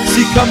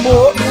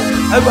 Sikamo,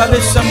 I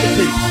rather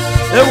Sammy,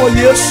 ever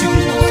yes,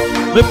 Sidimo,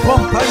 the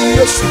Bompire,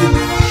 yes,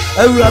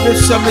 I rather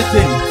Sammy,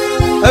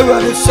 I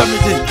rather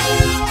Sammy.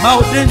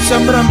 Mountain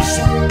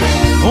Shamramsu,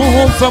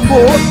 oh, from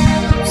board,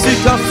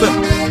 Sikafe,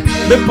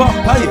 the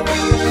Pampire,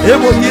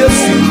 Evo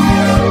Yesu,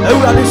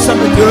 Evan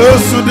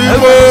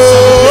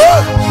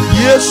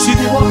yes,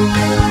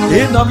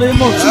 in the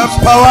name of Jesus,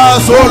 power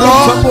so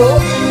long,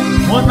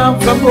 one arm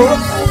from board,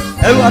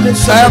 Evan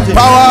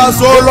power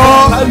so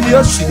long,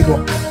 yes,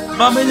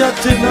 Mamma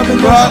Tina,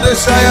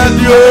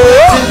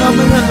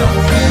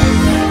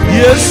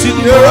 yes,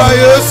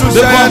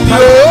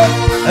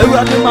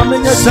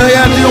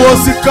 Sayadi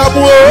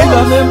wasikamu,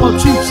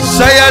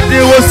 Sayadi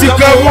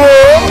wasikamu,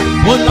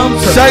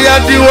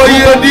 Sayadi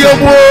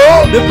wayediamu,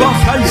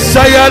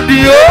 Sayadi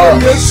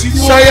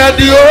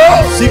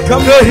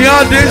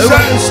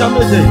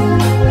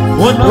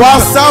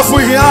Wasafu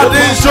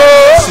hiadisho,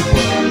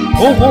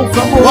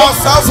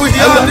 Wasafu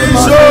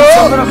hiadisho,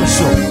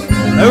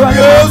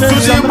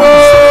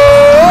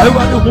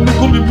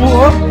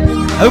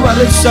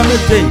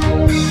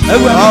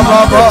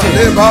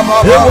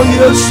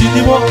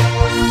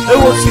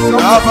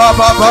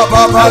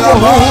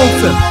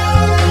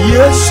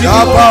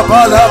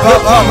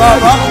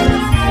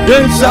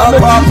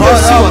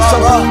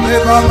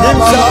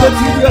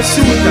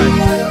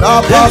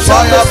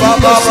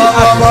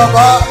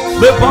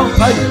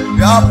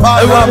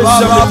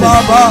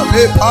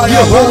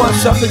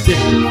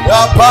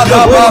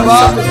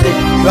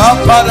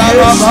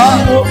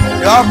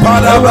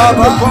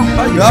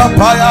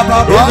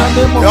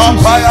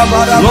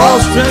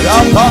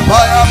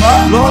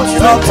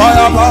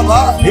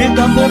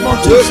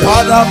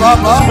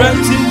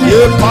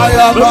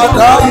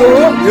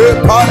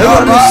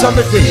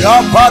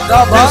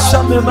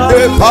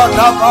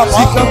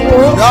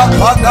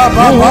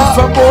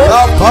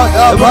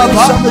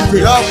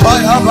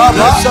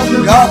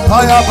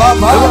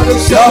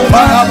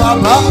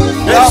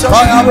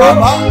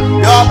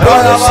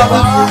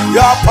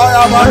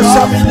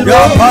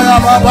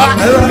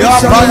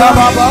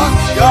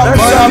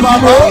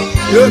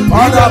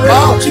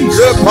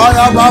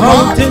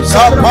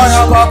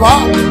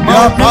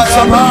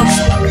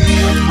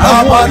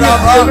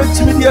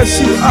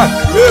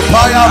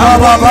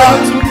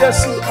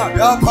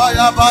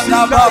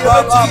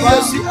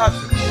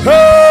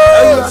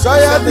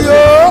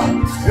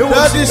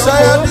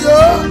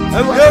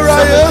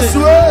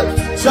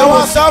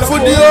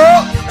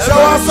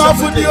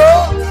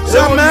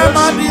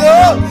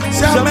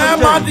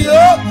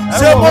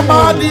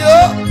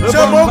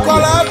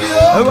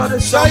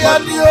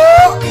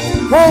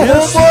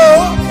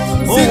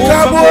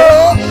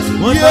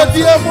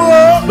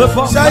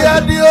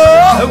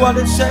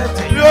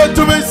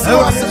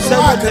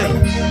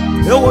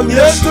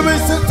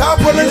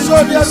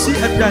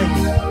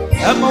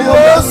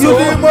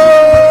 Yosudimo,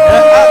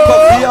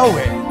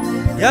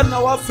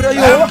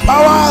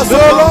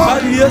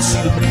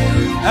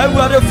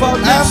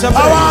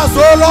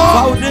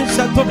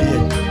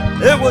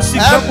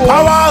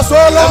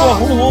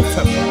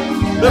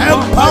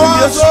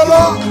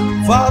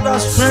 Father,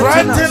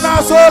 strengthen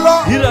us, O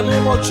Lord. In the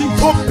name of Jesus.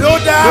 To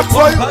build up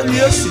for you.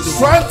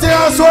 Strengthen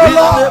us, O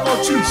Lord. In the name of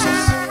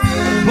Jesus.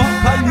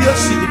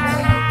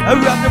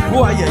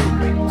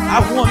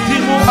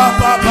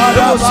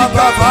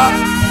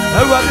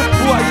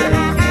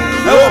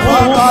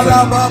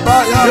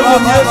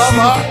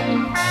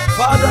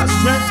 Father,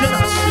 strengthen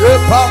us.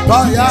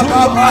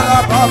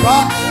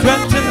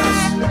 Strengthen us.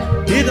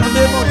 In the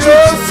name of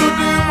Jesus.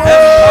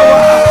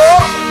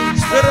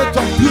 Spirit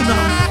of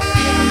unity.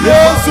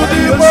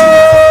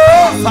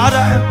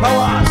 Father,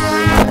 empower us.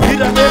 In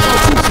the name of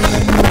Jesus.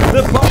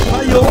 The Papa,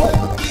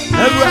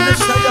 everyone is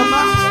saying,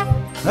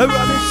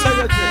 everyone is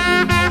saying,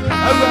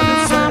 everyone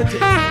is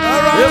saying,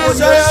 everyone is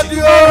saying,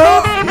 in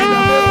the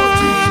name of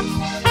Jesus.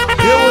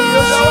 They will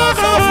use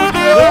ourselves with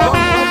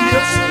you.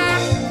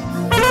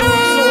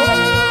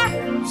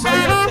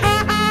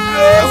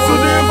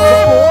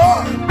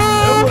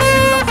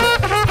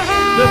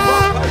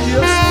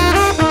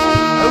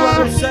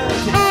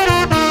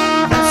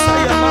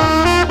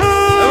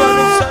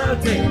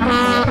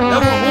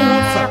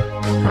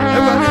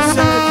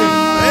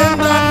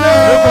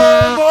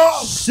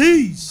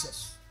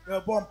 Jesus.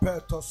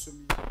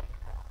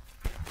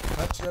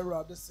 kyerɛ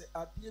Awurade sɛ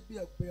adeɛ bi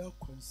a ɛbɛyɛ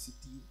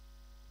akwansidie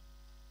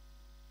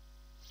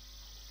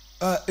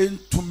a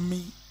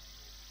ɛntumi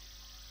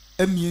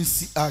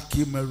ɛmiɛnsi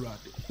ake ma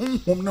Awurade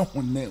honhom ne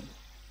honam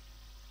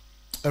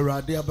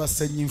Awurade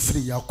abasa nyi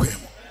mfiri yakwan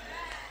mu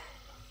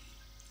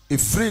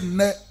ɛfiri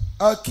nnɛ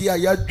ake a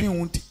yɛadwen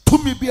wo nti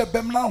tumi bi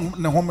ɛbɛm na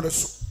ne homre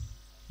so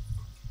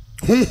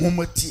honhom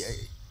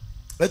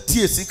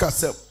atie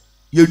sikasɛm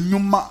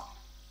yɛnwuma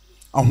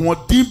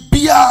ahoɔden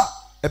bia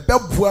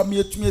ɛbɛboa me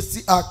atumi asi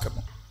ake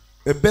no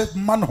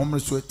ɛbɛma ne homre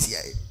so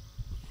atie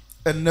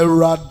ɛnɛ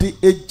Awurade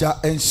agya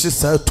ɛnhye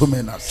saa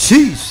tumi no ase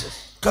Jesus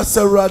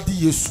kasa Awurade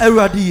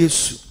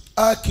Yesu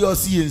Aki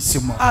osi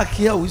yensimo.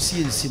 Aki osi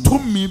yensimo.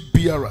 Tumi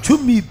biara.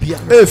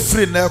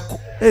 Efiri na eko.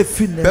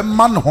 Be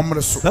man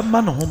homre so.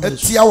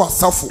 Etia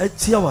wasafo.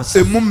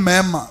 Emu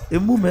mema.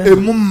 Emu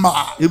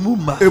ma.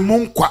 Emu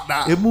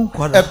nkwada.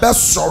 Ebe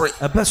sori.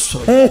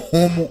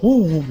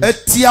 Honhom.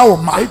 Etia wo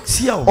ma.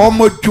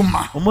 Omo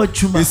dwuma.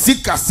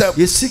 Yesika seb.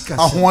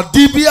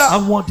 Ahoɔden bia.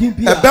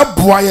 Ebe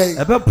boaye.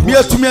 Bi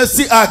atumi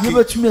asi aki.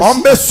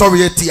 Ombe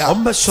sori etia.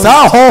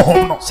 Sa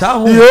honhom no.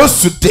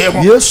 Yesu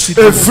demo.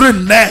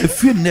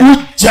 Efiri na.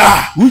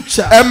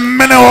 Uja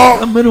emene ho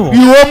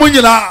yiwo mu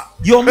nyina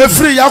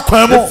efiri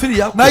yakwan mu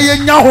na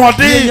yenya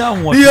hoɔden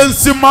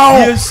yensima ho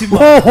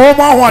honhom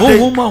ahoɔden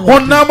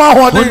honam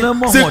ahoɔden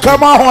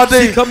sikam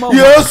ahoɔden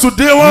Yesu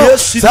dewo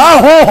saa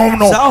honhom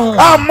no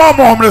amma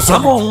mohomre so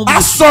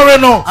asɔre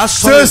no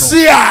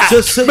sesia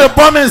me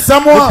bɔ me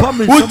nsɛm ho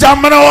uja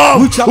mene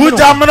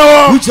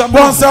ho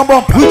bɔnsɛm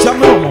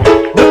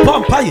me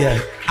pompa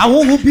ye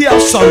ahohu bi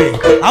asɔre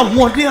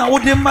ahoɔden a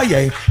wode ma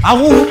yɛ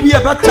ahohu bi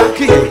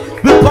ɛbɛtake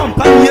yɛ me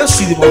pompa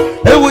Yesu di mo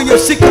ewo yɛ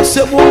sika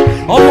sɛmo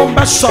ɔmo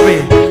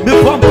mbɛsɔre me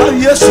pompa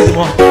Yesu di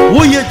mo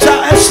wo yɛ gya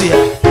ɛhyɛ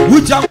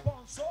wugya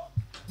nso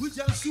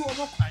wugya nsi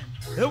ɔmo kwan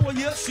ewo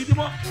Yesu di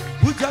mo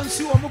wugya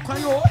nsi ɔmo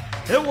kwan yo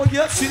ewo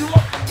Yesu di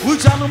mo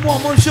wugya no mo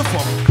ɔmo nhye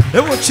fam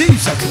ewo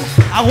Jesus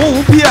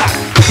ahohu bi a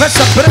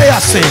pɛsɛ bere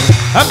ase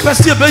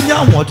ɛpɛsɛ benya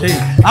ahoɔden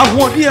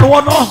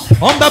ɛwɔ no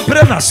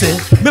ɔmbɛbrɛ na se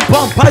me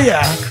pompa yɛ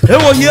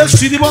ewo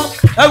Yesu di mo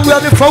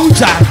awurade fa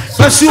wugya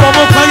pɛsɛ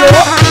ɔmo kwan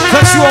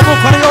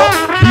yo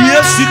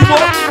Yesu di mo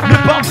me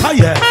pompa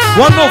yɛ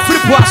wɔn no free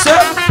po ase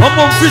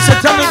ɔmo free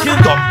satanic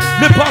kingdom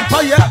me pompa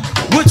yɛ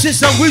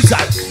witches and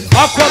wizards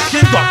occult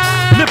kingdom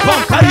me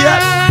pompa yɛ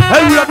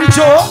awurade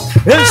jo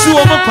ensu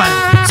ɔmo kwan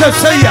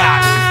sɛ ya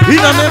in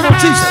the name of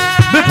Jesus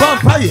me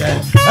pompa yɛ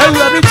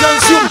awurade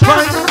jansi ɔmo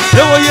kwan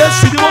ewo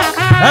Yesu di mo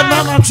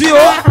ɛnana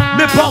tio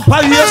me pompa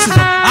Yesu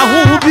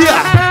ahohu bi a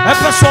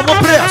ɛpɛsɛ ɔmo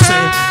pray ase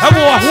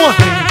ɛwɔ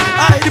ahoɔden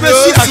a ɛde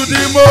bɛsi aki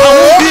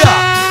ahohu bi a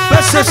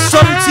bɛsɛ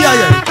sɔmti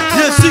ayɛ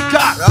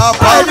yesika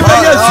ɛde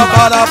bɛyɛ atu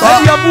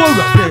ɛde abu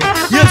owurade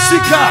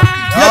yesika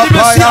yɛde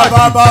bɛsi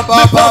aki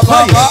me pompa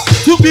yɛ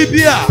tu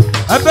bibi a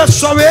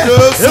ɛbɛsɔre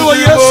ewo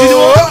Yesu di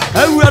mo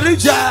awurade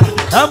gya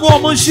ɛmo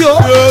ɔmo nhyio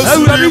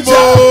awurade gya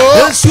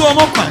esu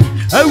ɔmo kwan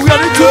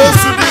awurade tu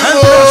ɛnso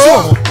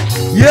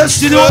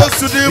Yesu di mo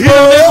in the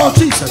name of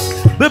Jesus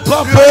me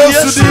pompa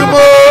Yesu di mo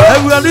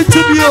awurade tu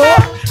bi o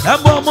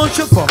ɛmo ɔmo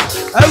nhyɛ fam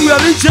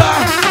awurade gya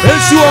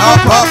esu ɔmo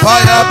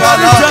kwan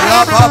awurade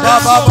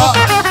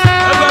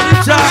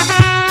gya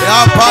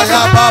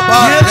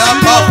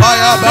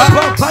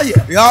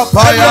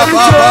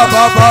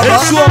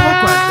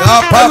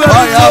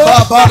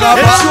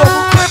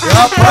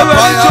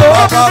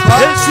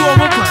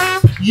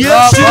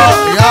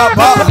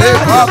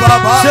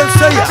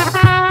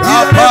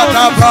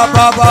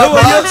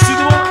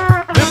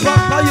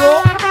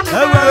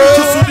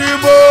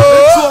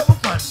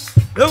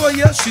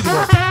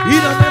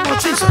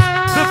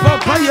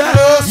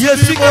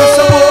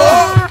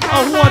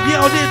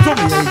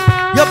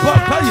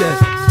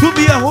to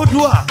be a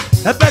hodua,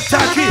 a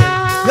better key.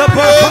 Your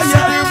papa,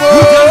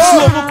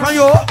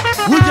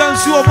 we can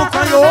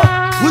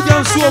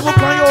sue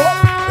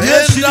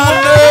yes,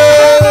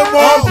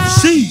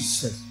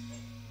 Jesus.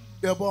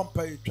 Your bomb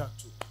pay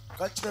tractor.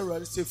 Catch the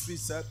rally say free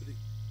Saturday.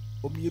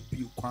 Omie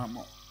be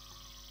kwamo.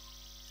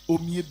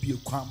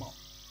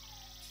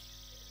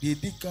 The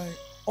deacon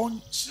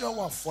on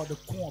chawa for the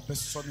corn of the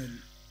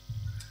son.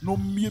 No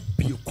me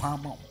be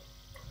kwamo.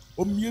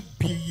 Omie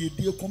be ye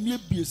dear, come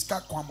be a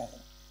scar kwamo.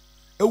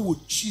 Oh,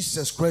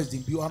 Jesus Christ,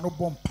 you are no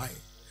bomb pie.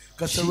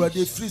 Because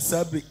already free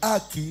Sabri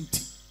ark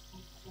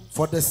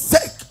for the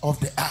sake of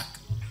the ark,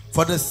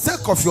 for the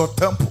sake of your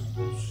temple.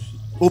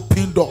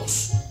 Open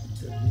doors,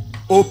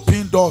 oh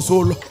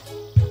Lord.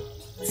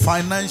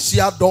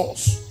 Financial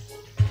doors,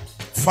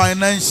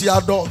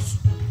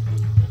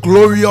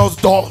 glorious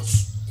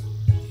doors,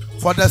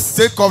 for the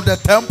sake of the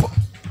temple.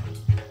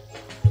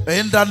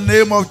 In the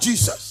name of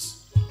Jesus,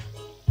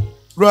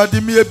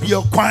 ready me be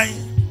a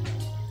quine.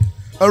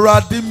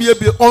 Awurade mi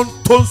ebi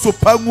onton so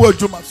pangu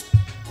adwuma so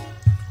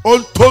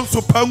onton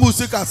so pangu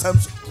sika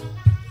samso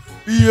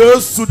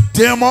Yesu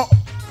demo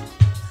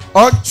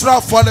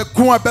ontra for the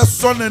kun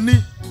abeso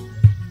nani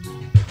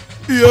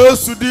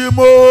Yesu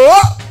demo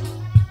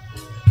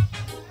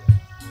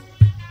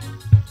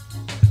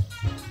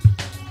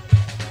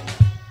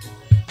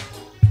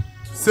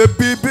Se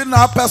bibi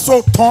na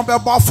peso ton be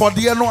ba for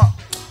de no a.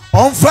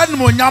 On friend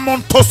mo nyam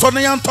nto so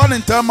ne yanto ne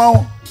ntama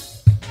o.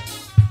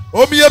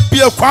 Obi e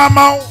bie kwa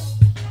ma o.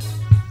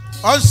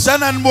 On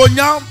sene mo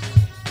nyam.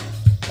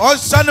 On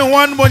sene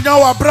one mo nyam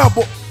wa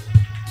brabo.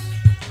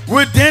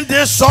 Within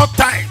this short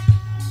time.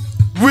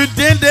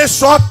 Within this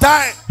short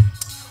time.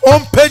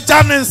 On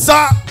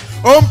pejanensa.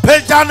 On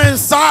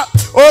pejanensa.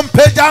 On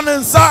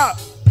pejanensa.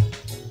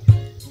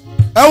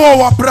 Ewo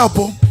wa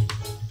brabo.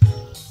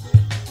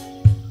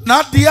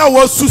 Na dia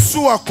wa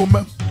susu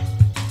akoma.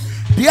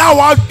 Dia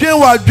wa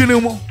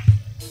adwene mo.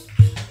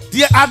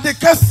 Dia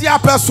adekasi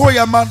apeso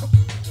ye man.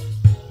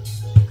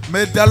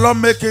 May the Lord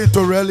make it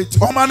into reality.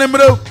 Oh man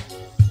emre.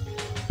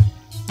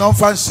 No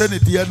function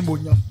the end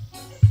monya.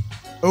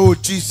 Oh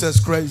Jesus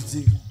Christ.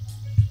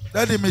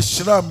 Let him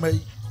shira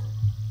me.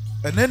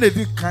 And then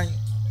they kind.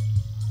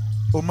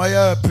 Oh my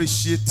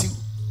appreciate you.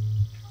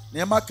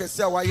 Nema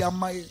kese wa ya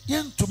mai.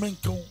 Yen to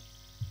menko.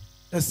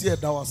 Esi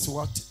da was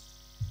what.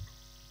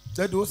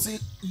 That was say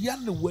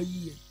yan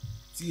way.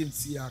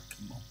 TNC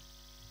akimo.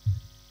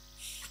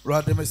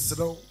 Rather me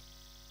slow.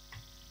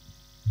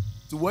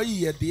 To way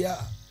ye dear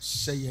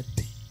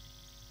shayete.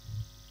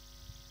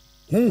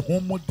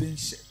 Who mo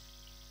denshe.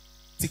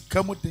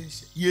 Tika mo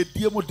denshe. Ye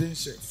dear mo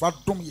denshe.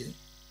 Fatum ye.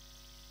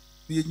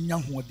 Ye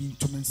nyahu din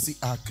to men si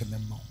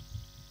akanemo.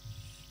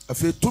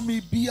 Afe to me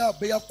bia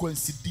be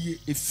akwansidie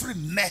e free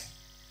ne.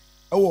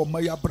 Ewo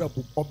maya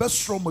brabo.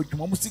 Obesro mo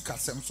dwuma mo sika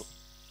sem so.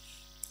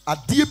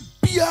 Ade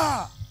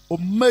bia o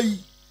mai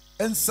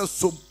ensa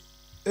som.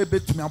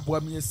 Ebetumi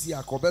aboa me asi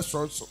akobe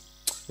so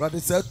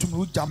rade say tumi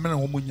u jamene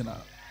ho nyina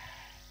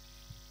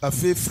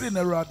afefri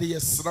na rade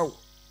yesraw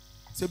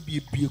se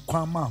bie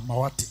kwan ma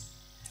wate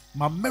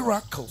ma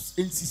miracles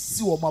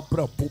ensisi wo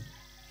mabrabo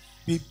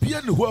bie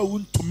ne ho a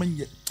wuntumi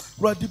nye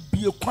rade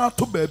bie kwan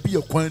to ba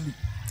bie kwan ni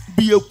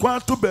bie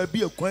kwan to ba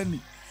bie kwan ni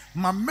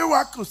ma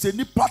miracles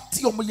eni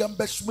party o mo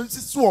yambeshme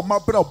ensisi wo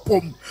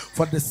mabrabo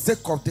for the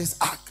sake of this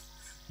act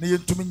na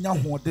yentumi nya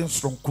ho den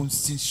sronko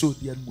nsin show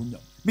de munya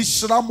mi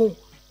shramo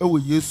ewo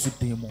Yesu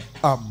demo.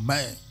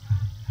 Amen.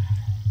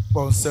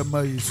 Bon sema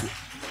Yesu.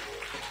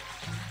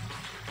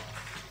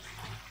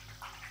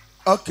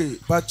 Okay,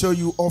 but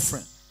you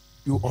offering.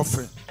 You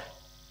offering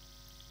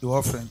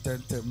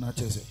 10 na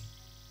chese.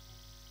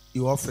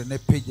 You offering a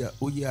peja,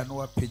 uye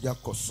anwa peja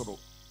kosoro.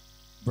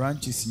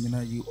 Branches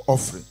nyina you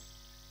offering.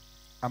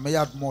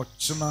 Ameyad mo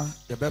china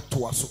yebe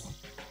toaso.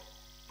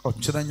 O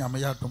china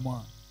nyameyad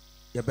mo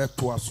yebe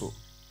toaso.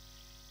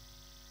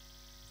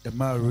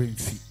 Ema rain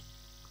fee.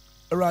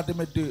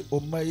 Rademede o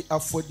mai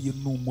afodi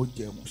nu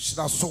mojemu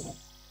shira so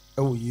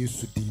ewo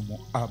Yesu dimo.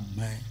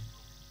 Amen.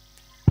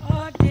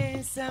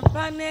 Ode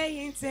sempane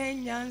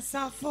yintenya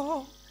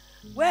nsafo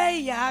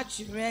we ya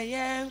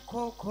chireye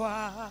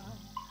nkokwa.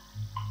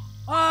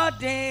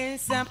 Ode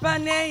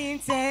sempane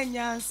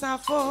yintenya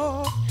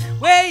nsafo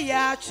we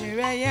ya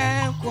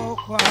chireye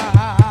nkokwa.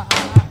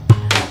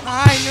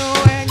 I know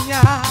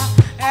enya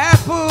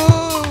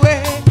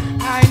epuwe.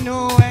 I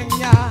know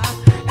enya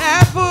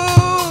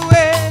epuwe.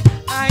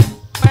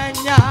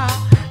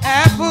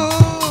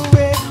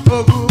 Ebuwe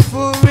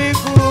ogufuri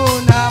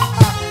kuna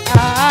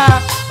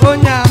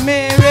onya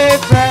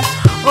merefe.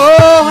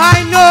 Oh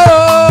I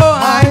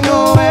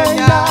know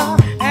enya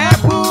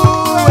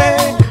ebuwe.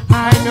 I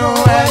know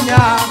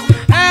enya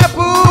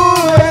ebuwe.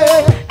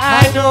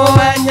 I know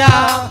enya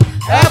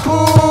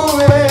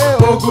ebuwe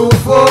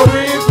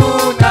ogufuri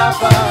kuna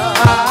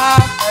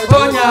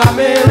onya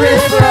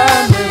merefe.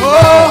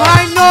 Oh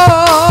I know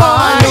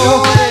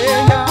ebuwe.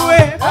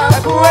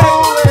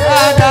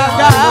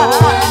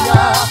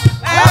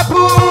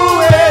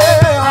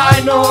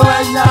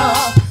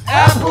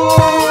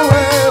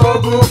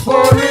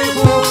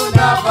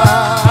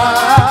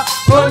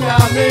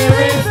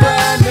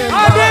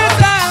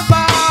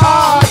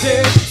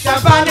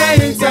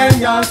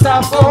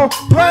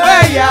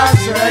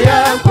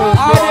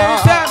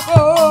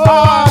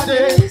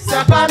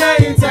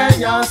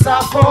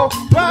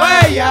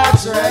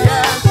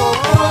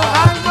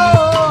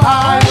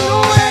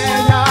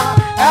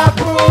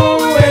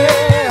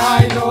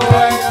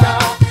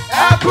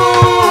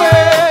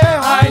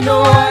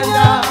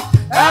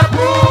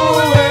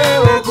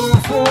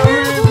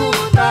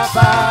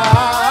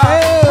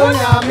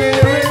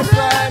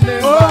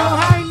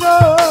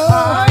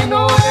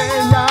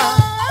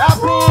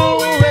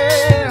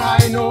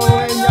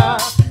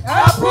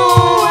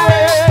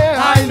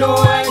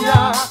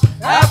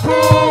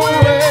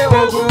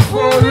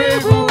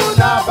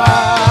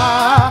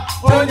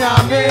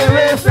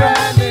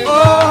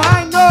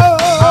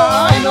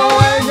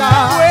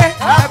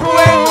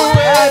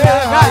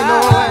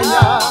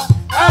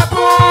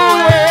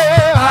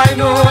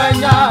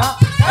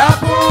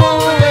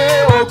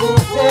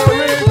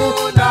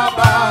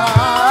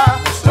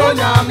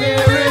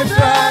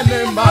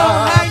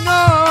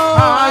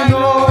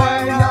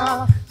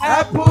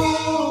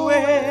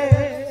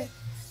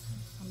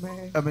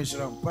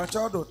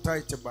 Pacho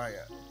tight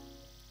buyer.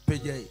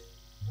 Pejay.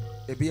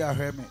 Ebi a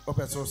hemi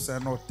opeso say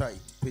no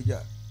tight. Peja.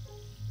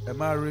 A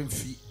marine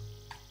fee.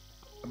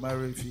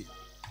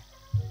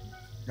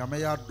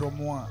 Yamaya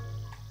Domoa.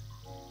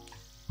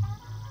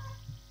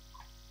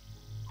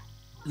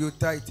 You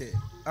tight it.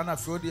 And I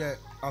feel the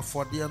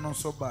affordia no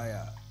so by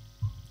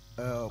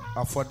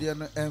affordia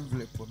no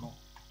envelope no.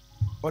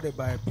 Or they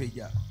buy a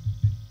pager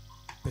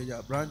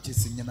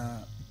branches in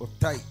or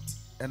tight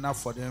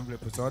enough for the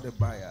envelope so the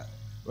buyer.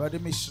 Rather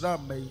me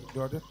shram may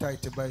the other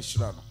tight by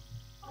shram.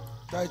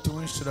 Tight to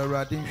win should I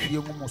rather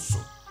feel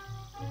muscle.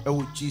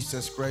 Oh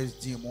Jesus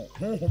Christ demo.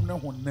 Whom no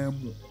one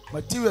name.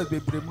 Material be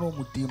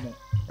bremo demo.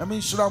 I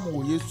mean shram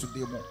we used to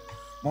demo.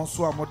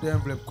 Monsieur modern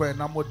envelope quite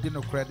no more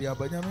dinner credit,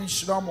 but I mean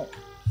shramo.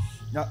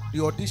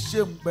 The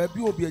audition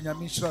baby will be a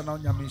Yamishra now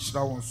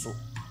Yamishra on so.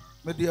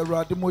 Media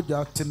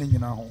Radimoja tinning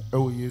in our home.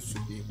 Oh, yes,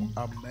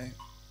 amen.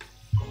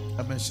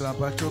 Amen. Shall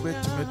I to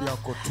media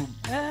cotum?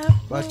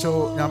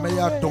 Bacho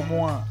Yamaya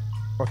Domoa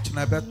or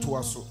Tinabet to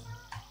us.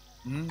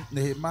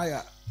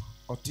 Nehemiah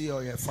or tea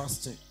or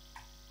fasting.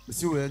 The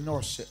sea were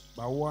no shit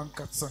by one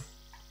catsa.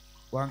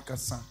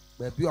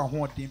 Baby on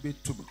one dimbe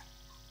to me.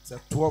 Say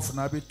 12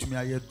 nabbit to me.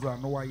 I yet draw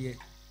no ye.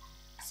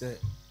 Say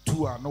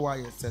 2 are no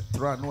I said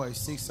 3 no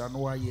 6 are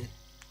no ye.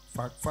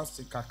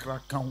 Fasting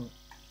kakra count.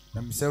 Na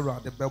me say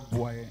rade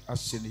beboy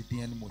ahyene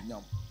din ani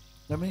monyam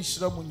na me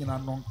nhyira mo nyina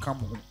non kam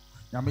ho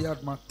na me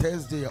yad ma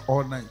Thursday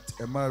all night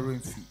e ma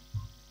renfi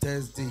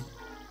Thursday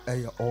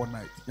all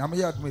night na me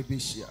yad ma be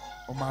hia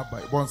o ma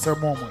bai bon say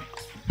mo mo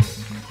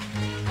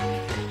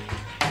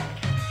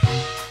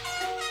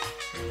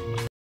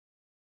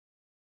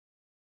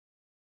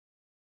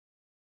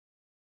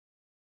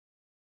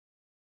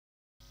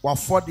wa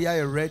for the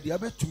are ready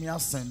abetumi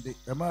asende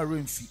e ma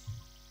renfi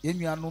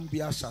Yenuanom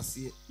bi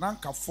ahyase na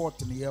nka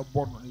fort ne ye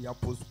bɔ no ya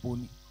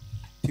postpone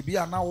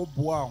tibia na wo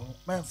boa ho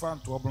menfa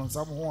nto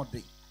oblonsam ho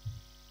de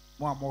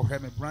mo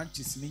amohwe me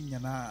branches ni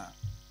nyana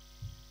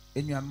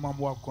enuanom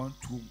amwa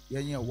kontum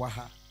yenye wa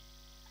ha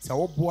sa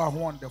wo boa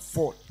ho on the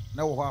fort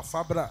na wo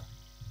afabra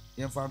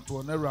yemfa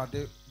nto na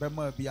rade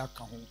bema bi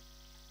aka ho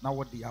na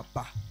wo de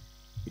aba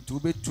etu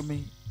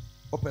betumi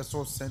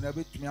opeso send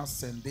betumi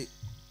asende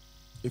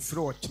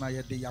efiri o kina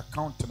ye de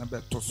account na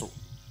beto so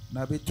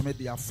na betumi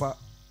de afa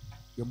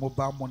your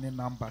mobile money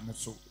number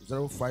so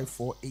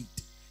 0548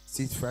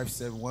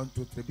 657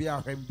 123 be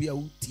a be a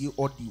uti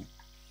audio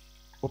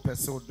o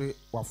person de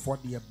wa for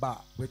the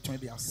bar which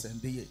they are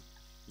sending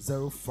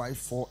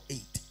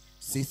 0548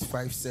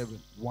 657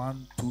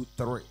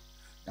 123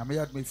 na me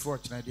had me for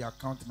the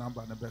account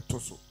number na beto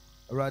so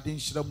already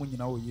nshira mu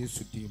nyina o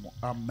Yesu dimo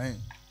amen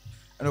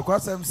and of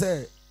course I'm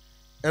say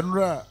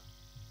enra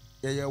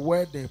ye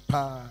word the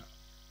pa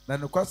na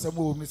no course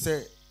mo me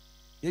say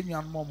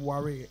Yenyan mom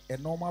worry a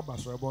normal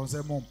basra bon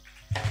say mom.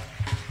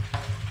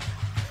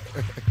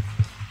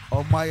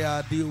 Oh my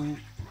deal.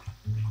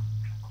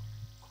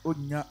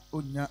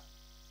 Unya.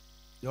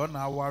 You're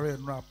now worry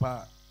and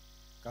rapa.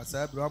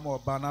 Casabram or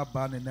banner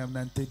ban in them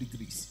 90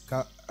 degrees.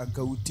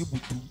 Anka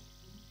utibutu.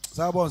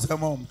 Sabon say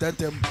mom,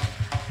 tentem.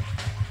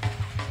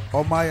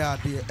 Oh my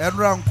dear. And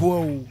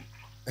ranko.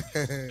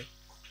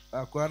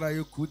 Aquana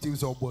you could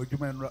use or boy.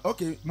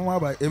 Okay, mama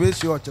by a bit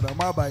short.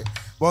 My by.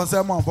 Bon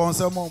say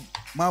mom.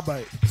 My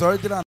bye. Sorry,